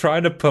who was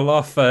trying to pull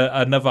off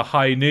another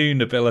high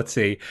noon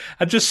ability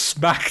and just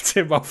smacked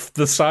him off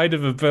the side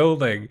of a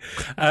building.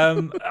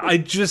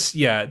 Doomfist,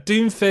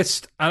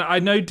 I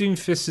know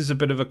Doomfist is a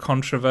bit of a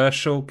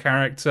controversial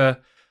character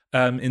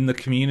in the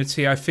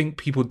community. I think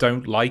people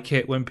don't like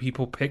it when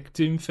people pick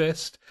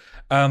Doomfist,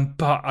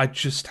 but I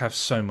just have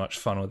so much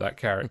fun with that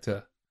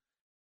character.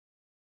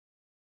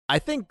 I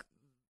think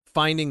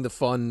finding the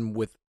fun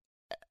with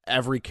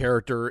every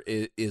character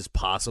is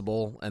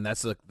possible, and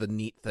that's the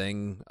neat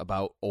thing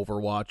about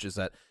Overwatch is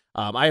that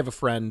I have a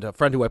friend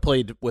who I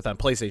played with on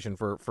PlayStation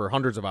for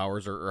hundreds of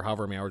hours or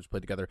however many hours we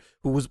played together,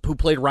 who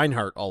played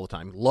Reinhardt all the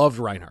time, loved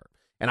Reinhardt.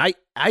 And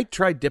I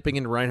tried dipping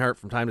into Reinhardt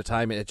from time to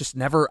time, and it just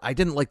never, I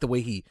didn't like the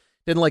way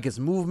didn't like his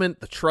movement,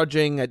 the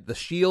trudging, the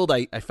shield.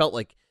 I felt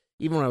like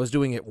even when I was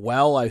doing it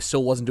well, I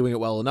still wasn't doing it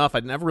well enough. I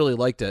never really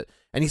liked it.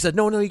 And he said,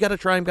 no, you got to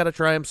try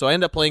him. So I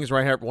ended up playing as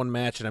Reinhardt one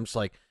match, and I'm just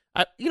like,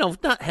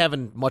 not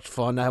having much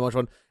fun,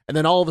 And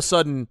then all of a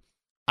sudden,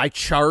 I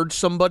charge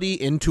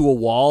somebody into a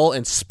wall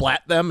and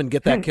splat them and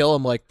get that kill.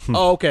 I'm like,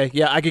 oh, okay,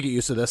 yeah, I could get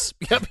used to this.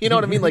 Yep, you know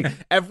what I mean?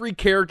 Every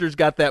character's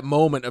got that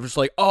moment of just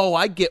oh,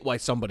 I get why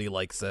somebody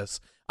likes this.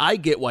 I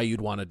get why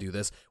you'd want to do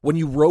this. When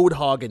you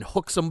Roadhog and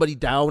hook somebody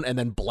down and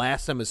then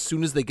blast them as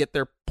soon as they get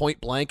their point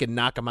blank and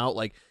knock them out,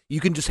 you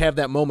can just have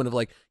that moment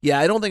of yeah,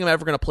 I don't think I'm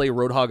ever going to play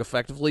Roadhog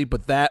effectively,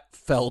 but that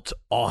felt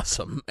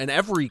awesome. And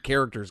every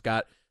character's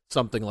got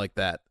something like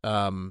that.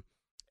 And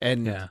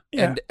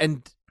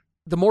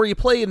the more you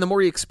play and the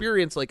more you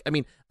experience,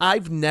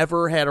 I've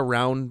never had a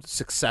round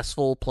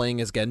successful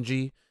playing as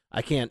Genji.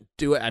 I can't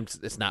do it.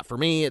 It's not for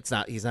me.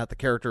 He's not the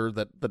character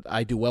that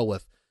I do well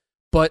with.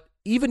 But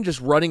even just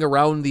running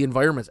around the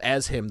environments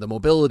as him, the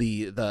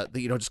mobility, the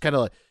just kind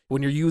of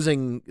when you're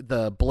using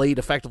the blade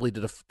effectively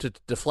to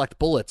deflect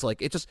bullets,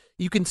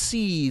 you can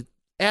see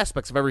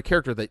aspects of every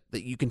character that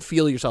you can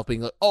feel yourself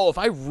being like, oh, if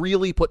I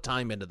really put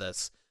time into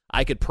this,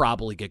 I could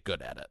probably get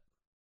good at it.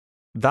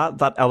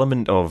 That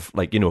element of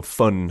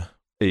fun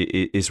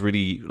is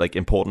really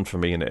important for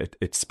me, and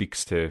it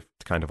speaks to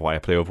kind of why I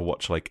play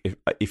Overwatch. Like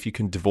if you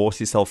can divorce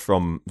yourself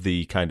from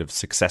the kind of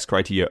success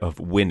criteria of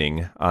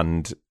winning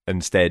and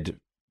instead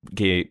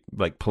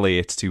play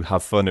it to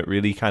have fun, it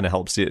really kind of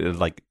helps you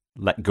to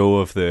let go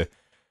of the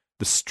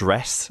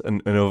stress,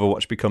 and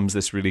Overwatch becomes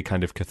this really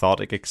kind of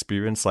cathartic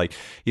experience. Like,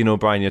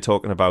 Brian, you're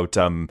talking about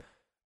an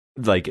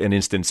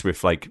instance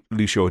with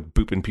Lucio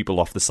booping people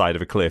off the side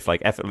of a cliff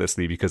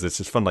effortlessly because it's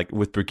just fun. Like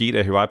with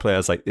Brigitte, who I play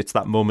as, it's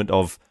that moment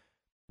of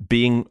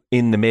being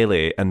in the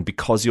melee, and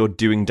because you're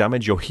doing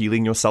damage, you're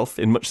healing yourself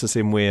in much the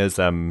same way as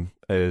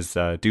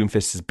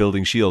Doomfist is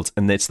building shields,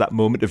 and it's that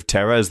moment of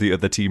terror as the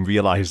other team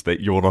realize that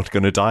you're not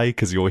going to die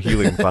because you're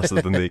healing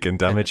faster than they can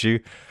damage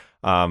you.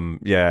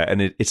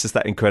 And it's just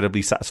that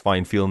incredibly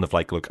satisfying feeling of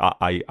look,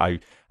 I'm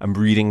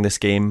reading this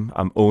game,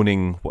 I'm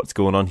owning what's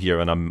going on here,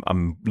 and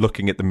I'm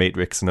looking at the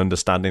matrix and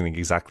understanding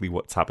exactly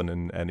what's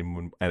happening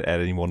at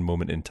any one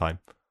moment in time.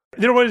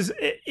 There was,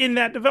 in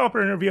that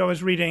developer interview I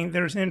was reading,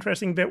 there's an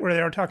interesting bit where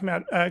they were talking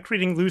about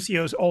creating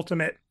Lucio's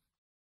ultimate,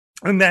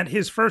 and that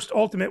his first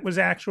ultimate was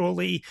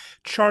actually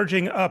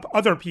charging up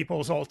other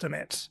people's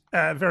ultimates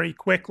very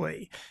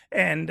quickly.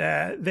 And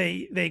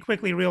they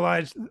quickly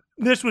realized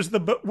this was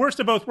the worst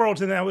of both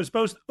worlds, and that was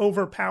both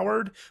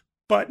overpowered,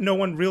 but no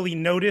one really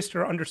noticed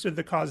or understood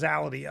the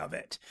causality of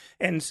it.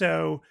 And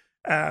so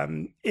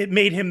it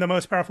made him the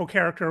most powerful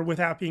character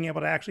without being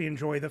able to actually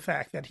enjoy the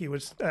fact that he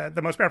was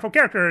the most powerful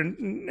character.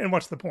 And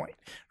what's the point,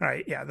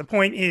 right? Yeah, the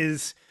point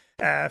is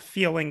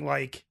feeling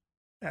like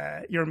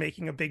you're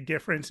making a big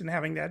difference and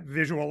having that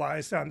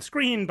visualized on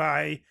screen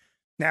by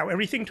now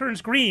everything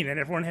turns green and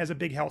everyone has a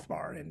big health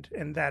bar,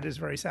 and that is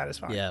very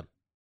satisfying. Yeah.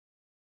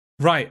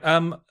 Right.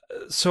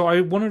 So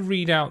I want to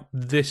read out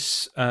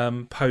this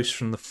post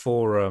from the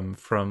forum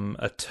from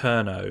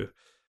Eterno.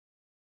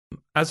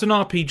 As an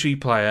RPG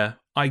player,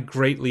 I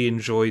greatly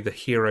enjoy the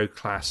hero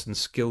class and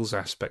skills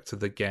aspect of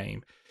the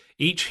game.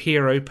 Each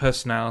hero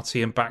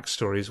personality and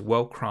backstory is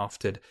well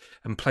crafted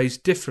and plays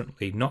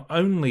differently, not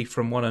only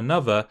from one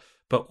another,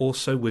 but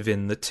also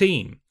within the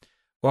team.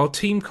 While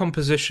team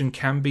composition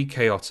can be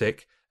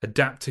chaotic,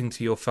 adapting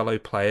to your fellow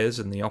players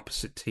and the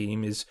opposite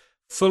team is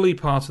fully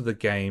part of the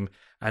game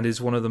and is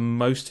one of the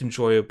most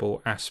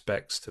enjoyable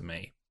aspects to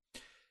me.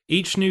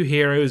 Each new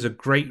hero is a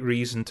great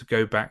reason to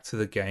go back to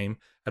the game,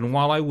 and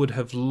while I would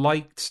have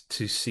liked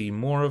to see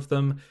more of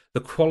them, the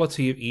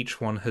quality of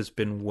each one has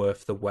been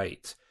worth the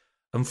wait.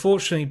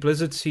 Unfortunately,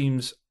 Blizzard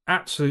seems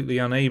absolutely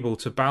unable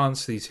to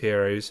balance these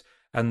heroes,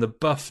 and the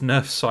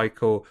buff-nerf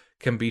cycle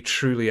can be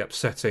truly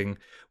upsetting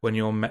when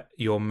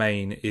your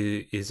main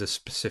is a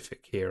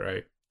specific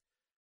hero.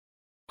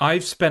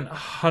 I've spent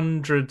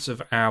hundreds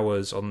of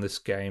hours on this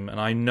game,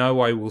 and I know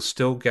I will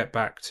still get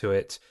back to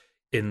it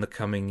in the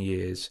coming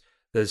years.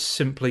 There's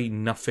simply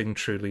nothing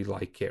truly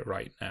like it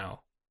right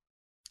now.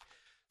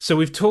 So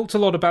we've talked a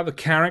lot about the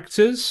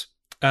characters,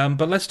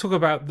 but let's talk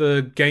about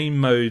the game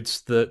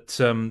modes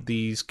that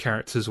these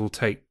characters will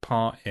take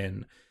part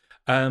in.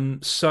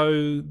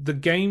 So the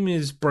game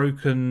is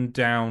broken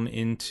down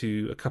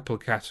into a couple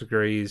of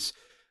categories.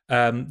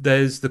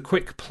 There's the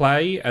quick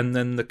play and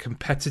then the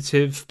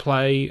competitive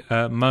play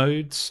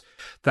modes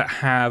that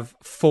have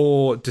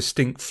 4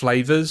 distinct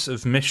flavors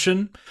of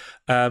mission.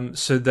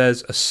 So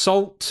there's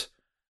assault,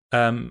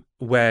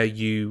 where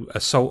you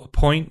assault a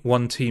point.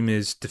 One team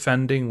is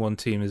defending, one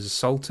team is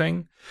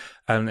assaulting,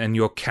 and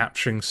you're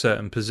capturing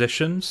certain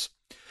positions.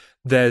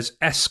 There's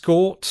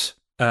escort,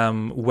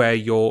 where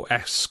you're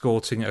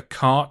escorting a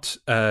cart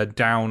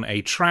down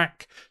a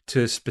track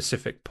to a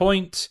specific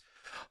point.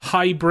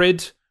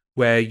 Hybrid,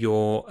 where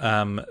you're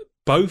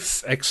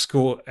both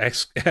escorting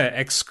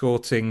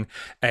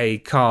a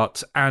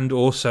cart and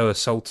also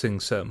assaulting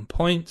certain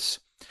points.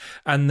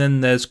 And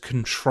then there's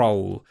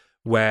control,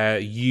 where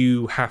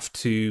you have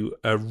to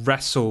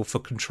wrestle for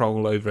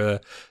control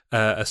over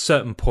a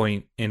certain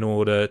point in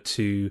order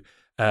to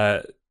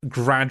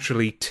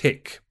gradually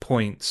tick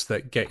points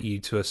that get you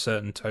to a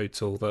certain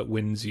total that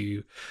wins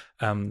you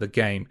the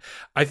game.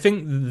 I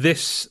think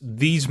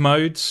these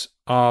modes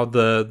are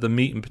the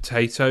meat and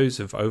potatoes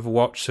of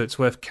Overwatch, so it's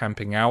worth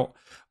camping out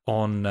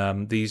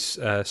on these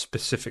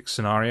specific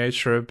scenarios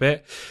for a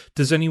bit.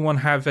 Does anyone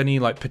have any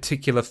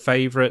particular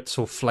favorites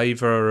or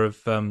flavor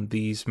of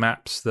these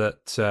maps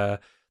that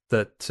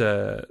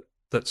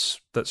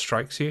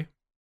strikes you?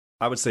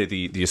 I would say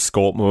the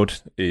escort mode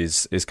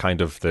is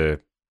kind of the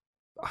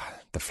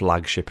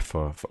flagship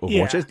for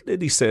Overwatch, at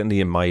least certainly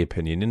in my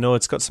opinion.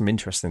 It's got some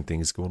interesting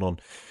things going on.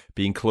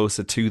 Being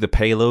closer to the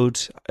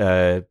payload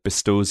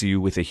bestows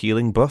you with a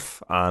healing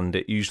buff, and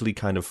it usually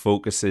kind of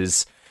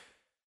focuses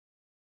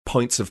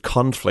points of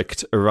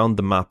conflict around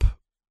the map,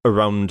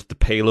 around the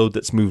payload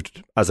that's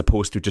moved, as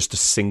opposed to just a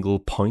single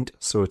point.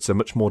 So it's a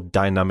much more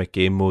dynamic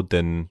game mode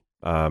than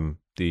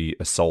the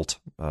assault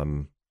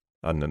and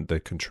then the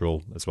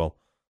control as well.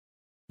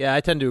 Yeah,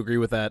 I tend to agree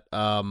with that.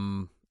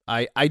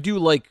 I do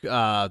like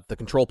the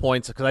control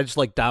points because I just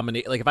like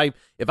dominate. Like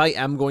if I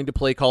am going to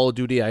play Call of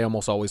Duty, I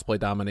almost always play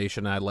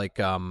domination. I like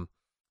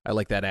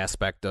that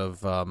aspect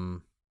of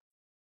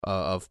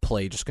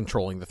play, just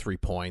controlling the 3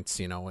 points.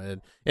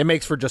 It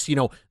makes for just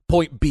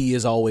point B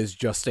is always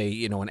just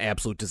a an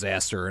absolute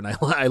disaster, and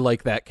I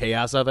like that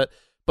chaos of it.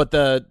 But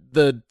the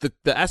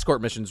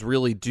escort missions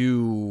really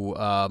do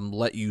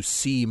let you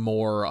see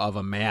more of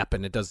a map,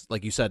 and it does,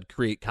 like you said,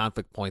 create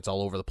conflict points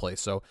all over the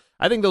place. So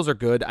I think those are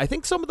good. I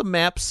think some of the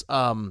maps,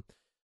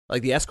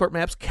 like the escort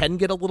maps, can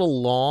get a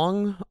little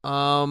long.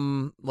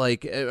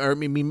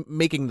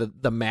 Making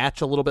the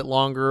match a little bit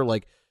longer.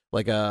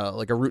 Like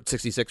a Route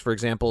 66, for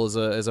example,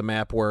 is a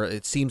map where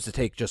it seems to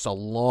take just a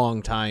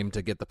long time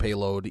to get the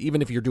payload,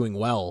 even if you're doing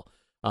well.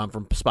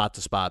 From spot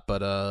to spot,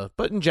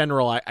 but in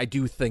general, I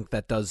do think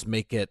that does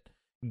make it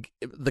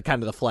the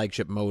kind of the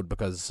flagship mode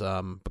because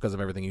of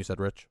everything you said,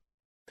 Rich.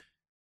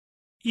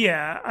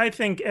 Yeah, I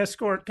think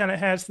Escort kind of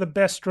has the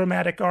best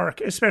dramatic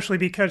arc, especially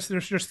because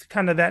there's just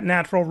kind of that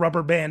natural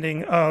rubber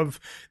banding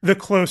of the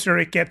closer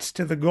it gets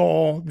to the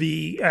goal,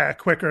 the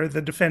quicker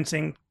the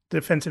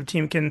defensive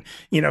team can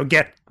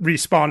get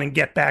respawn and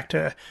get back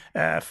to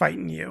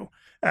fighting you.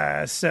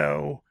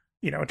 So.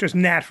 It just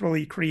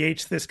naturally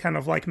creates this kind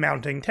of like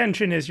mounting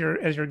tension as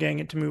you're getting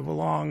it to move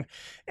along.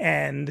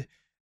 And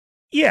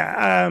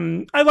yeah,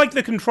 I like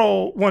the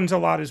control ones a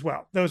lot as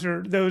well. Those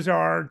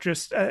are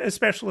just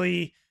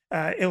especially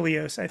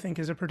Ilios, I think,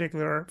 is a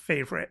particular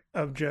favorite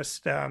of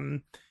just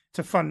it's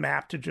a fun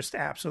map to just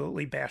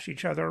absolutely bash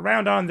each other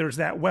around on. There's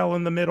that well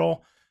in the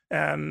middle.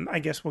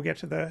 I guess we'll get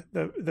to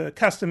the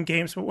custom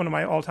games, but one of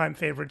my all-time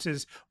favorites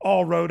is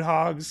all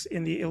Roadhogs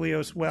in the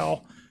Ilios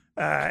well.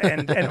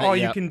 And all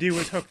you can do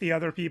is hook the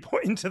other people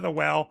into the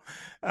well.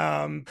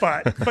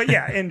 But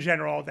yeah, in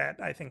general,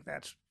 I think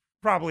that's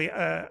probably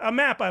a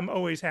map I'm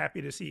always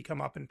happy to see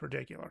come up in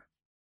particular.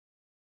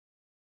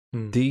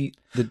 The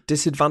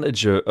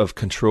disadvantage of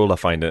control, I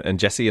find, and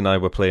Jesse and I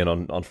were playing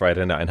on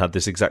Friday night and had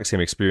this exact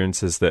same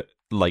experience, is that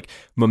like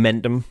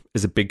momentum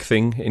is a big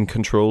thing in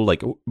control.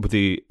 Like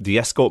the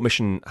escort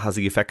mission has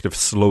the effect of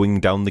slowing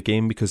down the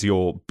game because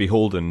you're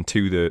beholden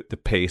to the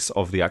pace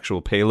of the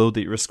actual payload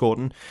that you're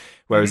escorting.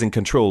 Whereas in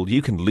control,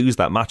 you can lose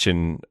that match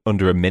in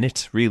under a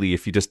minute, really,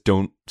 if you just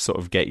don't sort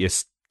of get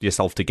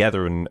yourself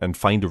together and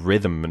find a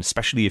rhythm, and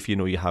especially if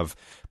you have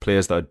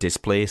players that are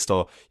displaced,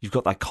 or you've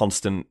got that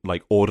constant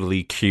like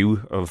orderly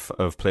queue of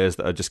players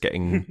that are just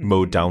getting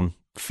mowed down,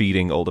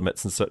 feeding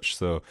ultimates and such.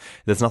 So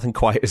there's nothing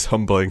quite as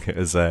humbling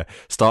as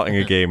starting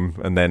a game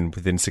and then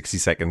within 60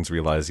 seconds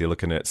realize you're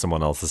looking at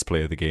someone else's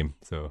play of the game.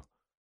 So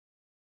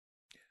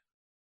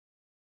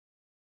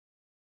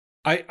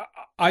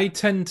I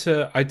tend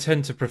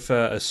to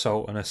prefer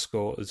assault and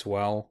escort as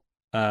well,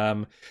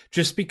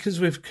 just because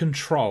with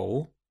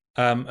control,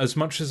 as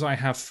much as I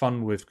have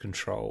fun with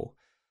control,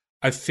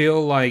 I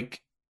feel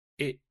like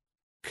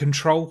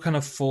control kind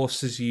of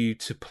forces you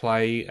to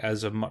play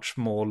as a much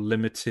more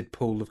limited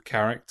pool of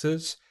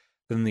characters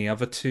than the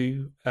other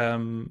two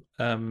do.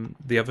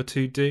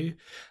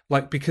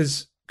 Like,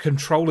 because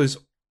control is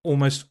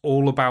almost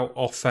all about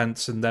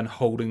offense and then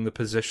holding the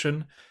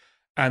position,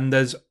 and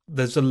there's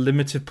a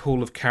limited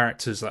pool of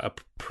characters that are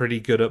pretty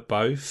good at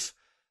both.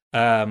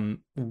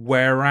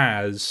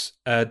 Whereas,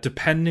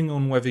 depending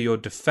on whether you're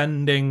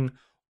defending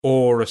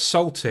or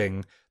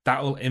assaulting,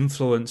 that will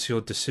influence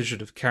your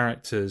decision of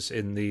characters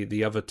in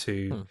the other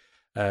two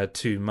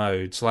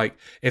modes. Like,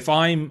 if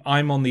I'm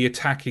on the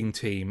attacking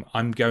team,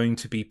 I'm going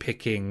to be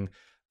picking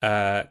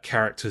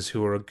characters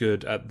who are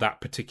good at that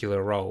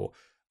particular role.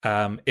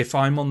 If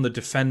I'm on the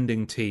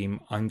defending team,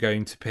 I'm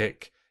going to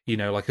pick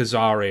like a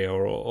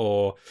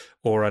Zarya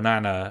or an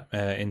Ana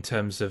in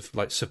terms of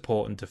like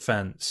support and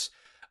defense.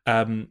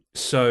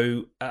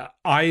 So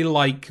I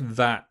like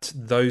that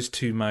those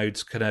two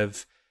modes kind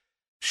of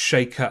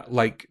shake up,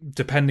 like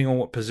depending on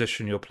what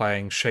position you're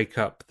playing, shake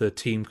up the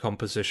team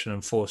composition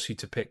and force you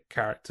to pick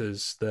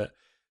characters that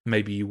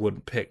maybe you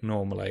wouldn't pick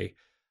normally.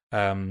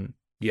 And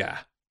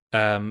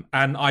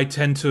I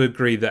tend to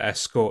agree that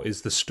escort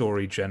is the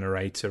story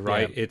generator,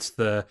 right?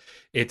 Yeah.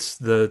 It's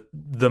the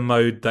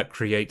mode that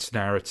creates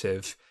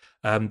narrative.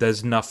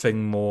 There's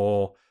nothing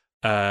more.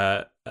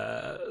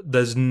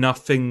 There's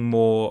nothing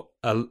more.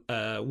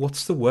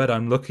 What's the word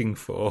I'm looking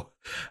for?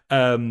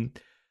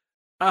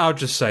 I'll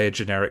just say a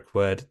generic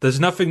word. There's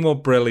nothing more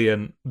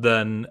brilliant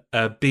than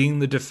being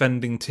the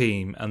defending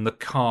team and the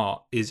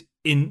cart is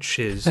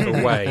inches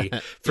away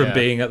from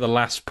being at the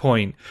last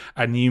point,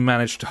 and you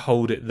manage to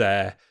hold it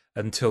there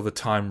until the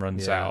time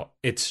runs out.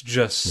 It's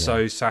just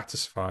so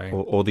satisfying.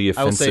 Or the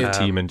offensive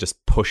team and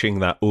just pushing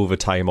that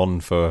overtime on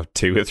for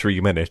 2 or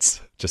 3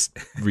 minutes, just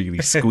really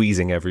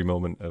squeezing every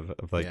moment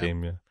of that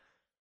game.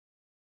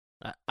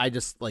 Yeah, I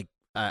just like.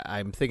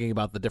 I'm thinking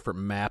about the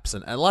different maps,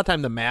 and a lot of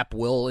time the map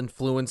will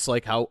influence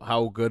like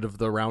how good of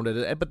the round it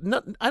is. But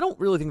I don't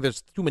really think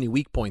there's too many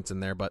weak points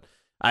in there. But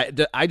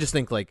I just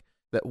think like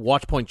that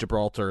Watchpoint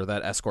Gibraltar,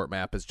 that escort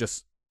map,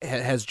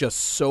 has just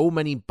so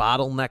many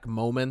bottleneck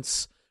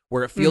moments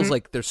where it feels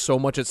like there's so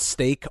much at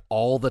stake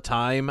all the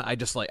time. I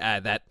just like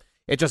that.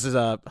 it just is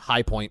a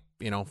high point,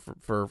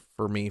 for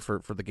me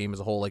for the game as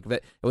a whole. Like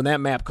when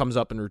that map comes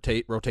up in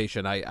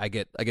rotation, I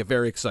get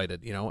very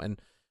excited,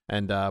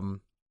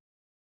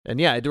 and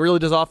yeah, it really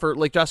does offer,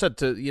 like Josh said,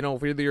 to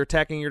whether you're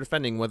attacking or you're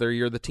defending, whether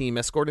you're the team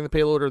escorting the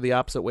payload or the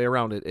opposite way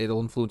around,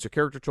 it'll influence your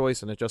character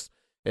choice, and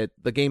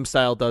the game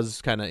style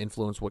does kind of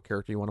influence what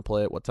character you want to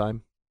play at what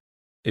time.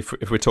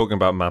 If we're talking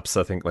about maps,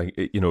 I think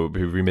it'd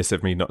be remiss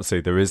of me not to say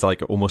there is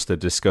like almost a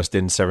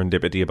disgusting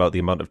serendipity about the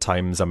amount of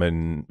times I'm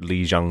in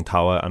Lijiang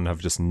Tower and have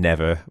just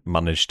never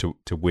managed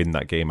to win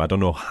that game. I don't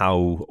know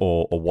how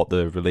or what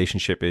the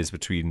relationship is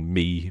between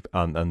me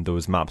and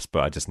those maps,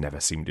 but I just never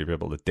seem to be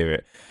able to do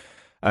it.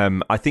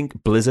 I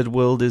think Blizzard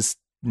World is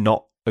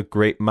not a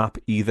great map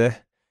either.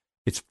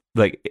 It's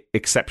like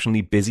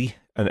exceptionally busy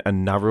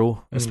and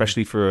narrow,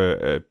 especially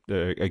for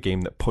a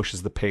game that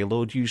pushes the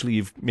payload. Usually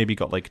you've maybe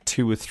got like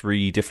 2 or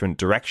 3 different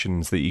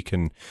directions that you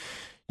can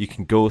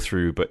go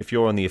through, but if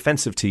you're on the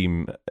offensive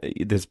team,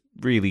 there's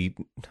really,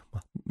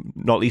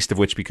 not least of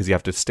which because you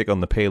have to stick on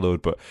the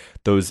payload, but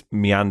those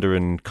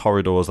meandering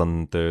corridors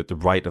on the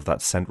right of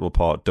that central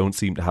part don't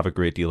seem to have a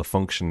great deal of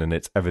function, and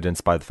it's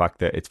evidenced by the fact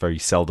that it's very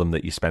seldom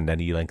that you spend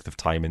any length of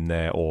time in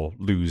there or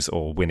lose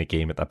or win a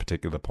game at that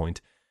particular point.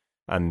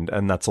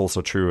 And that's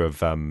also true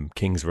of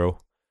King's Row.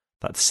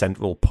 That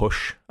central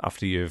push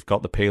after you've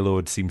got the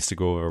payload seems to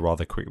go over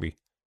rather quickly.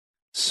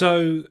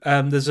 So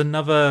there's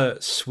another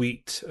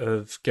suite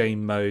of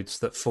game modes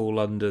that fall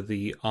under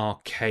the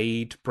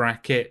arcade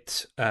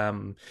bracket.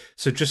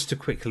 So just to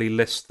quickly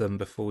list them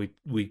before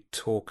we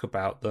talk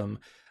about them.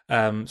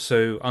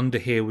 So under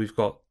here we've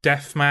got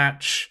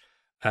Deathmatch,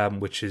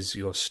 which is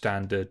your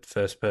standard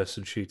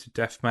first-person shooter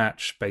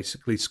deathmatch,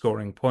 basically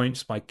scoring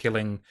points by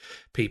killing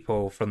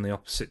people from the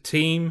opposite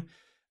team.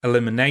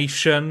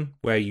 Elimination,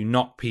 where you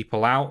knock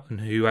people out,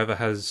 and whoever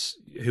has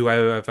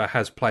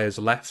players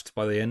left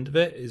by the end of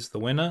it is the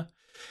winner.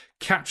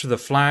 Capture the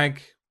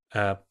flag,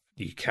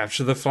 you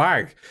capture the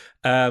flag.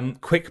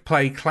 Quick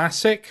Play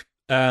Classic,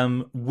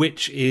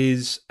 which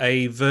is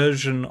a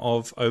version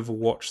of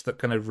Overwatch that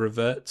kind of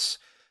reverts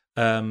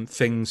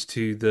things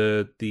to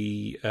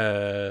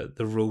the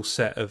rule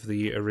set of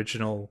the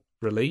original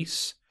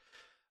release.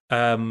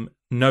 No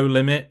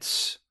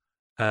Limits,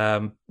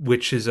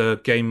 which is a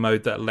game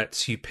mode that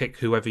lets you pick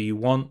whoever you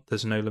want.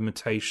 There's no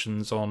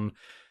limitations on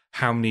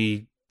how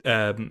many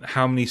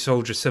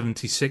Soldier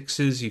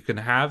 76s you can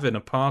have in a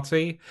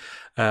party,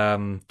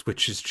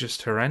 which is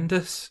just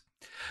horrendous.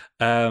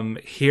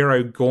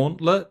 Hero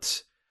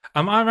Gauntlet.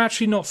 I'm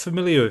actually not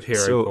familiar with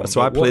Hero Gauntlet.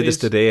 So I played this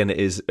today, and it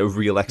is a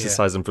real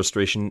exercise in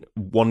frustration.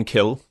 1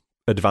 kill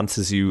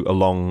advances you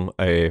along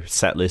a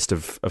set list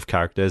of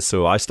characters.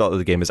 So I started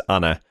the game as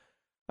Anna,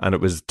 and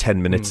it was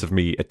 10 minutes of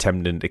me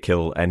attempting to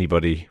kill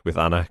anybody with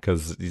Anna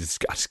because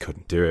I just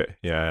couldn't do it.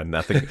 Yeah, and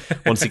I think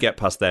once you get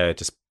past there, it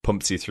just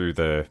pumps you through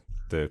the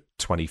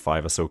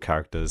 25 or so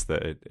characters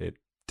that it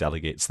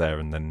delegates there,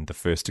 and then the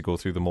first to go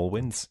through them all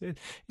wins.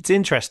 It's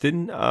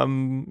interesting.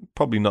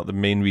 Probably not the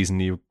main reason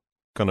you're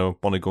going to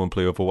want to go and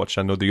play Overwatch.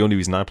 I know the only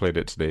reason I played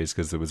it today is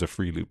because there was a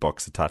free loot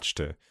box attached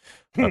to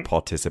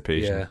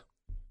participation.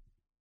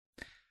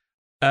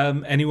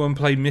 Yeah. Anyone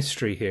play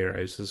Mystery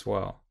Heroes as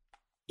well?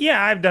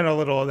 Yeah, I've done a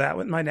little of that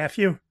with my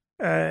nephew.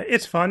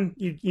 It's fun.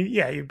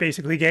 You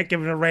basically get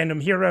given a random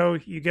hero.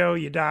 You go,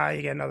 you die,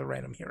 you get another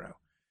random hero.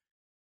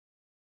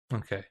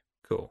 Okay,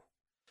 cool.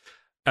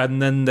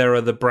 And then there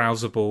are the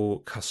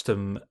browsable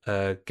custom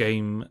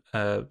game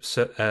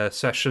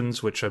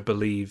sessions, which I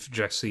believe,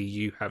 Jesse,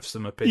 you have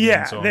some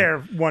opinions on. Yeah,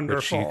 they're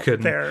wonderful.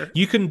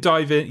 You can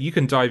dive in. You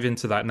can dive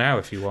into that now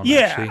if you want. Yeah,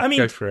 actually. I mean,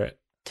 go for it.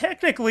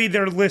 Technically,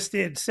 they're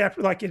listed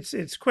separate. Like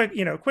it's quick,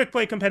 quick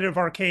play, competitive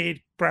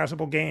arcade,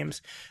 browsable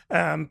games.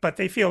 But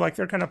they feel like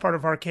they're kind of part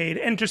of arcade,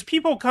 and just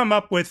people come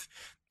up with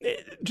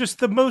just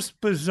the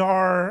most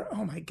bizarre.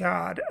 Oh my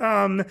god!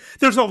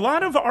 There's a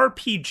lot of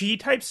RPG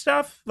type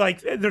stuff.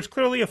 Like there's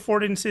clearly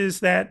affordances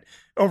that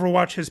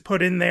Overwatch has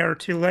put in there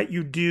to let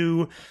you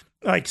do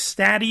like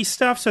statty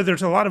stuff. So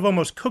there's a lot of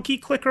almost cookie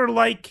clicker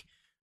like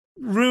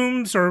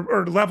rooms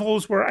or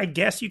levels where I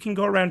guess you can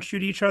go around,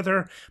 shoot each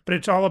other, but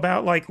it's all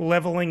about like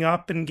leveling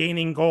up and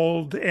gaining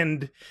gold.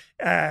 And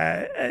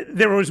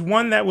there was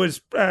one that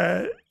was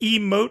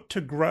emote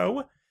to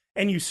grow,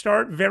 and you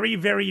start very,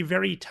 very,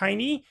 very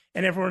tiny,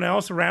 and everyone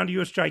else around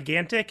you is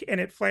gigantic, and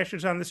it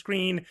flashes on the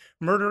screen,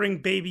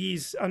 murdering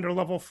babies under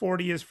level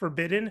 40 is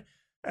forbidden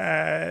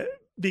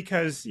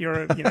because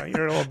you're a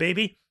little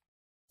baby.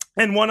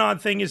 And one odd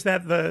thing is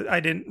that I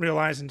didn't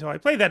realize until I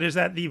played that is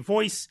that the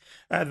voice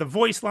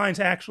lines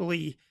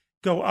actually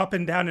go up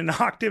and down an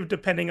octave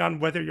depending on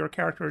whether your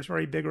character is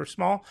very big or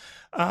small.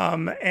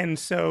 And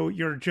so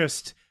you're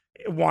just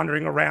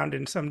wandering around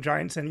in some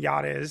giant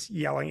zenyatta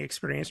yelling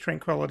experience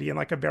tranquility in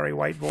like a very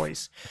white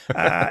voice.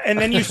 And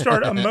then you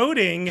start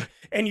emoting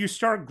and you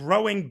start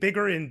growing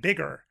bigger and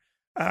bigger.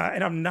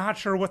 And I'm not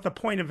sure what the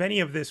point of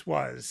any of this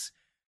was,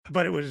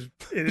 but it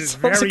is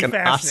very like an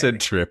fascinating. acid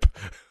trip.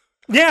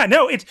 Yeah,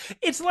 no,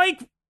 it's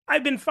like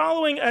I've been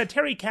following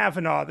Terry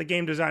Cavanaugh, the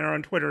game designer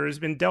on Twitter, has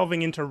been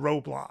delving into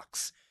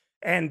Roblox.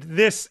 And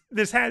this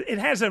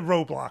has a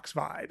Roblox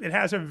vibe. It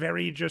has a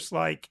very just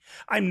like,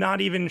 I'm not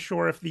even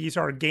sure if these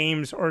are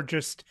games or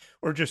just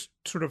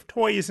sort of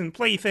toys and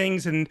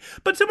playthings.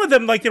 But some of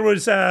them, like there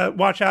was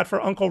watch out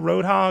for Uncle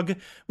Roadhog,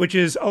 which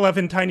is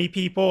 11 tiny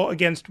people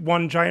against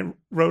one giant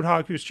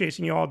Roadhog who's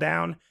chasing you all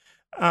down.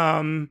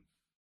 A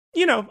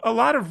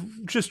lot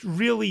of just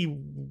really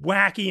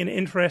wacky and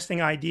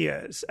interesting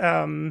ideas.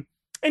 And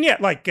yeah,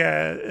 like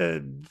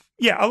a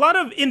lot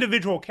of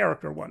individual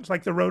character ones,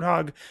 like the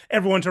Roadhog.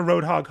 Everyone's a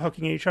Roadhog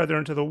hooking each other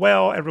into the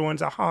well.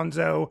 Everyone's a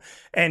Hanzo,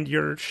 and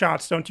your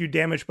shots don't do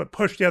damage but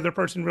push the other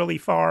person really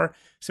far.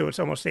 So it's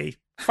almost a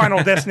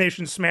Final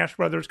Destination Smash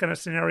Brothers kind of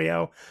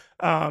scenario.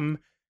 And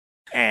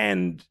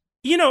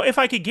if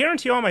I could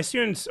guarantee all my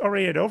students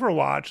already at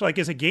Overwatch, like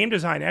as a game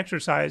design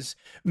exercise,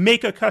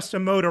 make a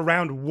custom mode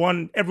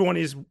around everyone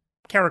is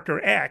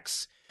character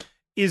X,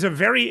 is a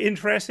very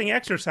interesting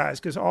exercise,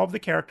 because all of the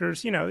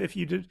characters, if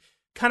you did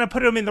kind of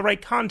put them in the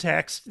right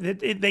context,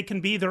 they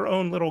can be their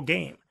own little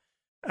game.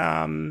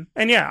 And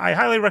yeah, I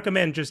highly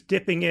recommend just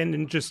dipping in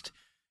and just,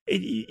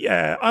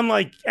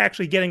 unlike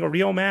actually getting a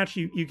real match,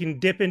 you can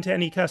dip into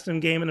any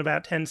custom game in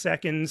about 10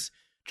 seconds,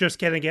 just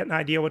get an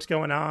idea what's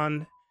going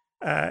on,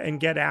 and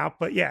get out.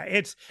 But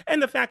yeah,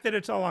 and the fact that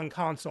it's all on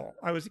console,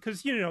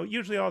 because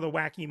usually all the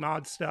wacky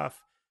mod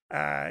stuff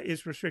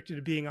is restricted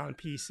to being on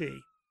PC.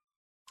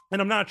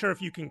 And I'm not sure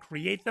if you can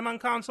create them on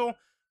console,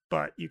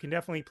 but you can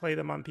definitely play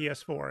them on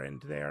PS4, and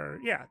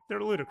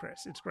they're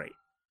ludicrous. It's great.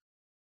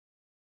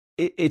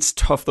 It's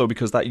tough though,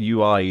 because that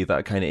UI,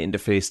 that kind of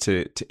interface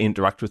to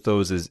interact with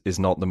those is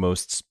not the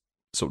most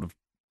sort of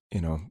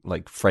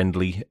like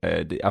friendly.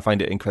 I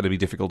find it incredibly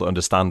difficult to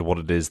understand what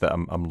it is that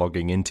I'm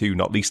logging into,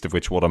 not least of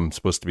which what I'm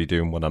supposed to be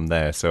doing when I'm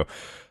there. So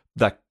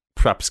that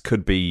perhaps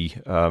could be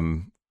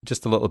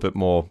just a little bit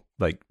more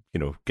like,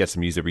 get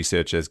some user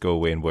researchers, go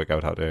away and work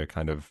out how to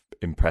kind of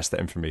impress that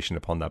information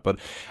upon that. But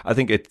I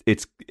think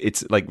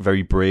it's like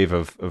very brave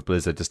of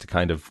Blizzard just to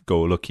kind of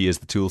go, look, here's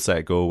the tool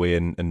set, go away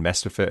and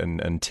mess with it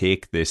and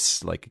take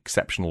this like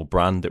exceptional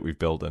brand that we've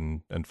built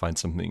and find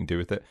something you can do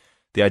with it.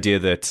 The idea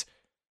that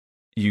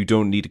you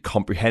don't need to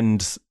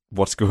comprehend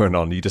what's going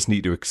on, you just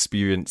need to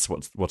experience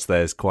what's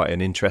there is quite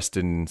an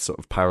interesting sort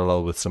of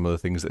parallel with some of the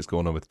things that's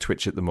going on with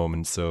Twitch at the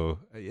moment. So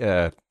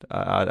yeah,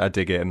 I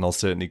dig it, and I'll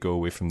certainly go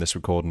away from this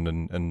recording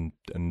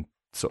and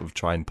sort of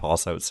try and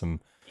parse out some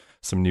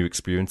new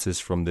experiences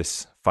from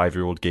this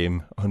 5-year-old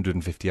game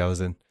 150 hours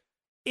in.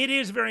 It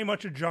is very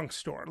much a junk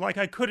store. Like,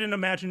 I couldn't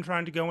imagine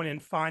trying to go in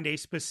and find a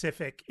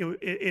specific,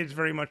 it's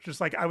very much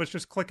just like I was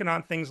just clicking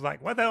on things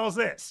like, what the hell is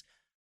this?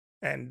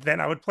 And then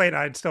I would play it, and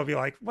I'd still be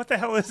like, what the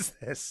hell is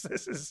this?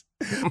 This is,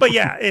 but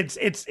yeah, it's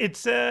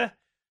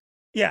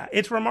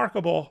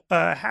remarkable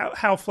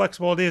how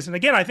flexible it is. And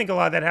again, I think a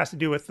lot of that has to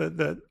do with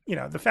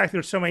the fact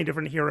there's so many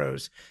different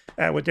heroes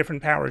with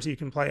different powers you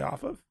can play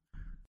off of.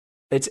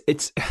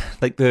 It's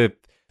like the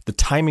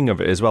timing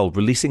of it as well,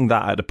 releasing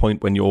that at a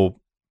point when you're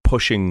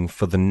pushing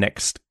for the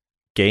next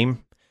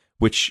game,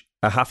 which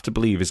I have to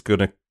believe is going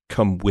to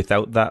come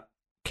without that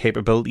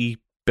capability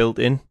built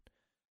in,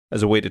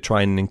 as a way to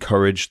try and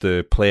encourage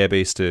the player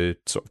base to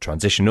sort of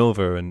transition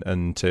over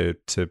and to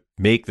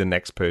make the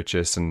next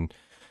purchase and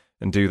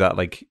do that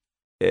like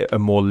a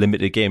more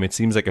limited game. It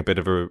seems like a bit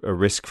of a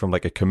risk from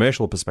like a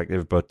commercial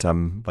perspective, but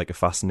like a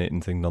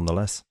fascinating thing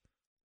nonetheless.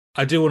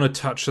 I do want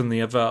to touch on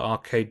the other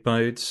arcade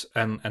modes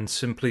and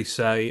simply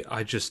say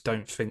I just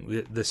don't think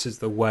that this is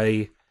the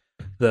way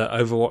that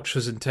Overwatch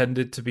was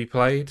intended to be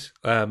played.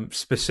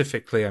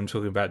 Specifically, I'm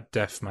talking about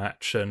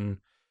deathmatch and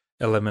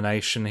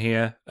elimination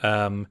here.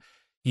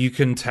 You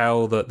can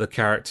tell that the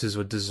characters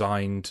were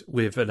designed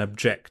with an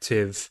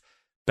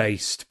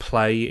objective-based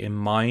play in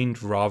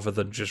mind rather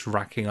than just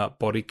racking up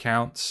body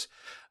counts.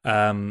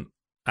 And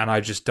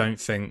I just don't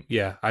think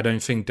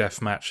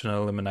deathmatch and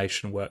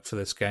elimination work for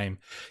this game.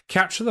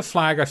 Capture the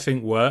flag, I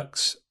think,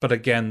 works, but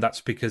again, that's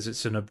because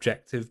it's an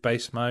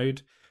objective-based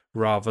mode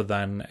rather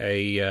than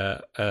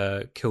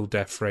a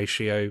kill-death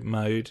ratio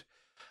mode.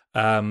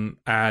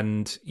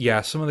 And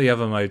yeah, some of the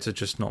other modes are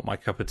just not my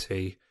cup of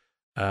tea.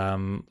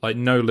 Like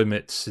No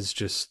Limits is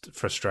just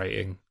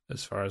frustrating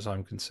as far as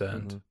I'm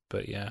concerned. Mm-hmm.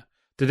 But yeah,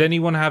 did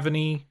anyone have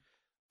any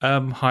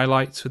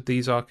highlights with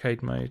these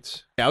arcade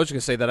modes? Yeah, I was going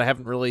to say that I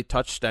haven't really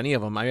touched any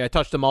of them. I mean, I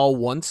touched them all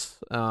once,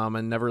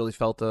 and never really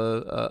felt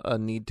a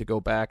need to go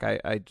back.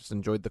 I just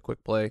enjoyed the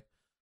quick play,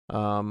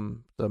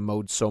 the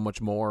mode so much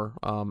more.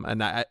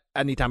 And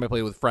anytime I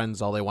play with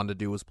friends, all they wanted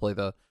to do was play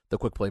the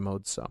quick play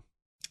mode. So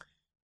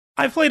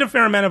I've played a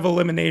fair amount of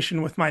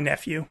elimination with my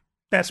nephew.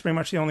 That's pretty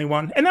much the only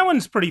one. And that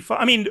one's pretty fun.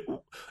 I mean,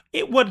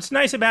 what's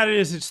nice about it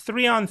is it's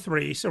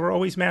 3-on-3, so we're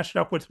always matched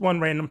up with one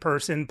random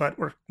person, but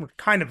we're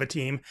kind of a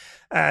team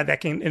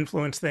that can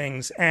influence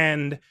things.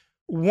 And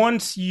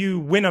once you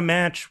win a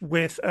match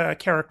with a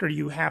character,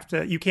 you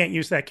can't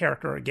use that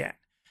character again.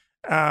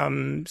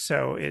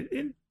 So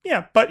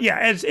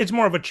it's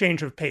more of a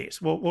change of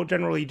pace. We'll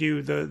generally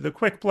do the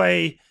quick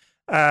play,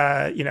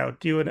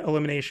 do an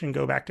elimination,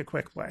 go back to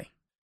quick play.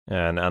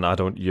 and I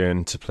don't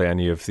yearn to play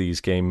any of these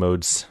game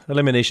modes.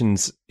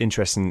 Elimination's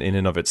interesting in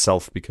and of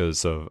itself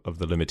because of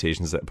the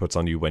limitations that it puts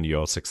on you when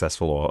you're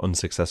successful or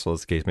unsuccessful,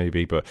 as the case may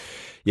be. But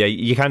yeah,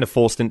 you're kind of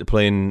forced into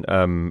playing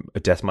a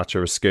deathmatch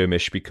or a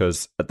skirmish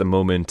because at the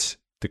moment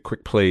the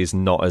quick play is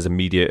not as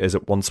immediate as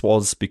it once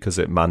was because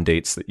it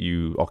mandates that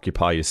you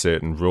occupy a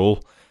certain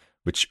role,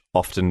 which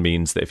often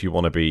means that if you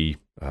want to be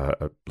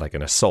like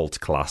an assault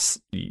class,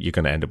 you're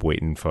going to end up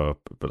waiting for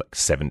like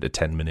 7 to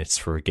 10 minutes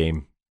for a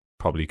game,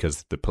 probably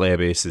because the player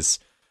base is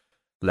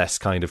less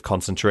kind of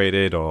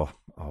concentrated or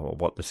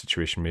what the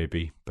situation may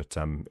be. But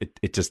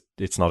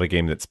it's not a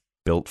game that's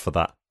built for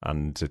that,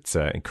 and it's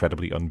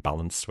incredibly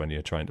unbalanced when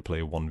you're trying to play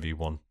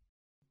 1v1.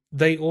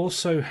 They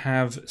also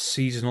have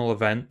seasonal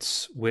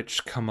events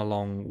which come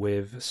along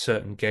with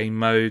certain game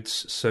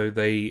modes. So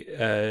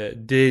they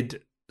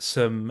did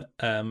some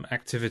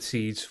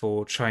activities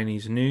for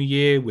Chinese New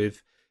Year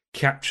with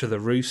Capture the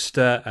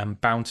Rooster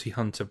and Bounty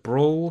Hunter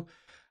Brawl.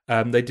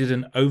 They did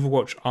an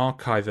Overwatch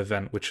Archive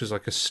event, which was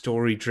like a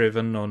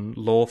story-driven on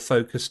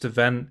lore-focused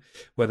event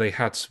where they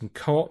had some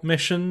co-op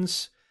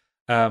missions.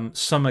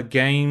 Summer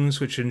Games,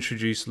 which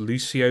introduced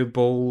Lucio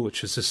Ball,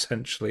 which is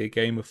essentially a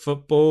game of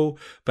football,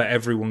 but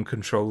everyone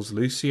controls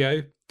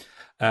Lucio.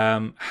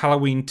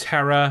 Halloween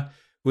Terror,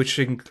 which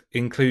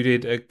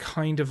included a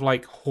kind of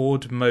like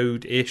horde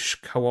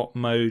mode-ish co-op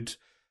mode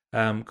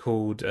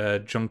called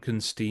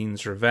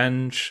Junkenstein's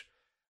Revenge.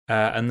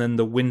 And then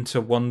the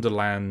Winter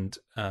Wonderland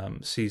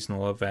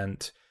seasonal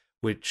event,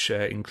 which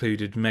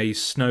included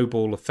May's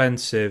Snowball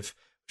Offensive,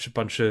 which is a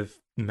bunch of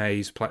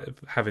Mays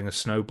having a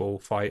snowball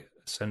fight,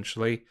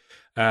 essentially,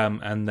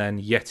 and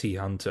then Yeti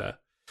Hunter.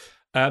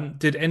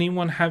 Did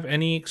anyone have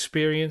any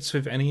experience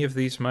with any of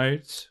these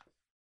modes?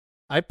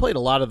 I played a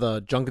lot of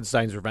the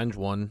Junkenstein's Revenge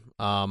one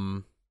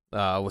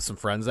with some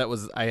friends.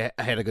 I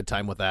had a good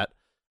time with that.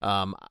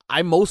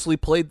 I mostly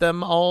played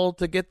them all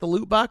to get the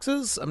loot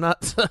boxes. I'm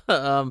not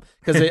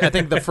because I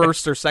think the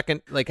first or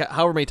second, like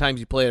however many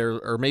times you play it,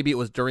 or maybe it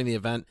was during the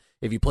event.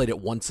 If you played it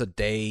once a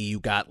day, you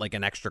got like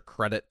an extra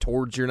credit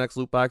towards your next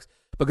loot box.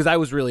 Because I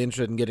was really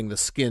interested in getting the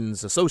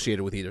skins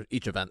associated with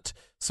each event.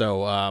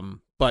 So,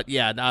 but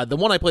yeah, the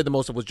one I played the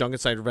most of was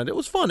Junkenstein's Revenge. It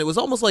was fun. It was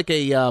almost like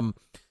a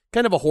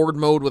kind of a horde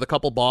mode with a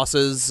couple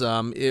bosses.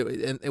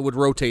 It would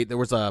rotate. There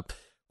was a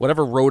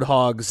whatever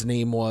Roadhog's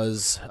name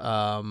was,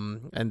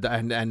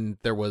 and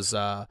there was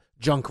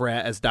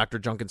Junkrat as Dr.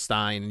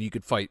 Junkenstein, and you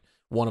could fight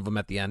one of them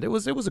at the end. It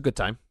was a good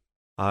time.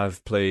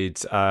 I've played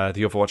the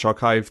Overwatch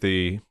Archive,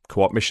 the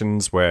co-op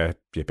missions where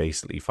you're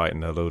basically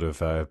fighting a load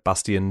of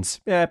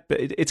bastions. Yeah, but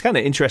it's kind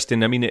of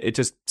interesting. I mean, it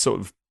just sort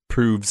of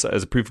proves,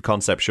 as a proof of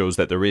concept, shows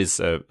that there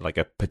is like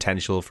a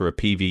potential for a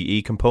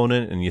PvE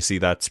component, and you see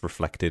that's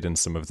reflected in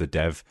some of the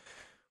dev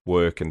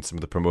work and some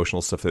of the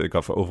promotional stuff that they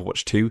got for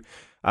Overwatch 2.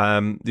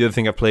 The other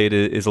thing I played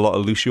is a lot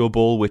of Lucio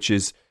Ball, which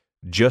is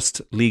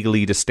just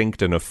legally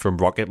distinct enough from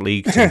Rocket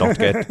League to not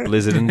get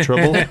Blizzard in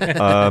trouble.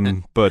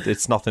 But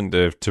it's nothing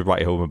to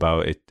write home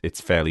about.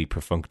 It's fairly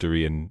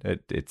perfunctory and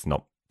it's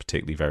not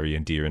particularly very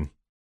endearing.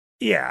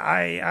 Yeah,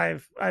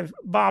 I've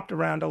bopped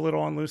around a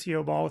little on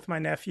Lucio Ball with my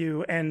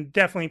nephew and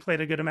definitely played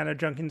a good amount of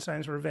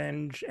Junkenstein's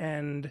Revenge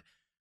and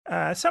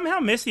somehow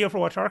missed the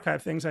Overwatch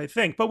Archive things, I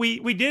think. But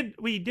we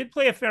did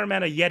play a fair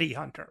amount of Yeti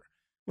Hunter,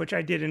 which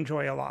I did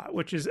enjoy a lot,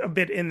 which is a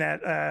bit in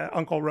that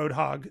Uncle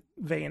Roadhog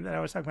vein that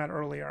I was talking about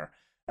earlier,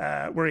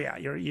 where, yeah,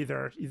 you're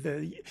either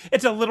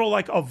it's a little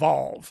like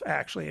Evolve,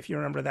 actually, if you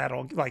remember that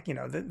old, like, you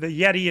know, the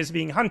Yeti is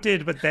being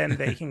hunted, but then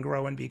they can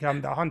grow and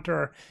become the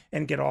hunter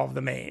and get all of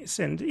the maize.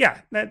 And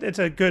yeah, it's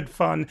a good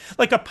fun,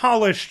 like a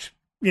polished,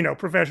 you know,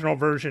 professional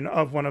version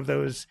of one of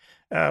those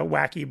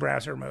wacky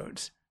browser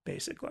modes,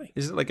 basically.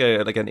 Is it like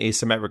an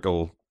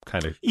asymmetrical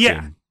kind of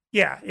game?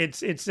 Yeah,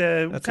 it's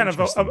a kind of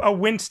a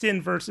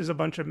Winston versus a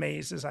bunch of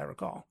Mays, as I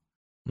recall.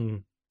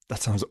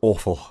 That sounds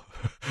awful.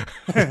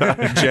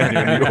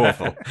 Genuinely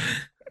awful.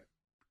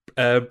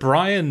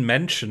 Brian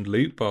mentioned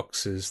loot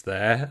boxes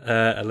there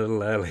a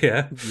little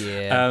earlier.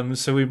 Yeah.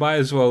 So we might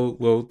as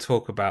we'll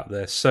talk about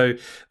this. So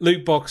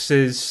loot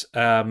boxes,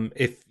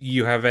 if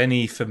you have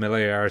any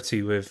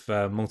familiarity with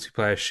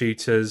multiplayer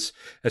shooters,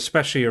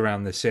 especially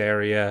around this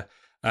area,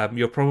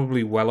 you're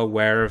probably well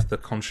aware of the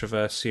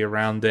controversy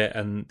around it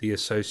and the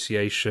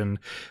association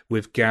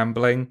with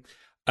gambling.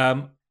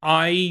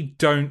 I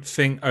don't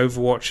think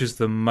Overwatch is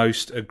the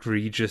most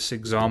egregious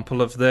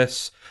example of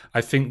this.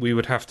 I think we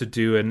would have to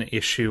do an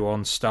issue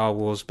on Star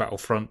Wars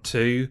Battlefront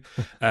 2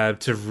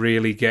 to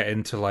really get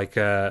into like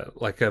a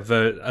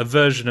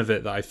version of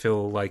it that I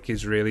feel like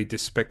is really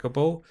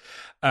despicable.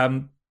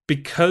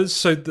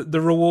 Because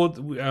the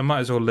reward, I might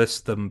as well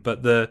list them,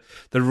 but the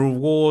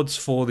rewards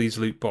for these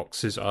loot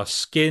boxes are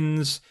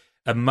skins,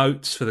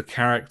 emotes for the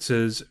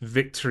characters,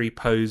 victory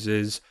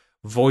poses,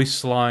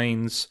 voice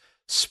lines,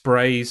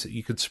 sprays that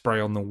you could spray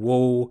on the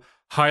wall,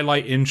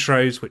 highlight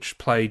intros which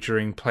play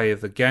during play of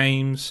the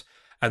games,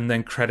 and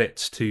then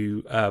credits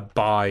to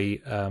buy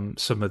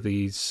some of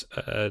these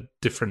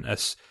different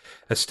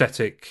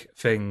aesthetic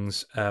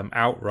things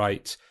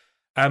outright.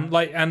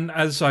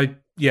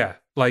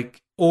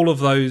 All of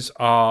those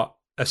are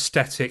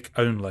aesthetic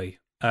only.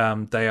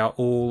 They are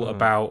all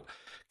about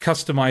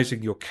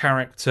customizing your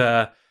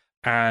character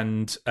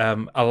and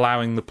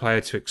allowing the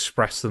player to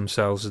express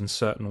themselves in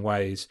certain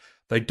ways.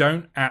 They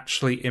don't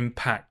actually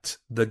impact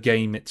the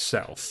game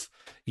itself.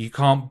 You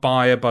can't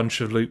buy a bunch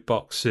of loot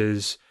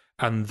boxes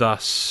and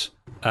thus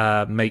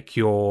make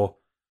your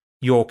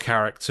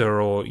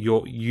character or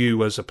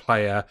you as a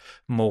player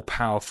more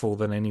powerful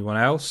than anyone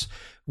else,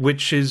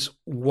 which is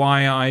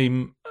why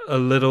I'm a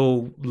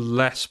little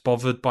less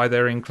bothered by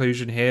their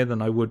inclusion here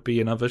than I would be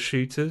in other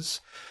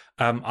shooters.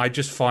 I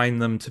just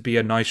find them to be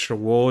a nice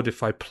reward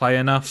if I play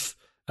enough,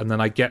 and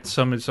then I get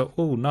some. It's like,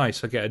 oh,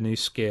 nice, I get a new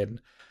skin,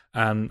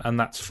 and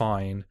that's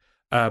fine.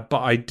 But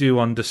I do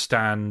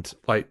understand,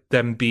 like,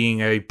 them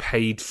being a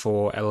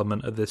paid-for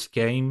element of this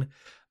game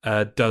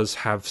does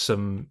have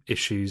some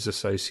issues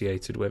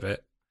associated with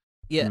it.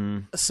 Yeah,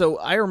 so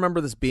I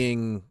remember this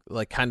being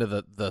like kind of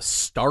the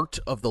start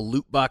of the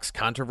loot box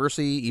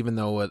controversy, even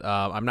though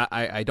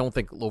I don't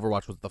think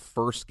Overwatch was the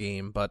first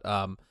game, but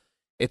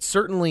it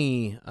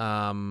certainly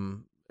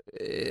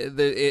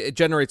it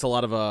generates a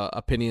lot of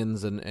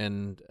opinions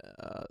and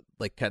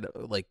like kind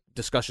of like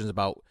discussions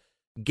about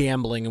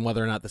gambling and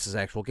whether or not this is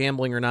actual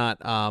gambling or not.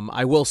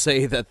 I will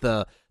say that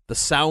the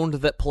sound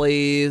that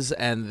plays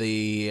and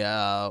the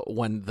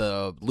when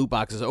the loot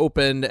box is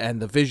opened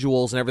and the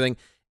visuals and everything,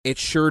 it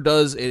sure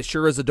is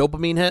a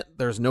dopamine hit.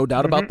 There's no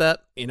doubt about that.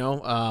 You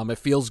know, it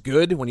feels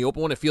good when you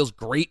open one. It feels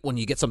great when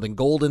you get something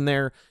gold in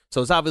there.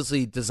 So it's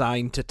obviously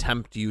designed to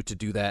tempt you to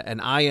do that. And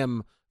I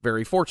am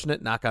very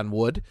fortunate, knock on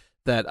wood,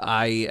 that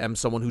I am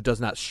someone who does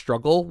not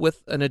struggle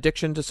with an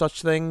addiction to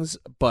such things.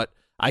 But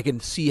I can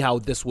see how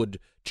this would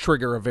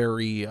trigger a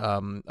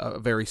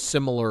very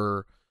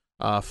similar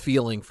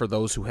feeling for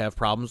those who have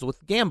problems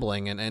with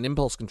gambling and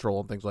impulse control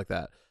and things like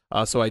that.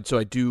 So I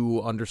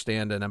do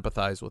understand and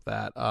empathize with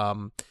that.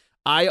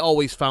 I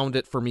always found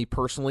it, for me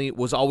personally,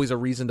 was always a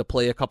reason to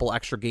play a couple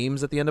extra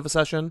games at the end of a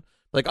session.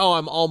 Like, oh,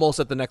 I'm almost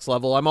at the next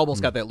level. I'm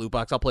almost got that loot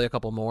box. I'll play a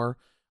couple more.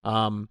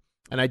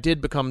 And I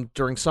did become,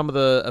 during some of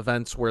the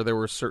events where there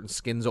were certain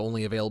skins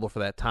only available for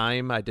that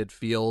time, I did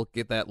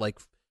get that like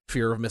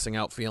fear of missing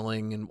out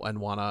feeling and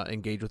want to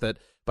engage with it.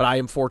 But I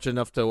am fortunate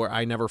enough to where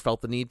I never felt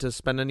the need to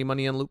spend any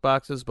money on loot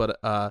boxes, but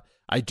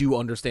I do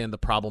understand the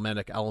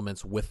problematic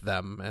elements with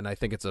them, and I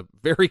think it's a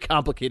very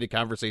complicated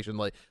conversation.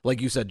 Like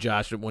you said,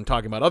 Josh, when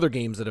talking about other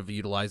games that have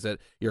utilized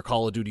it, your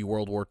Call of Duty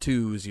World War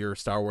IIs, your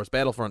Star Wars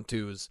Battlefront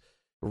 2s,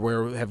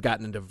 where have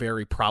gotten into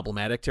very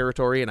problematic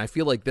territory, and I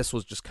feel like this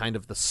was just kind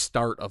of the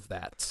start of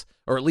that,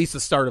 or at least the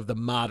start of the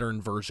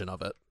modern version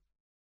of it.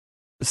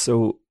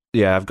 So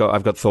yeah, I've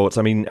got thoughts.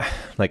 I mean,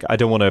 like, I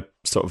don't want to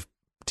sort of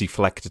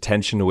deflect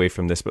attention away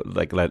from this, but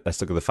like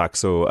let's look at the facts.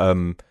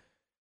 So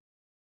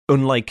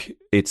unlike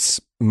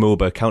its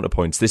MOBA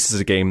counterpoints, this is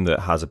a game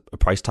that has a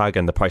price tag,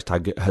 and the price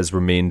tag has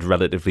remained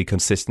relatively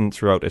consistent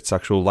throughout its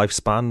actual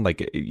lifespan.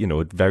 Like, you know,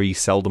 it very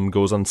seldom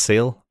goes on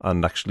sale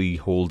and actually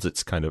holds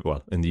its kind of,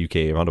 well, in the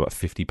UK, around about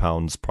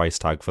 £50 price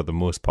tag for the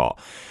most part.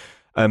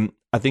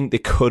 I think they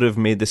could have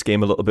made this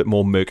game a little bit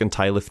more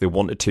mercantile if they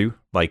wanted to.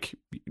 Like,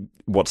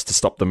 what's to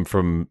stop them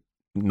from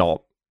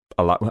not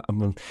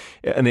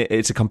and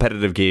it's a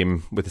competitive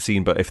game with the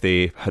scene, but if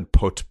they had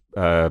put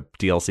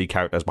DLC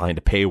characters behind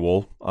a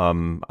paywall,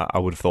 I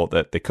would have thought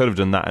that they could have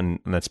done that, and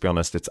let's be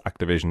honest, it's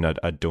Activision.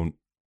 I don't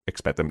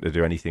expect them to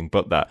do anything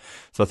but that.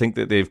 So I think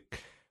that they've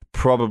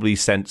probably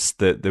sensed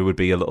that there would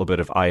be a little bit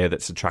of ire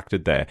that's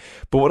attracted there.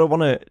 But what I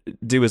want to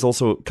do is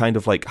also kind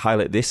of like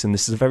highlight this, and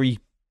this is a very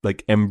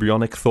like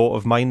embryonic thought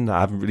of mine.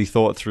 I haven't really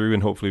thought it through,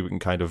 and hopefully we can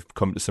kind of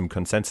come to some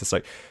consensus.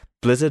 Like,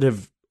 Blizzard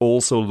have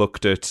also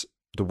looked at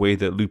the way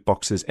that loot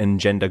boxes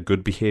engender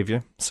good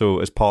behavior. So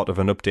as part of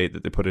an update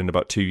that they put in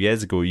about 2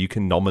 years ago, you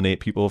can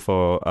nominate people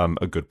for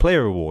a good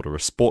player award or a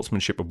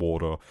sportsmanship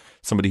award or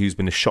somebody who's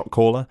been a shot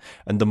caller.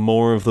 And the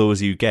more of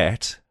those you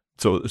get,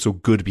 so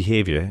good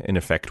behavior, in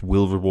effect,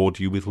 will reward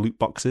you with loot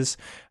boxes.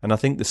 And I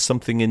think there's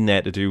something in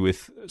there to do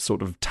with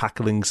sort of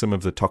tackling some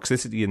of the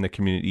toxicity in the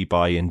community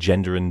by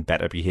engendering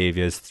better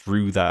behaviors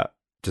through that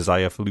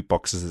desire for loot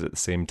boxes at the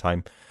same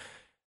time.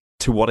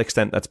 To what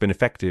extent that's been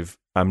effective,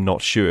 I'm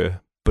not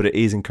sure. But it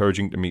is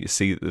encouraging to me to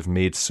see that they've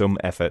made some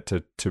effort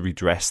to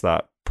redress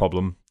that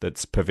problem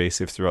that's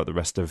pervasive throughout the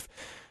rest of,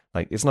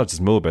 like, it's not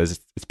just MOBAs,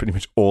 it's pretty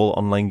much all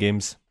online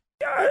games.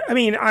 I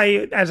mean,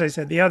 as I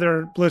said, the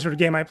other Blizzard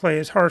game I play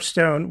is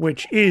Hearthstone,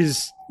 which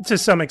is to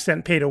some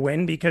extent pay to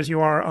win because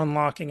you are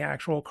unlocking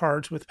actual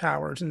cards with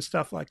powers and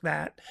stuff like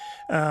that.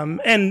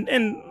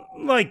 And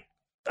like,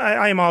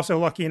 I am also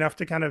lucky enough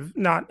to kind of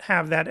not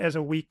have that as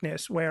a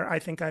weakness, where I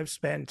think I've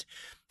spent,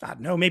 I don't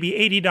know, maybe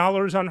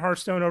 $80 on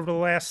Hearthstone over the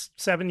last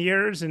 7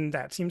 years, and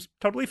that seems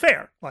totally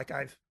fair. Like,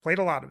 I've played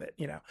a lot of it,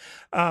 you know,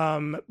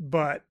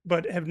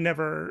 but have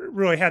never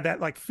really had that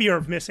like fear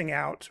of missing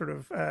out sort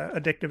of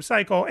addictive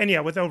cycle. And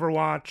yeah, with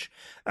Overwatch,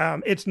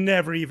 it's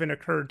never even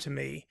occurred to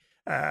me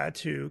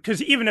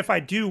because even if I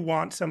do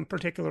want some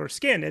particular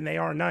skin and they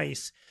are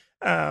nice,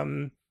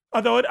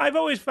 although I've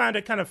always found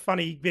it kind of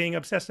funny being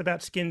obsessed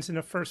about skins in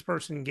a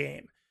first-person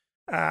game.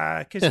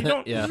 because you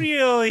don't Yeah.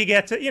 really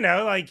get to,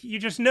 like you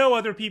just know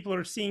other people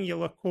are seeing you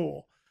look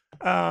cool.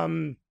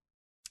 But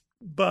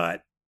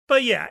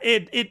yeah,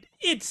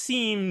 it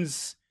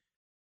seems,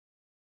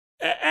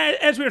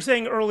 as we were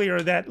saying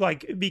earlier, that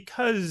like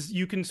because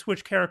you can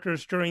switch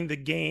characters during the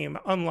game,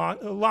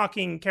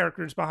 unlocking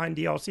characters behind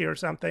DLC or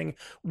something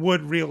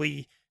would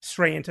really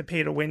stray into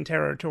pay to win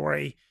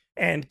territory.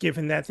 And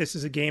given that this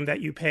is a game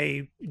that you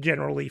pay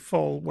generally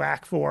full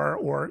whack for,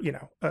 or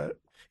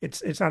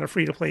it's not a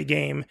free to play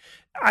game,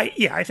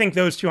 I think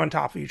those two on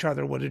top of each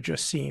other would have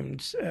just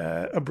seemed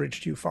a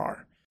bridge too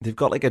far. They've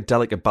got like a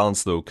delicate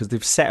balance though, because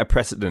they've set a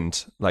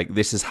precedent. Like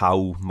this is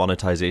how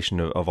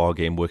monetization of our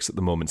game works at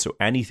the moment. So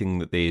anything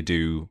that they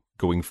do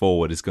going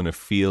forward is going to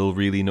feel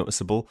really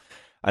noticeable.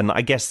 And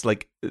I guess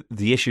like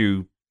the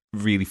issue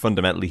really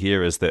fundamentally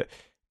here is that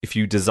if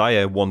you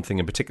desire one thing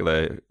in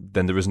particular,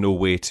 then there is no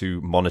way to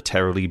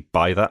monetarily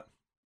buy that.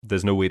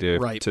 There's no way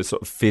to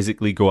sort of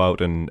physically go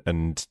out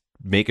and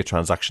make a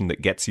transaction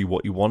that gets you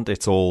what you want.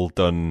 It's all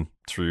done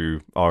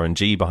through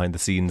RNG behind the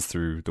scenes,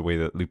 through the way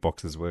that loot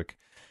boxes work,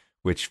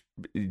 which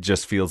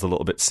just feels a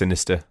little bit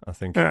sinister, I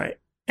think. All right.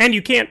 And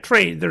you can't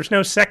trade. There's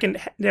no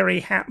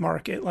secondary hat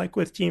market like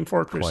with Team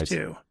Fortress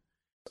 2.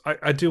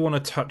 I do want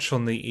to touch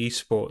on the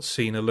esports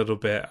scene a little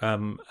bit,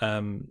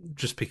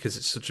 just because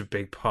it's such a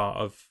big part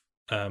of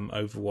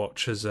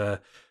Overwatch as a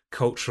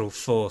cultural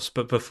force.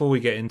 But before we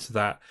get into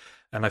that,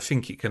 and I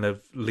think it kind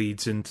of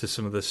leads into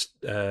some of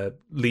the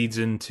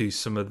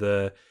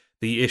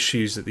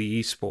issues that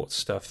the esports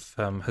stuff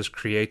has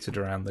created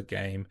around the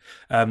game.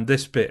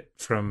 This bit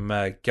from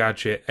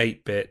Gadget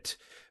 8-bit.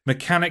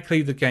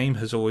 Mechanically, the game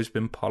has always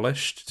been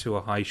polished to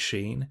a high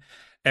sheen.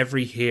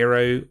 Every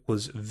hero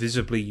was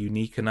visibly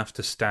unique enough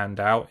to stand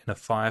out in a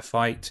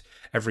firefight.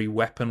 Every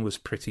weapon was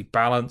pretty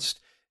balanced,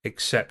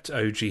 except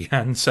OG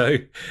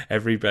Hanzo.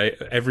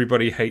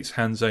 Everybody hates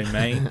Hanzo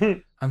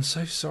main. I'm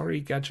so sorry,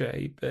 Gadget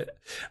 8-bit.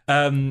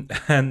 And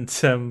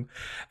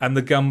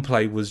the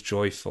gunplay was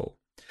joyful.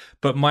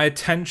 But my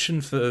attention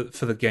for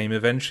the game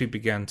eventually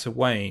began to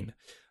wane.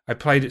 I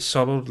played it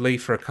solidly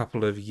for a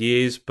couple of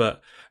years,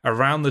 but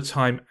around the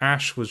time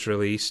Ash was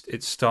released,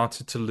 it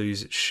started to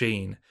lose its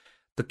sheen.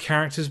 The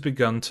characters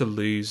begun to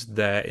lose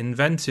their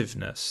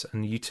inventiveness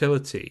and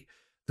utility.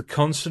 The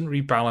constant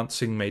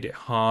rebalancing made it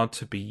hard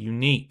to be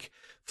unique,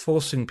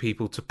 forcing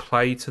people to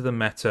play to the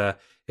meta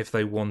if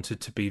they wanted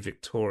to be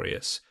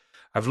victorious.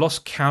 I've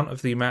lost count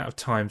of the amount of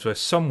times where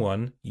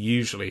someone,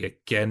 usually a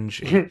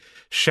Genji,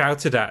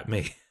 shouted at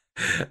me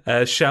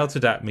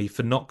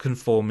for not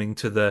conforming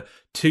to the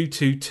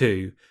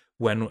 2-2-2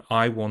 when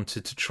I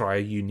wanted to try a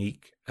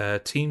unique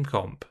team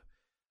comp.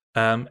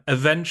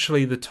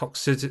 Eventually, the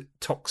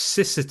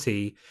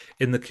toxicity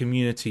in the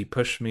community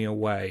pushed me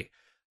away.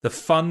 The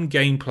fun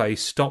gameplay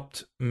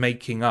stopped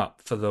making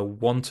up for the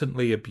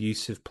wantonly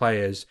abusive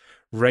players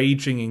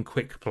raging in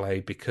quick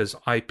play because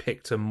I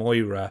picked a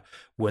Moira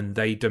when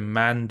they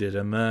demanded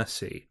a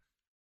Mercy.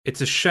 It's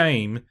a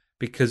shame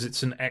because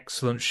it's an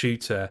excellent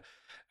shooter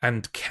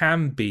and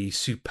can be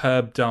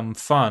superb dumb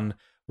fun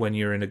when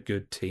you're in a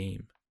good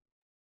team.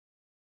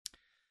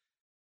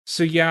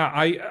 So yeah,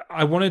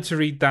 I wanted to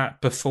read that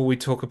before we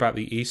talk about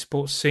the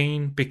esports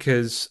scene,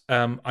 because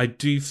I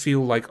do feel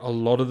like a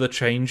lot of the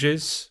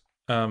changes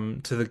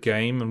to the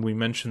game, and we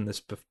mentioned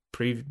this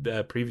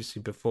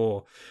previously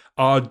before,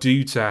 are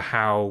due to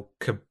how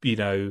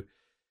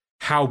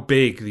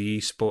big the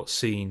esports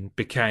scene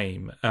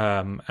became,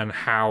 and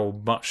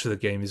how much of the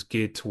game is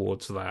geared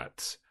towards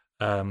that.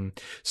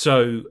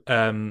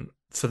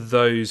 For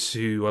those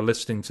who are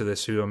listening to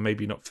this who are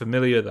maybe not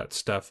familiar with that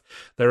stuff,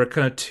 there are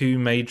kind of two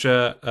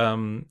major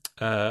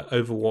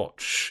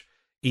Overwatch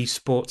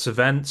esports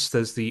events.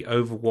 There's the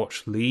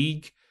Overwatch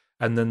League,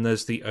 and then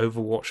there's the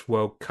Overwatch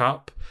World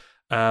Cup.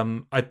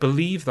 I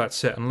believe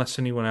that's it, unless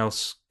anyone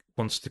else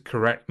wants to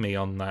correct me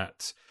on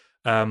that.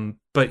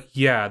 But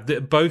yeah,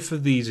 both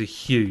of these are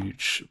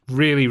huge,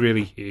 really,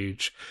 really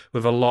huge,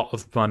 with a lot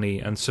of money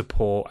and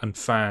support and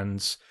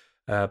fans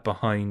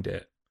behind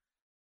it.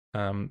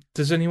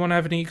 Does anyone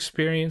have any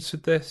experience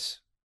with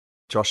this?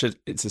 Josh,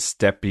 it's a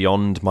step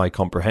beyond my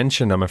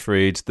comprehension, I'm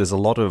afraid. There's a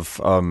lot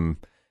of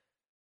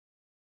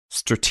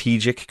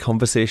strategic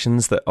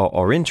conversations that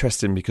are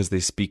interesting because they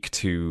speak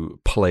to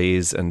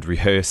plays and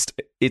rehearsed.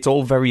 It's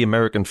all very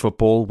American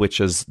football, which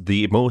is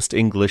the most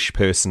English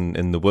person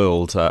in the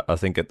world, I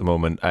think, at the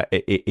moment.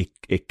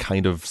 It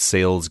kind of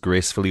sails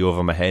gracefully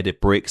over my head.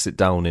 It breaks it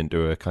down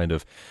into a kind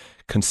of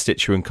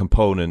constituent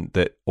component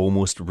that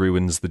almost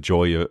ruins the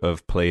joy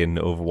of playing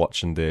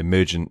Overwatch and the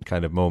emergent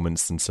kind of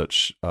moments and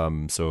such.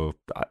 So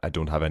I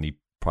don't have any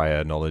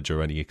prior knowledge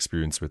or any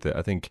experience with it.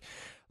 I think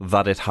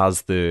that it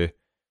has the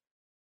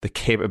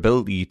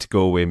capability to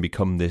go away and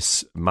become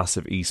this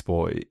massive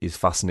esport is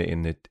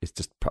fascinating. It's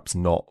just perhaps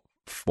not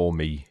for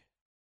me.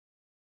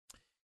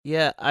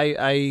 Yeah,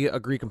 I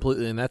agree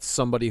completely, and that's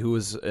somebody who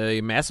is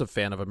a massive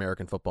fan of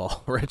American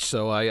football, Rich,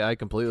 so I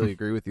completely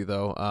agree with you,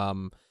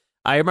 though.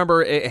 I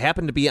remember it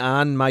happened to be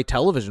on my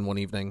television one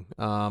evening.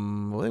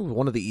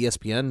 One of the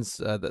ESPNs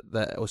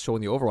that was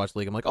showing the Overwatch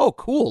League. I'm like, oh,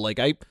 cool! Like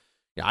I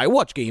I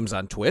watch games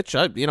on Twitch.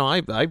 I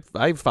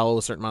follow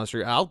a certain amount of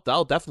stream.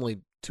 I'll definitely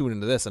tune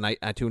into this, and I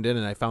tuned in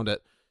and I found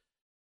it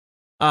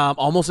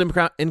almost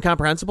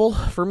incomprehensible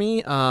for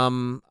me.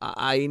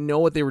 I know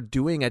what they were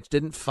doing. I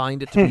didn't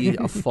find it to be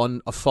a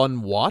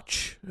fun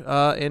watch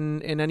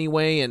in any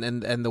way,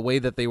 and the way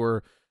that they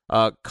were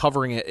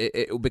covering it,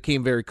 it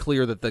became very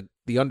clear that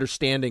the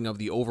understanding of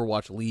the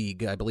Overwatch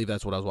League, I believe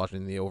that's what I was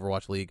watching, the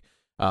Overwatch League,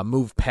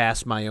 moved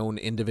past my own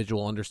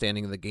individual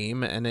understanding of the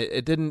game, and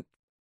it didn't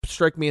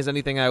strike me as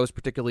anything I was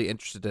particularly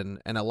interested in.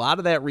 And a lot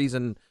of that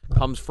reason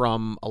comes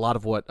from a lot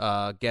of what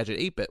Gadget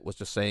 8-Bit was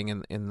just saying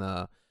in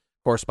the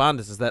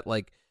correspondence, is that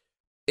like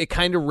it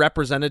kind of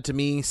represented to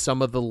me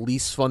some of the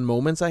least fun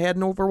moments I had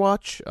in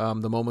Overwatch.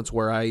 The moments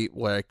where I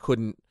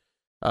couldn't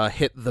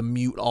hit the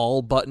mute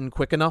all button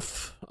quick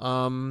enough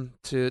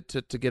to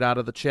get out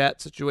of the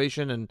chat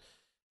situation,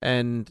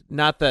 and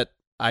not that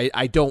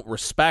I don't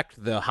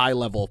respect the high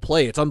level of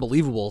play. It's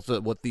unbelievable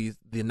what the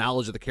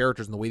knowledge of the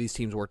characters and the way these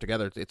teams work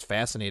together. It's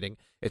fascinating.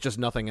 It's just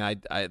nothing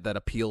that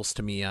appeals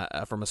to me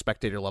from a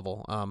spectator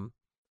level.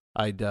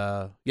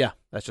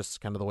 That's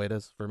just kind of the way it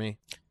is for me.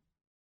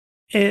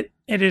 It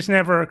has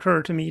never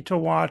occurred to me to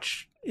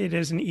watch it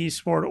as an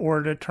esport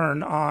or to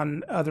turn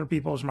on other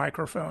people's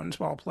microphones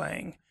while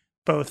playing.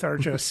 Both are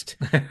just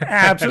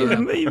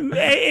absolutely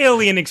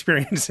alien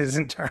experiences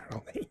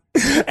entirely.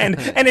 And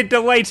it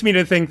delights me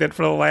to think that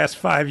for the last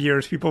 5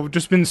 years, people have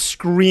just been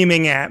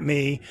screaming at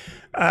me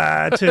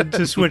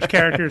to switch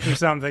characters or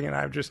something, and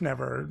I've just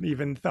never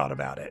even thought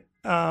about it.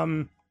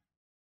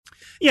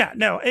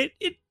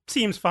 It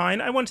seems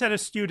fine. I once had a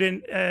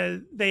student,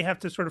 they have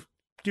to sort of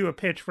do a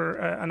pitch for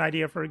an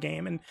idea for a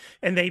game,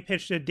 and they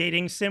pitched a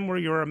dating sim where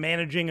you're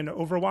managing an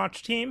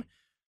Overwatch team,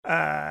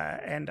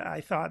 and I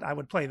thought I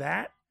would play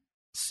that.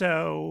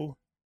 So,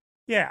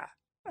 yeah,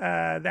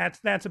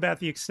 that's about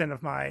the extent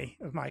of my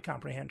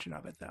comprehension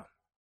of it, though.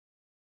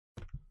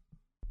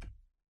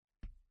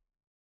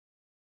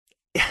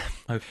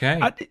 Okay.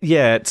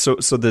 So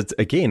that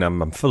again,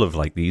 I'm full of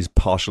like these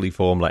partially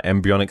formed like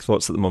embryonic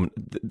thoughts at the moment.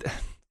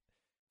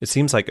 It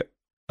seems like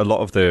a lot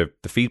of the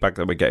feedback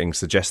that we're getting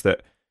suggests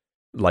that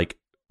like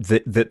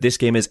that this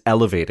game is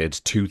elevated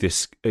to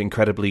this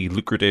incredibly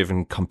lucrative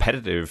and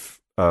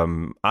competitive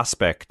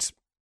aspect.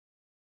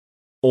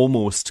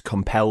 Almost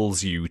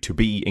compels you to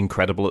be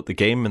incredible at the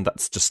game, and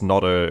that's just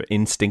not a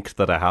instinct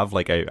that I have.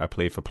 Like I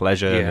play for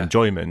pleasure and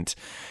enjoyment,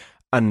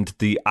 and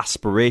the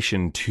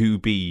aspiration to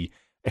be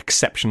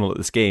exceptional at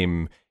this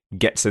game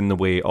gets in the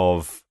way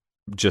of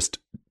just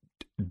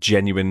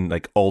genuine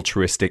like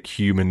altruistic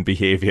human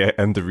behavior,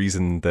 and the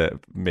reason that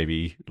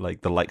maybe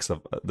like the likes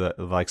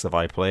of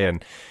I play.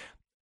 And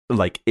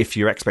like if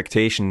your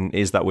expectation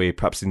is that way,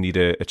 perhaps you need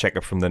a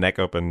checkup from the neck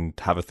up and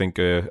have a think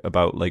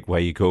about like where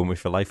you're going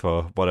with your life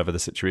or whatever the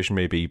situation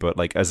may be. But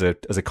like as a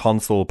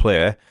console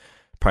player,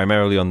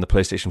 primarily on the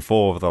PlayStation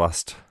 4 over the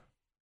last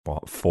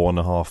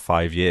 4.5,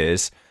 5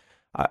 years,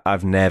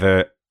 I've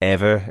never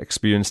ever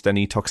experienced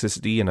any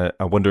toxicity, and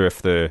I wonder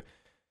if the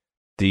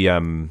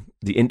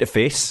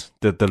interface,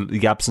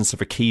 the absence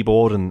of a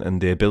keyboard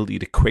and the ability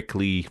to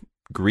quickly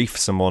grief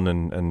someone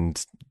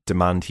and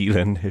demand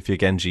healing if you're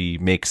Genji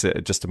makes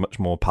it just a much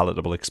more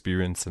palatable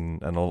experience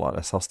and a lot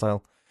less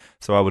hostile.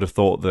 So I would have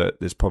thought that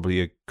there's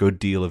probably a good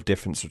deal of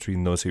difference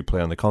between those who play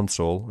on the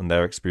console and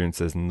their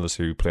experiences and those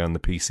who play on the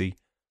PC,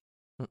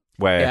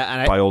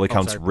 where by all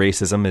accounts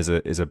racism is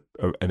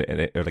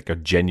a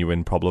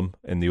genuine problem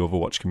in the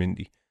Overwatch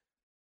community.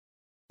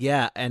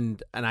 Yeah,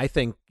 and I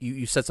think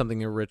you said something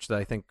there, Rich, that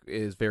I think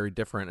is very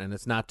different, and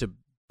it's not to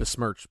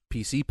besmirch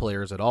PC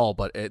players at all,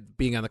 but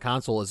being on the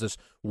console is just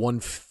one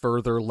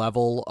further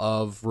level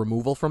of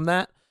removal from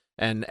that.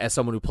 And as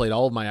someone who played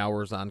all of my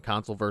hours on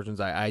console versions,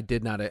 I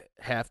did not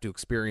have to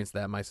experience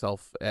that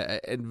myself,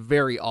 and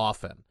very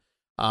often.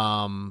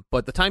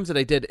 But the times that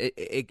I did,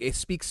 it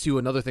speaks to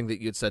another thing that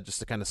you had said, just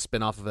to kind of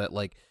spin off of it,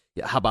 like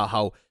how about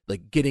how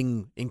like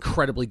getting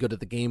incredibly good at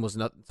the game was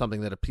not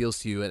something that appeals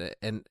to you,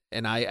 and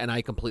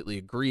I completely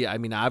agree. I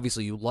mean,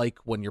 obviously you like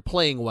when you're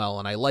playing well,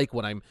 and I like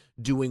when I'm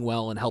doing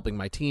well and helping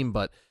my team,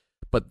 but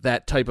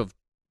that type of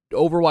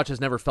Overwatch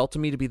has never felt to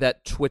me to be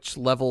that Twitch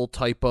level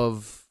type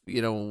of,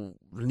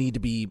 need to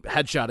be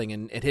headshotting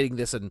and hitting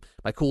this and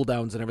my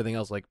cooldowns and everything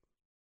else. Like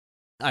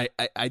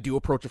I do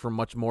approach it from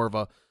much more of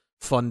a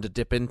fun to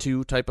dip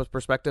into type of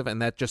perspective,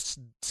 and that just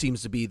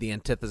seems to be the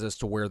antithesis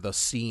to where the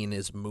scene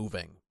is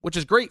moving, which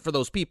is great for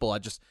those people.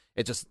 It's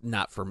just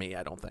not for me,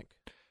 I don't think.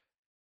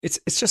 It's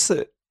just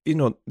that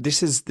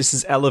this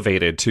is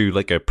elevated to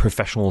like a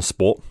professional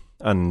sport,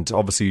 and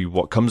obviously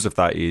what comes with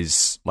that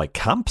is like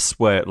camps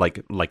where like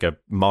a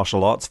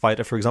martial arts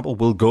fighter, for example,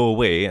 will go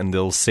away and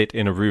they'll sit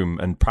in a room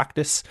and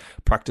practice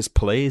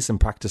plays and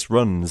practice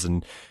runs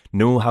and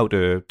know how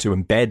to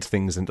embed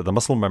things into the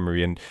muscle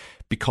memory. And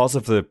because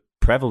of the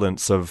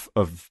prevalence of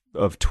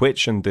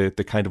Twitch and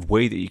the kind of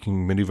way that you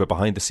can maneuver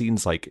behind the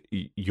scenes, like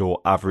your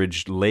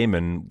average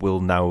layman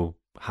will now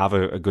have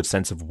a good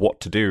sense of what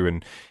to do.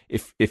 And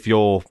if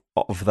you're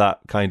of that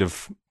kind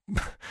of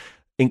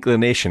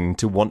inclination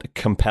to want to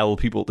compel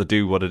people to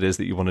do what it is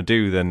that you want to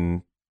do,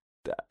 then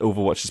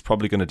Overwatch is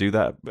probably going to do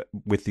that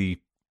with the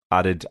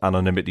added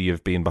anonymity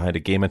of being behind a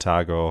gamer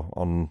tag or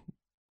on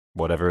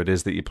whatever it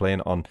is that you're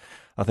playing on.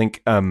 I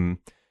think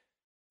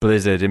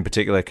Blizzard in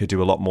particular could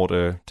do a lot more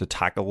to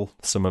tackle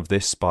some of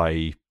this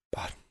by...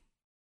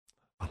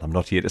 Well, I'm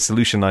not here to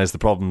solutionize the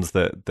problems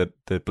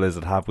that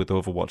Blizzard have with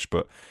Overwatch,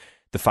 but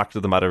the fact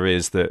of the matter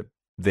is that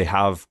they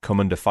have come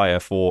under fire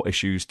for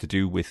issues to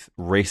do with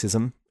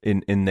racism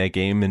in their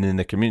game and in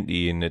their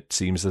community, and it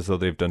seems as though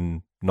they've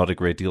done not a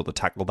great deal to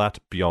tackle that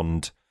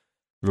beyond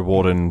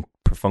rewarding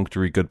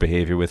perfunctory good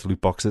behavior with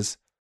loot boxes.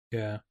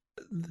 Yeah.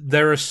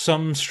 There are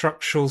some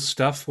structural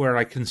stuff where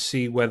I can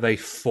see where they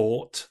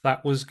thought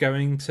that was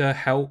going to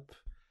help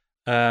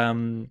a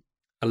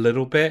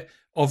little bit.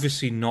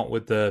 Obviously not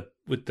with the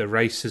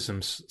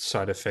racism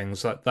side of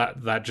things.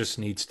 That just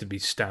needs to be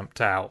stamped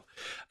out.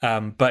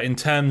 But in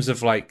terms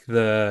of like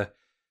the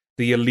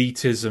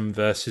elitism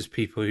versus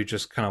people who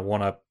just kind of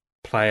want to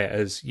play it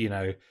as, you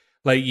know,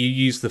 like you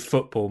use the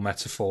football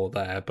metaphor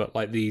there, but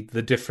like the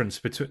difference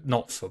between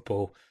not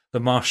football, the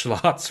martial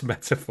arts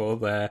metaphor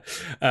there,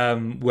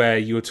 where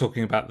you were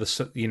talking about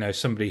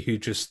somebody who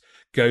just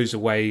goes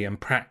away and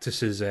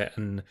practices it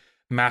and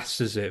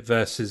masters it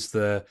versus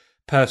the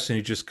person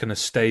who just kind of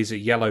stays at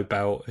yellow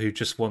belt who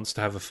just wants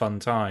to have a fun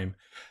time.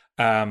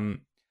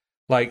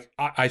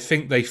 I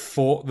think they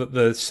thought that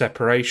the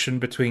separation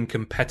between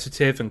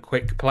competitive and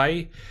quick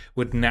play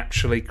would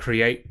naturally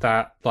create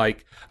that,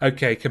 like,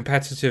 okay,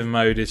 competitive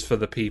mode is for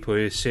the people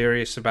who are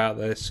serious about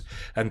this,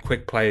 and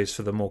quick play is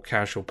for the more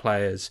casual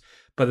players.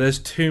 But there's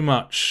too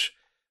much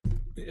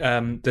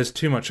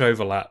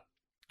overlap,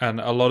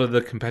 and a lot of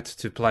the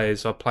competitive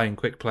players are playing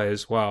quick play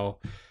as well,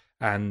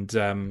 and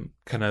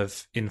kind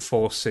of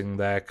enforcing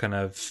their kind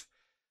of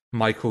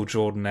Michael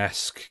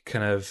Jordan-esque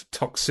kind of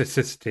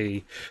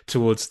toxicity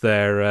towards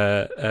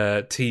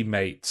their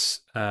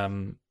teammates,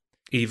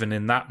 even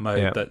in that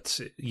mode that,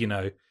 you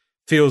know,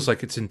 feels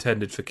like it's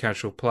intended for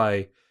casual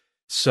play.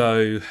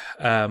 So,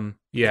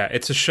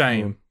 it's a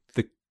shame.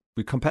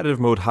 The competitive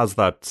mode has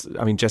that.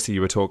 I mean, Jesse, you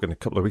were talking a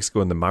couple of weeks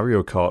ago in the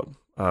Mario Kart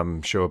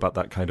show about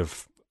that kind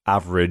of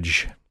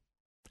average.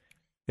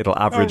 It'll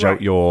average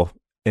out your...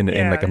 In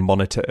like a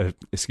monitor,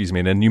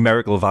 in a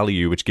numerical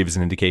value, which gives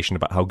an indication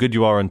about how good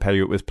you are and pair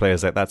you up with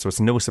players like that. So it's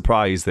no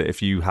surprise that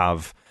if you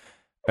have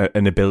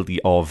an ability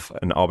of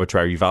an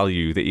arbitrary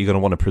value, that you're going to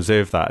want to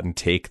preserve that and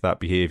take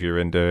that behavior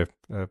into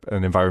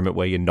an environment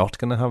where you're not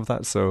going to have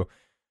that. So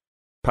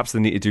perhaps they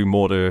need to do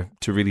more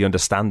to really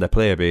understand their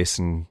player base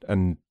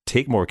and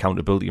take more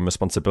accountability and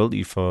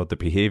responsibility for the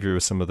behavior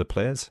of some of the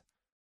players.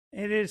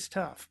 It is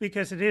tough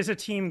because it is a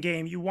team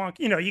game. You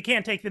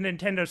can't take the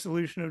Nintendo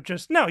solution of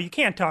just, no, you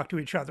can't talk to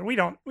each other. We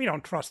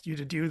don't trust you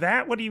to do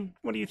that. What are you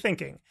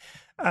thinking?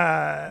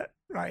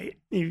 Right.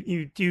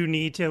 You do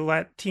need to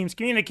let teams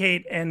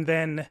communicate, and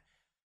then,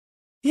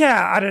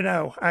 I don't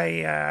know.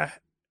 I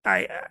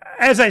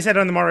as I said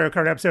on the Mario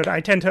Kart episode,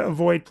 I tend to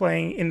avoid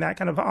playing in that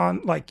kind of I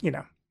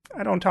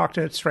don't talk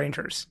to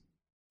strangers.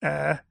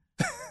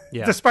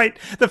 Despite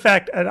the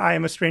fact that I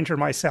am a stranger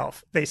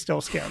myself, they still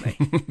scare me.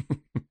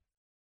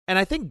 And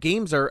I think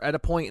games are at a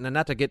point, and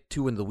not to get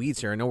too into the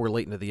weeds here, I know we're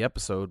late into the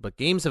episode, but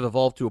games have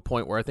evolved to a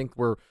point where I think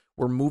we're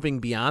moving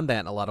beyond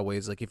that in a lot of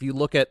ways. Like if you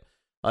look at,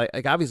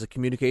 like obviously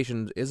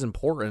communication is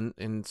important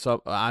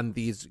on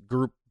these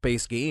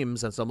group-based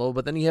games and some level,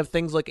 but then you have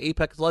things like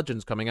Apex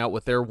Legends coming out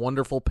with their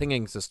wonderful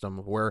pinging system,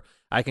 where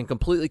I can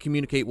completely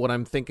communicate what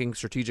I'm thinking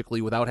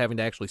strategically without having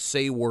to actually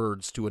say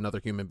words to another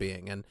human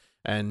being,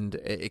 and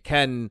it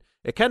can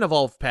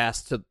evolve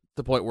past to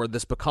the point where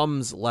this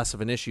becomes less of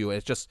an issue.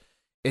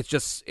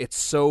 It's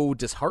so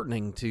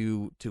disheartening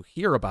to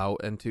hear about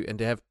and to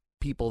have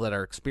people that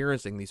are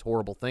experiencing these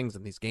horrible things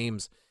in these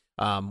games,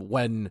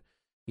 when,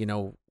 you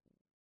know,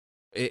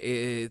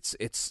 I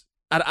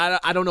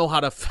don't know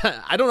how to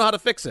I don't know how to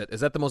fix it.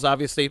 Is that the most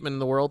obvious statement in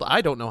the world? I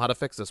don't know how to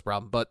fix this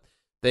problem, but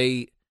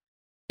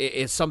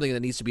it's something that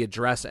needs to be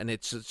addressed, and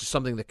it's just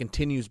something that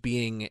continues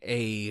being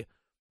a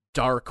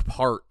dark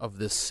part of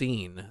this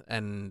scene,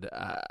 and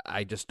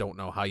I just don't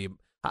know how you.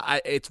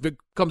 It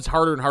becomes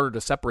harder and harder to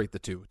separate the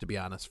two, to be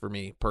honest, for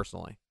me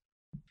personally.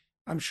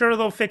 I'm sure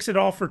they'll fix it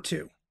all for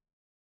 2.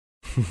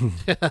 You're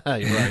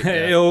right.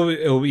 Yeah.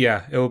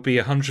 It'll be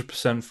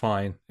 100%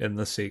 fine in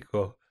the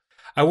sequel.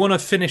 I want to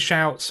finish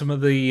out some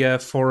of the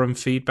forum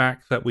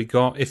feedback that we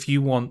got. If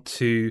you want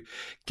to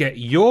get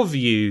your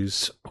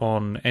views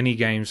on any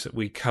games that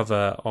we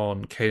cover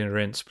on Cane and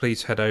Rinse,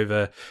 please head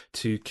over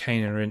to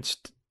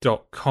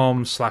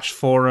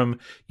caneandrinse.com/forum.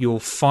 You'll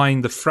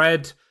find the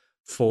thread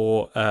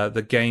for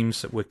the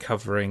games that we're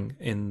covering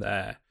in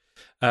there.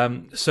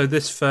 So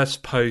this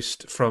first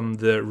post from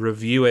the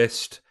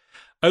reviewist: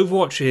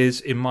 Overwatch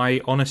is, in my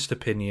honest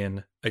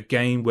opinion, a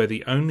game where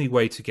the only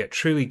way to get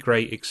truly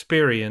great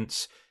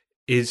experience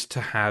is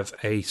to have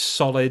a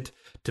solid,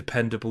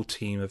 dependable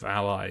team of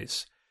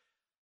allies.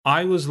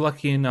 I was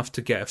lucky enough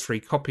to get a free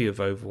copy of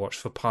Overwatch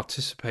for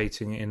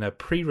participating in a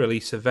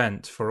pre-release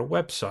event for a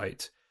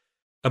website.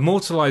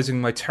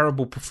 Immortalizing my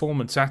terrible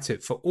performance at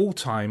it for all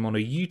time on a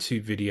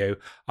YouTube video,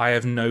 I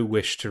have no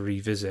wish to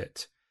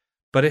revisit.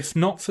 But if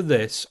not for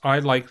this, I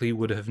likely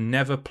would have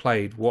never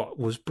played what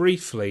was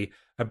briefly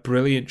a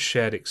brilliant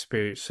shared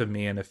experience for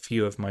me and a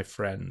few of my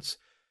friends.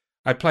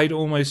 I played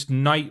almost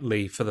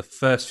nightly for the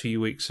first few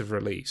weeks of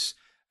release,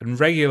 and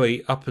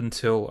regularly up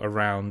until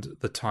around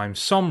the time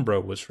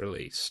Sombra was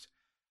released,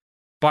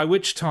 by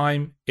which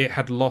time it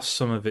had lost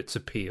some of its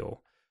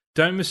appeal.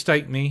 Don't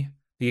mistake me,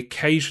 the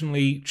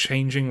occasionally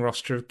changing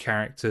roster of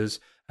characters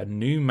and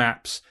new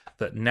maps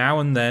that now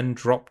and then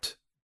dropped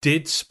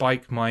did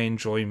spike my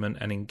enjoyment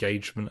and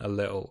engagement a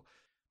little,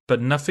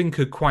 but nothing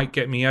could quite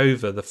get me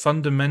over the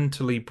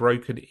fundamentally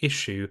broken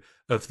issue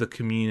of the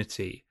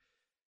community.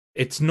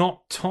 It's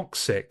not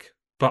toxic,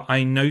 but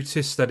I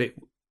noticed that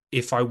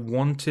if I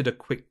wanted a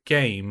quick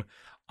game,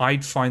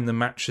 I'd find the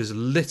matches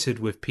littered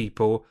with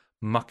people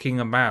mucking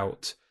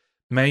about,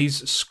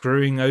 Mays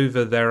screwing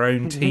over their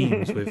own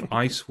teams with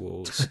ice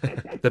walls,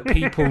 the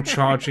people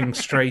charging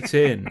straight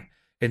in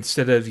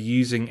instead of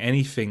using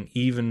anything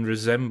even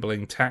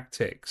resembling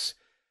tactics.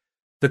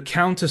 The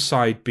counter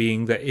side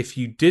being that if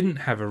you didn't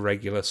have a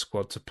regular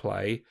squad to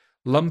play,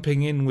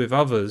 lumping in with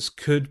others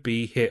could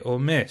be hit or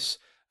miss,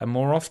 and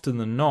more often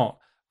than not,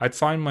 I'd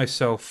find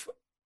myself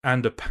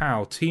and a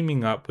pal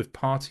teaming up with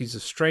parties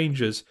of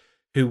strangers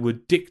who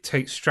would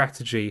dictate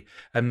strategy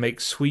and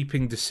make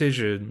sweeping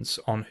decisions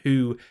on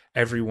who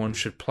everyone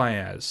should play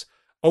as.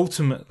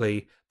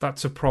 Ultimately,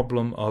 that's a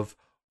problem of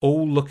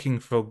all looking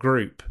for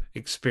group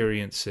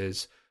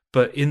experiences,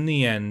 but in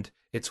the end,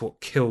 it's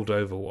what killed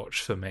Overwatch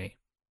for me.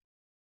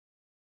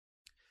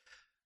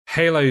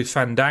 Halo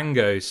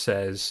Fandango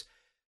says,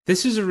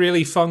 "This is a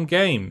really fun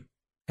game.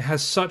 It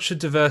has such a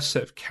diverse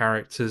set of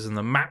characters and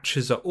the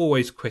matches are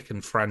always quick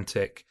and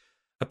frantic.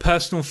 A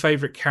personal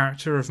favourite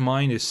character of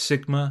mine is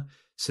Sigma,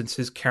 since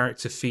his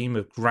character theme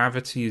of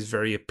gravity is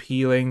very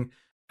appealing,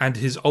 and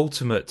his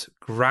ultimate,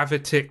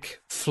 gravitic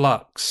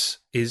flux,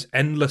 is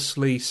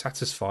endlessly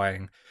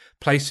satisfying.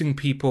 Placing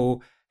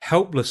people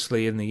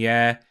helplessly in the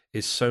air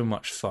is so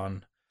much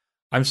fun.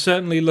 I'm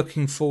certainly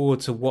looking forward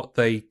to what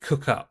they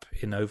cook up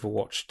in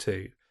Overwatch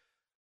 2.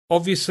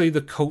 Obviously,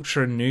 the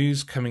culture and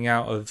news coming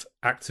out of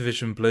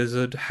Activision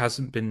Blizzard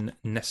hasn't been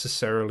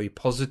necessarily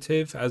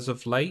positive as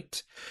of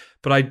late,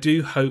 but I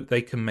do hope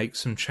they can make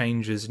some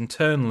changes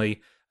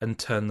internally and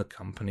turn the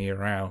company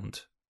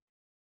around."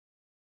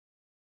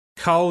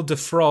 Carl de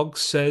Frog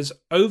says,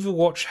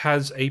 "Overwatch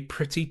has a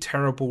pretty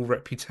terrible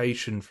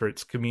reputation for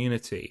its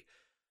community,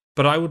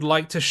 but I would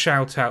like to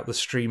shout out the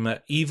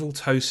streamer Evil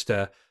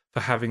Toaster for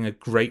having a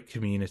great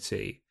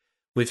community.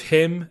 With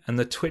him and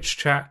the Twitch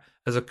chat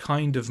as a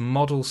kind of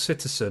model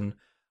citizen,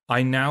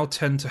 I now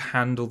tend to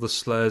handle the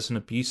slurs and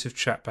abusive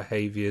chat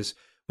behaviours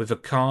with a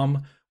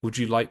calm, 'would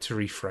you like to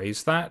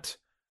rephrase that?'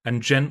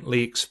 and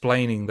gently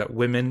explaining that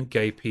women,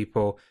 gay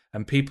people,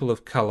 and people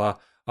of colour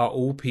are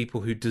all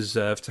people who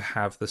deserve to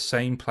have the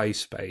same play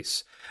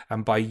space,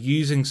 and by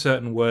using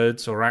certain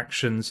words or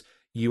actions,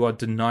 you are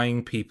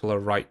denying people a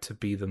right to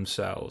be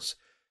themselves.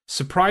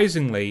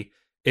 Surprisingly,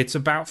 it's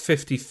about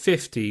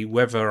 50-50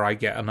 whether I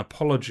get an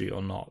apology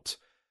or not.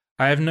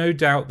 I have no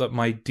doubt that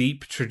my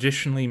deep,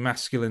 traditionally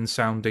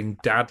masculine-sounding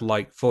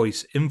dad-like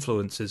voice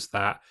influences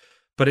that,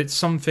 but it's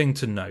something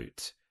to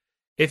note.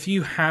 If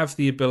you have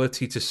the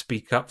ability to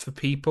speak up for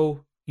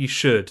people, you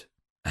should.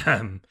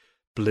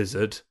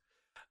 Blizzard.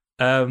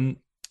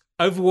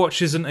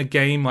 Overwatch isn't a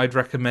game I'd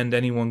recommend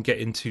anyone get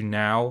into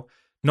now,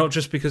 not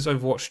just because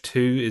Overwatch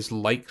 2 is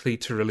likely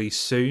to release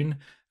soon,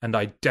 and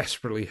I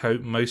desperately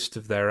hope most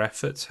of their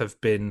efforts have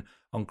been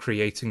on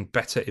creating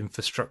better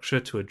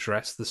infrastructure to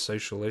address the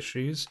social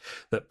issues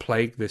that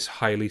plague this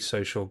highly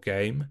social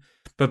game,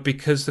 but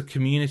because the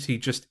community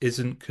just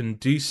isn't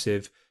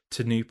conducive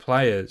to new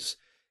players.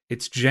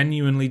 It's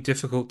genuinely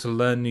difficult to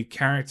learn new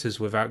characters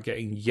without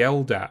getting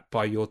yelled at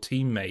by your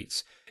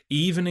teammates,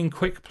 even in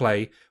quick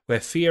play, where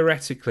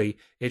theoretically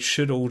it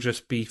should all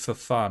just be for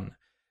fun.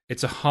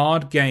 It's a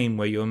hard game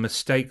where your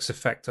mistakes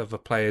affect other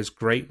players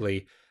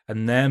greatly,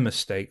 and their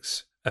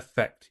mistakes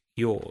affect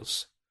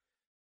yours.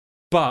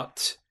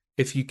 But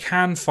if you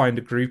can find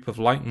a group of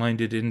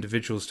like-minded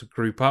individuals to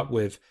group up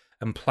with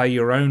and play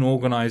your own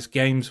organised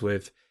games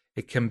with,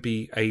 it can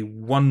be a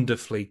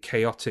wonderfully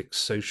chaotic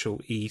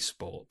social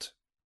e-sport."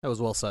 That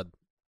was well said.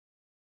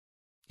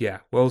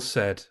 Yeah, well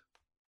said.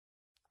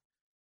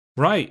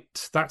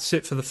 Right, that's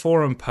it for the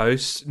forum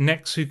posts.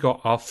 Next, we've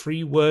got our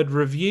free word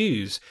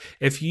reviews.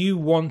 If you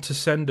want to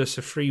send us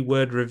a free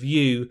word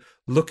review,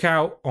 look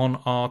out on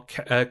our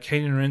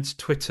Kane & Rince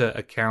Twitter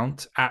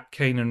account,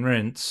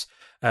 @KaneandRince.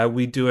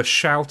 We do a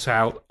shout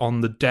out on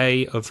the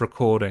day of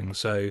recording,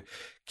 so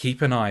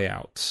keep an eye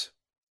out.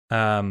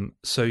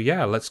 So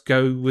yeah, let's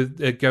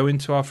go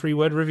into our free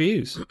word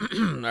reviews.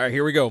 All right,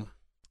 here we go.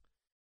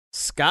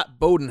 Scott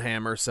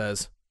Bodenhammer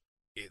says,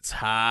 "It's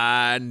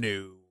high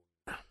noon."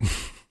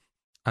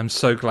 I'm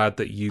so glad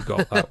that you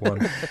got that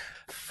one.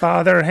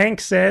 Father Hank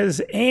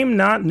says, "Aim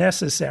not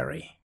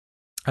necessary."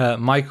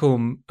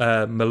 Michael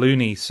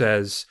Maloney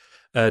says,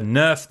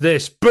 "Nerf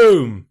this,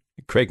 boom."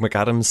 Craig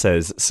McAdams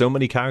says, "So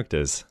many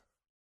characters."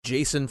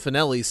 Jason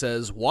Finelli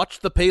says, watch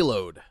the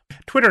payload.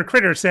 Twitter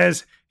Critter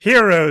says,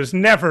 heroes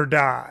never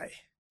die.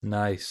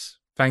 Nice.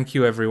 Thank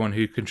you, everyone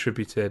who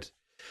contributed.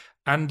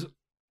 And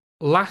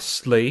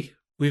lastly,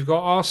 we've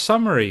got our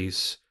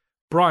summaries.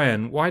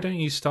 Brian, why don't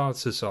you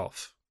start us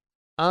off?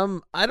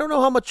 I don't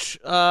know how much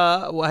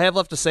I have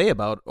left to say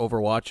about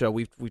Overwatch.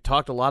 We've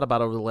talked a lot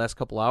about it over the last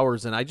couple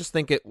hours, and I just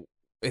think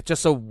it's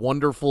just a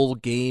wonderful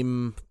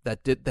game that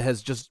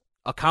has just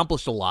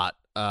accomplished a lot.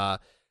 I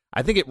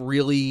think it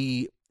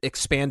really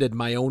expanded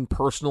my own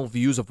personal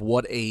views of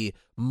what a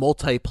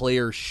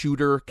multiplayer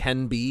shooter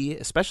can be,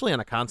 especially on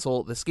a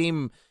console. This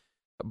game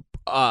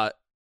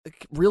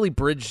really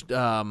bridged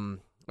or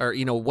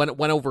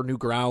went over new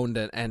ground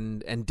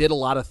and did a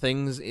lot of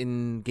things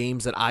in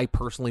games that I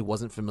personally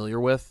wasn't familiar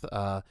with.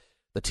 The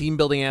team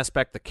building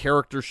aspect, the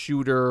character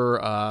shooter,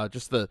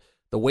 just the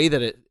way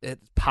that it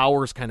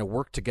powers kind of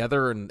work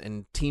together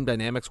and team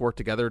dynamics work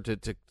together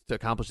to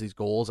accomplish these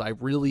goals. I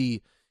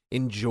really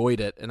enjoyed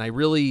it, and I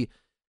really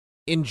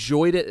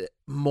enjoyed it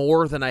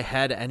more than I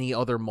had any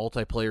other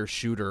multiplayer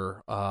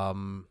shooter.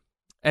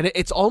 And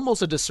it's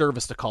almost a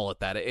disservice to call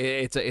it that.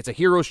 It's a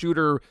hero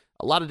shooter.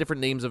 A lot of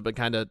different names have been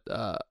kind of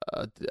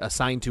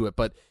assigned to it,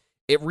 but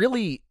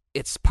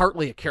it's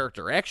partly a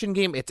character action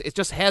game. It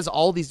just has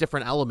all these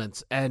different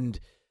elements. And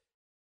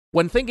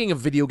when thinking of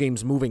video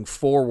games moving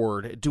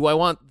forward, do I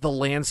want the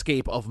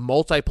landscape of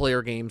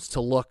multiplayer games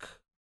to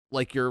look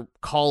like your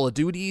Call of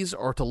Duties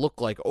or to look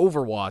like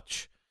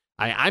Overwatch?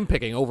 I'm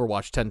picking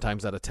Overwatch 10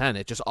 times out of 10.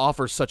 It just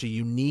offers such a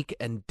unique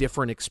and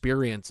different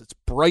experience. It's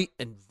bright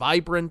and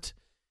vibrant.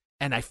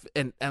 And a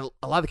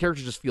lot of the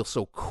characters just feel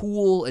so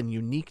cool and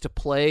unique to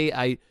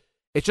play.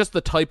 It's just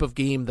the type of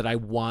game that I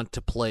want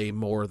to play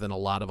more than a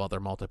lot of other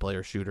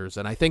multiplayer shooters,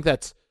 and I think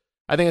that's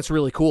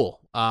really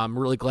cool. I'm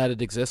really glad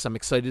it exists. I'm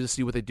excited to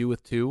see what they do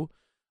with 2.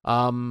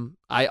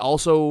 I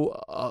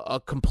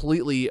also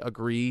completely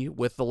agree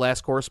with the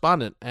last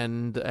correspondent,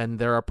 and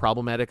there are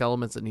problematic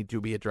elements that need to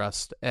be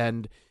addressed,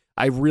 and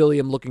I really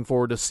am looking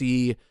forward to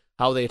see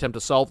how they attempt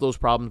to solve those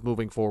problems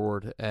moving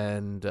forward.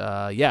 And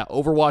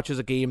Overwatch is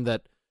a game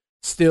that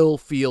still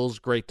feels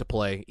great to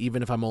play,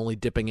 even if I'm only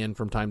dipping in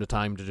from time to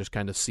time to just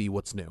kind of see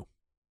what's new.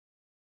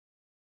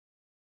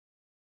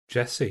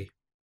 Jesse.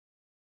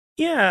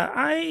 Yeah,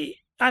 I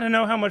don't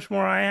know how much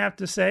more I have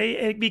to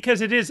say,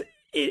 because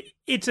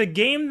it's a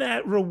game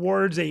that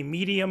rewards a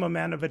medium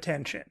amount of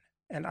attention,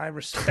 and I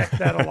respect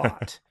that a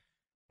lot.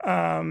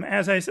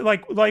 As I said,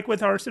 like with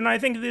Hearthstone, I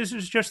think this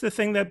is just the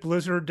thing that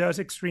Blizzard does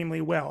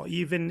extremely well.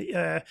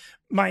 Even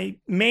my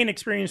main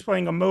experience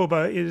playing a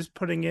MOBA is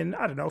putting in,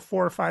 4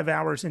 or 5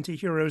 hours into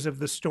Heroes of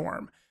the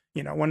Storm.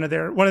 One of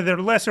their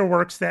lesser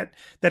works that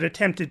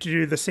attempted to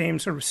do the same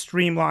sort of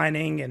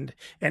streamlining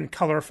and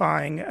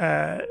colorifying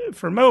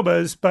for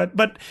MOBAs,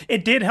 but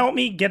it did help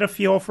me get a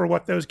feel for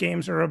what those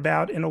games are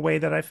about in a way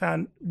that I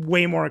found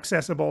way more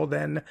accessible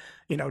than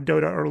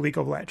Dota or League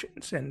of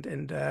Legends, and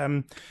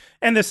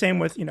the same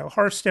with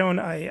Hearthstone.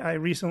 I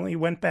recently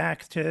went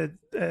back to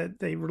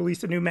they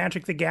released a new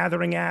Magic the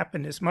Gathering app,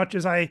 and as much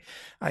as I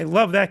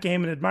love that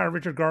game and admire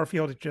Richard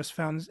Garfield,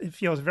 it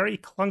feels very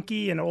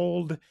clunky and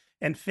old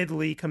and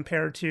fiddly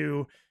compared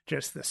to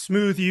just the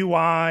smooth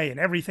UI, and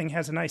everything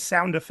has a nice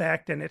sound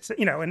effect. And it's,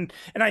 and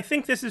I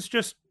think this is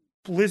just,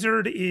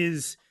 Blizzard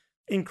is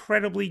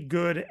incredibly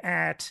good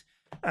at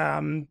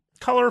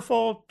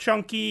colorful,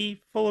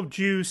 chunky, full of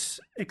juice,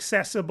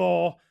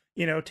 accessible,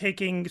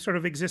 taking sort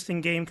of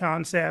existing game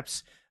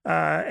concepts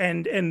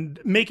and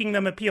making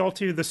them appeal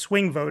to the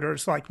swing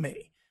voters like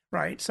me.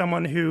 Right,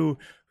 someone who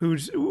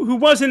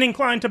wasn't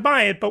inclined to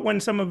buy it, but when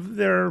some of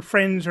their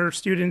friends or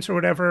students or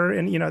whatever,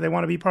 and they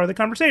want to be part of the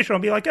conversation,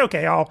 I'll be like,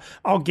 okay,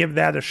 I'll give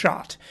that a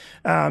shot.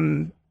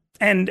 And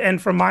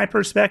from my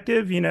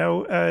perspective,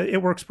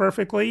 it works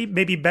perfectly,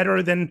 maybe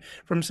better than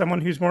from someone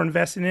who's more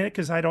invested in it,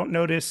 because I don't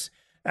notice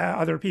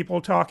other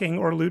people talking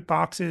or loot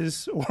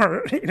boxes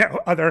or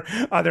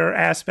other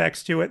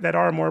aspects to it that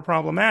are more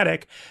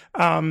problematic.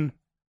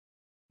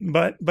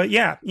 But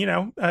yeah,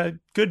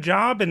 good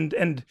job.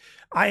 And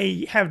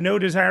I have no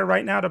desire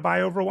right now to buy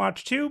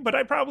Overwatch 2, but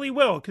I probably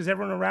will, because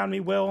everyone around me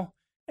will.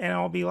 And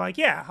I'll be like,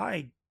 yeah,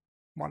 I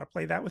want to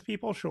play that with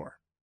people. Sure.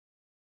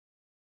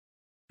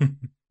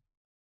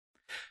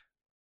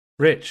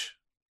 Rich.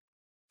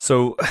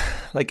 So,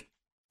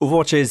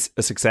 Overwatch is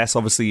a success.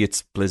 Obviously,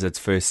 it's Blizzard's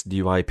first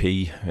new IP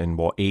in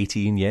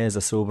 18 years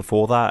or so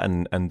before that,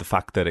 and the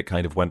fact that it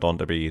kind of went on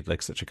to be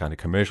such a kind of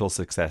commercial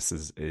success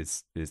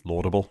is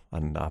laudable,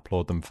 and I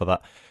applaud them for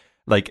that.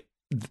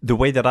 The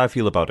way that I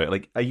feel about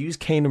it, I use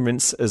Cane and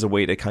Rinse as a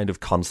way to kind of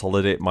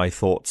consolidate my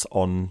thoughts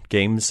on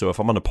games. So if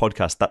I'm on a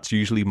podcast, that's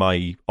usually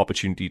my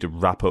opportunity to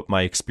wrap up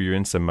my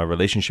experience and my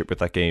relationship with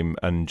that game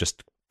and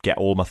just get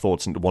all my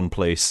thoughts into one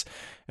place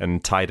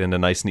and tie it in a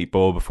nice neat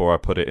bow before I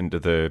put it into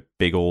the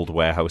big old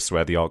warehouse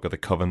where the Ark of the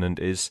Covenant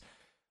is.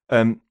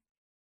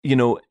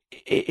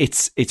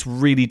 It's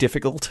really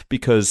difficult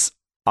because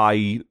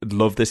I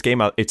love this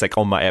game. It's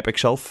on my Epic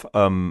shelf,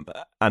 and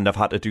I've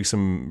had to do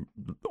some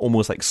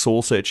almost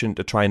soul searching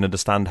to try and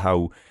understand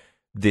how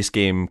this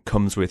game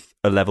comes with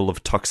a level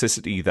of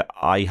toxicity that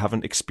I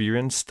haven't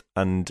experienced,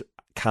 and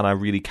can I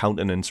really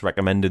countenance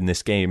recommending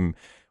this game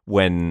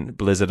when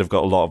Blizzard have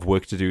got a lot of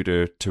work to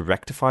do to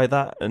rectify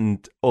that?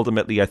 And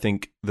ultimately, I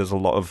think there's a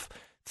lot of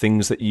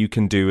things that you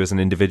can do as an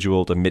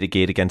individual to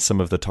mitigate against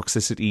some of the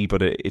toxicity,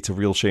 but it's a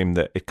real shame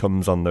that it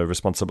comes on the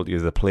responsibility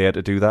of the player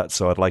to do that.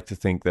 So I'd like to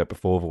think that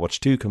before Overwatch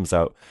 2 comes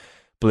out,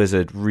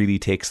 Blizzard really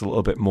takes a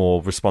little bit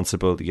more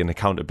responsibility and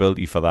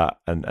accountability for that,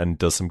 and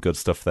does some good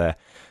stuff there.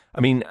 I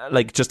mean,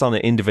 like, just on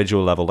an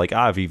individual level, like,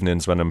 I have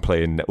evenings when I'm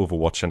playing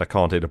Overwatch and I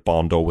can't hit a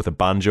barn door with a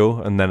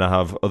banjo, and then I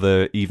have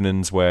other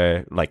evenings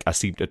where, like, I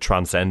seem to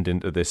transcend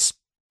into this,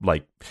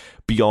 like,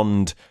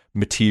 beyond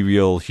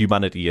material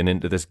humanity and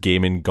into this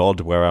gaming god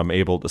where I'm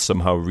able to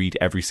somehow read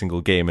every single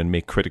game and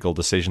make critical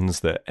decisions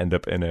that end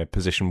up in a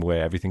position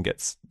where everything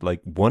gets, like,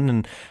 won.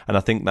 And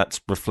I think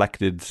that's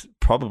reflected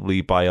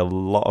probably by a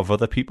lot of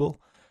other people.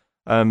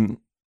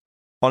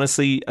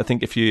 Honestly, I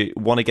think if you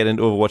want to get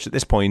into Overwatch at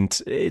this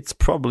point, it's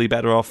probably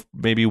better off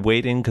maybe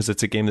waiting, because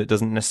it's a game that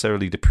doesn't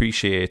necessarily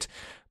depreciate.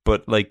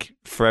 But, like,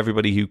 for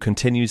everybody who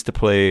continues to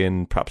play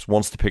and perhaps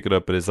wants to pick it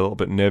up but is a little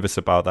bit nervous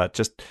about that,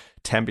 just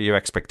temper your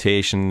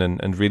expectation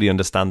and really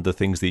understand the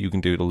things that you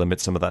can do to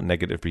limit some of that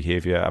negative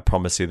behavior. I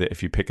promise you that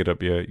if you pick it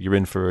up, you're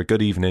in for a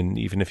good evening,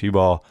 even if you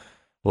are,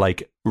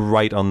 like,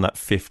 right on that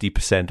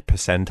 50%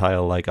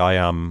 percentile like I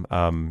am.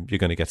 You're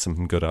going to get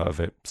something good out of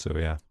it. So,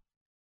 yeah.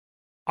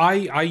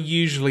 I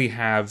usually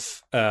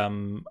have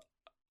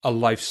a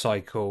life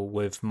cycle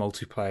with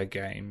multiplayer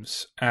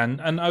games, and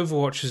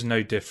Overwatch is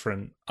no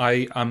different.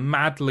 I'm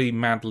madly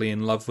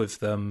in love with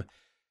them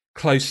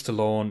close to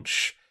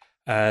launch.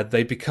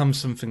 They become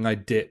something I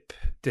dip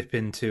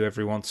into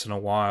every once in a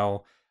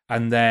while,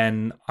 and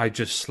then I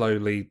just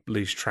slowly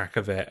lose track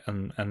of it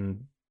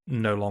and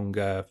no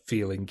longer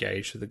feel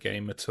engaged with the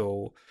game at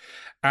all.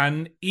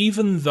 And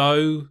even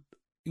though,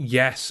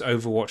 yes,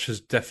 Overwatch has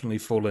definitely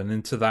fallen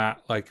into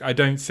that, like, I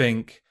don't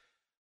think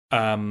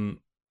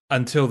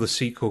until the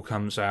sequel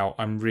comes out,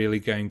 I'm really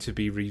going to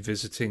be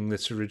revisiting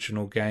this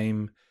original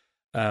game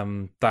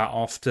that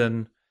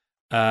often.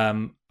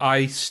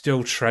 I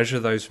still treasure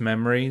those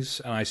memories,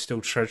 and I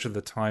still treasure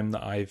the time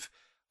that I've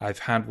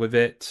had with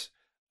it.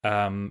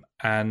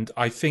 And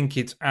I think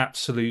it's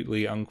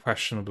absolutely,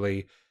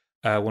 unquestionably,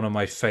 one of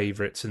my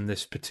favorites in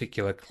this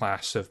particular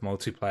class of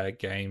multiplayer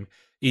game,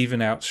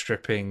 even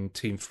outstripping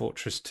Team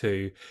Fortress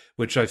 2,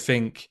 which I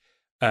think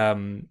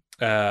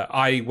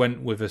I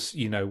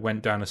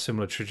went down a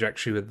similar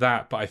trajectory with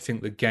that, but I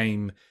think the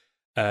game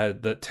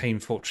that Team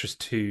Fortress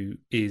 2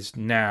 is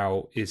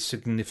now is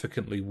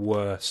significantly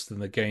worse than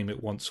the game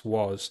it once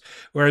was.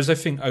 Whereas I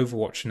think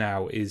Overwatch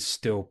now is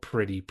still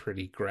pretty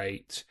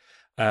great.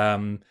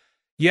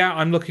 Yeah,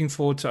 I'm looking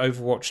forward to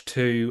Overwatch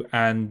 2,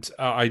 and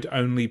I'd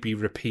only be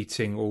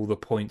repeating all the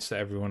points that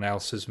everyone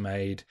else has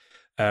made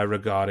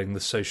regarding the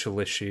social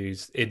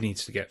issues. It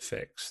needs to get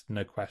fixed,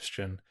 no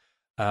question.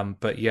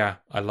 But yeah,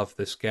 I love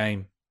this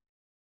game.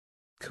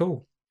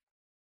 Cool.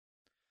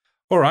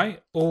 All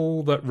right,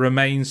 all that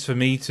remains for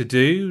me to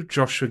do,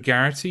 Joshua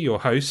Garrity, your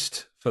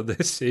host for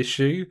this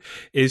issue,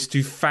 is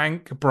to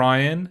thank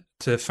Brian,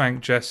 to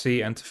thank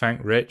Jesse, and to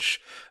thank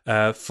Rich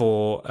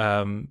for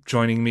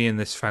joining me in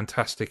this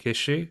fantastic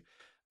issue,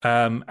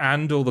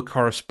 and all the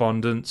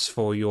correspondents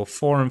for your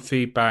forum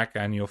feedback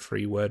and your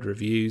free word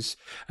reviews,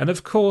 and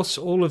of course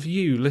all of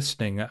you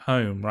listening at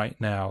home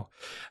right now.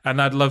 And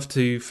I'd love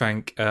to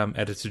thank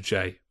Editor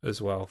Jay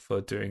as well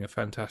for doing a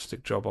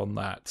fantastic job on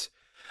that.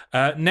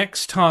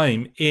 Next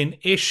time, in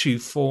issue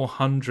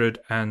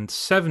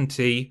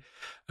 470,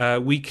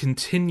 we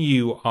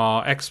continue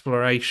our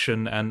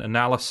exploration and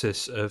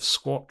analysis of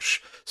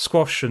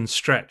squash and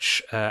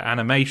stretch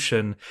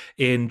animation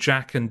in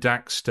Jak and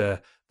Daxter,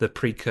 the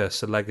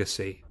Precursor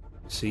Legacy.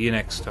 See you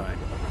next time.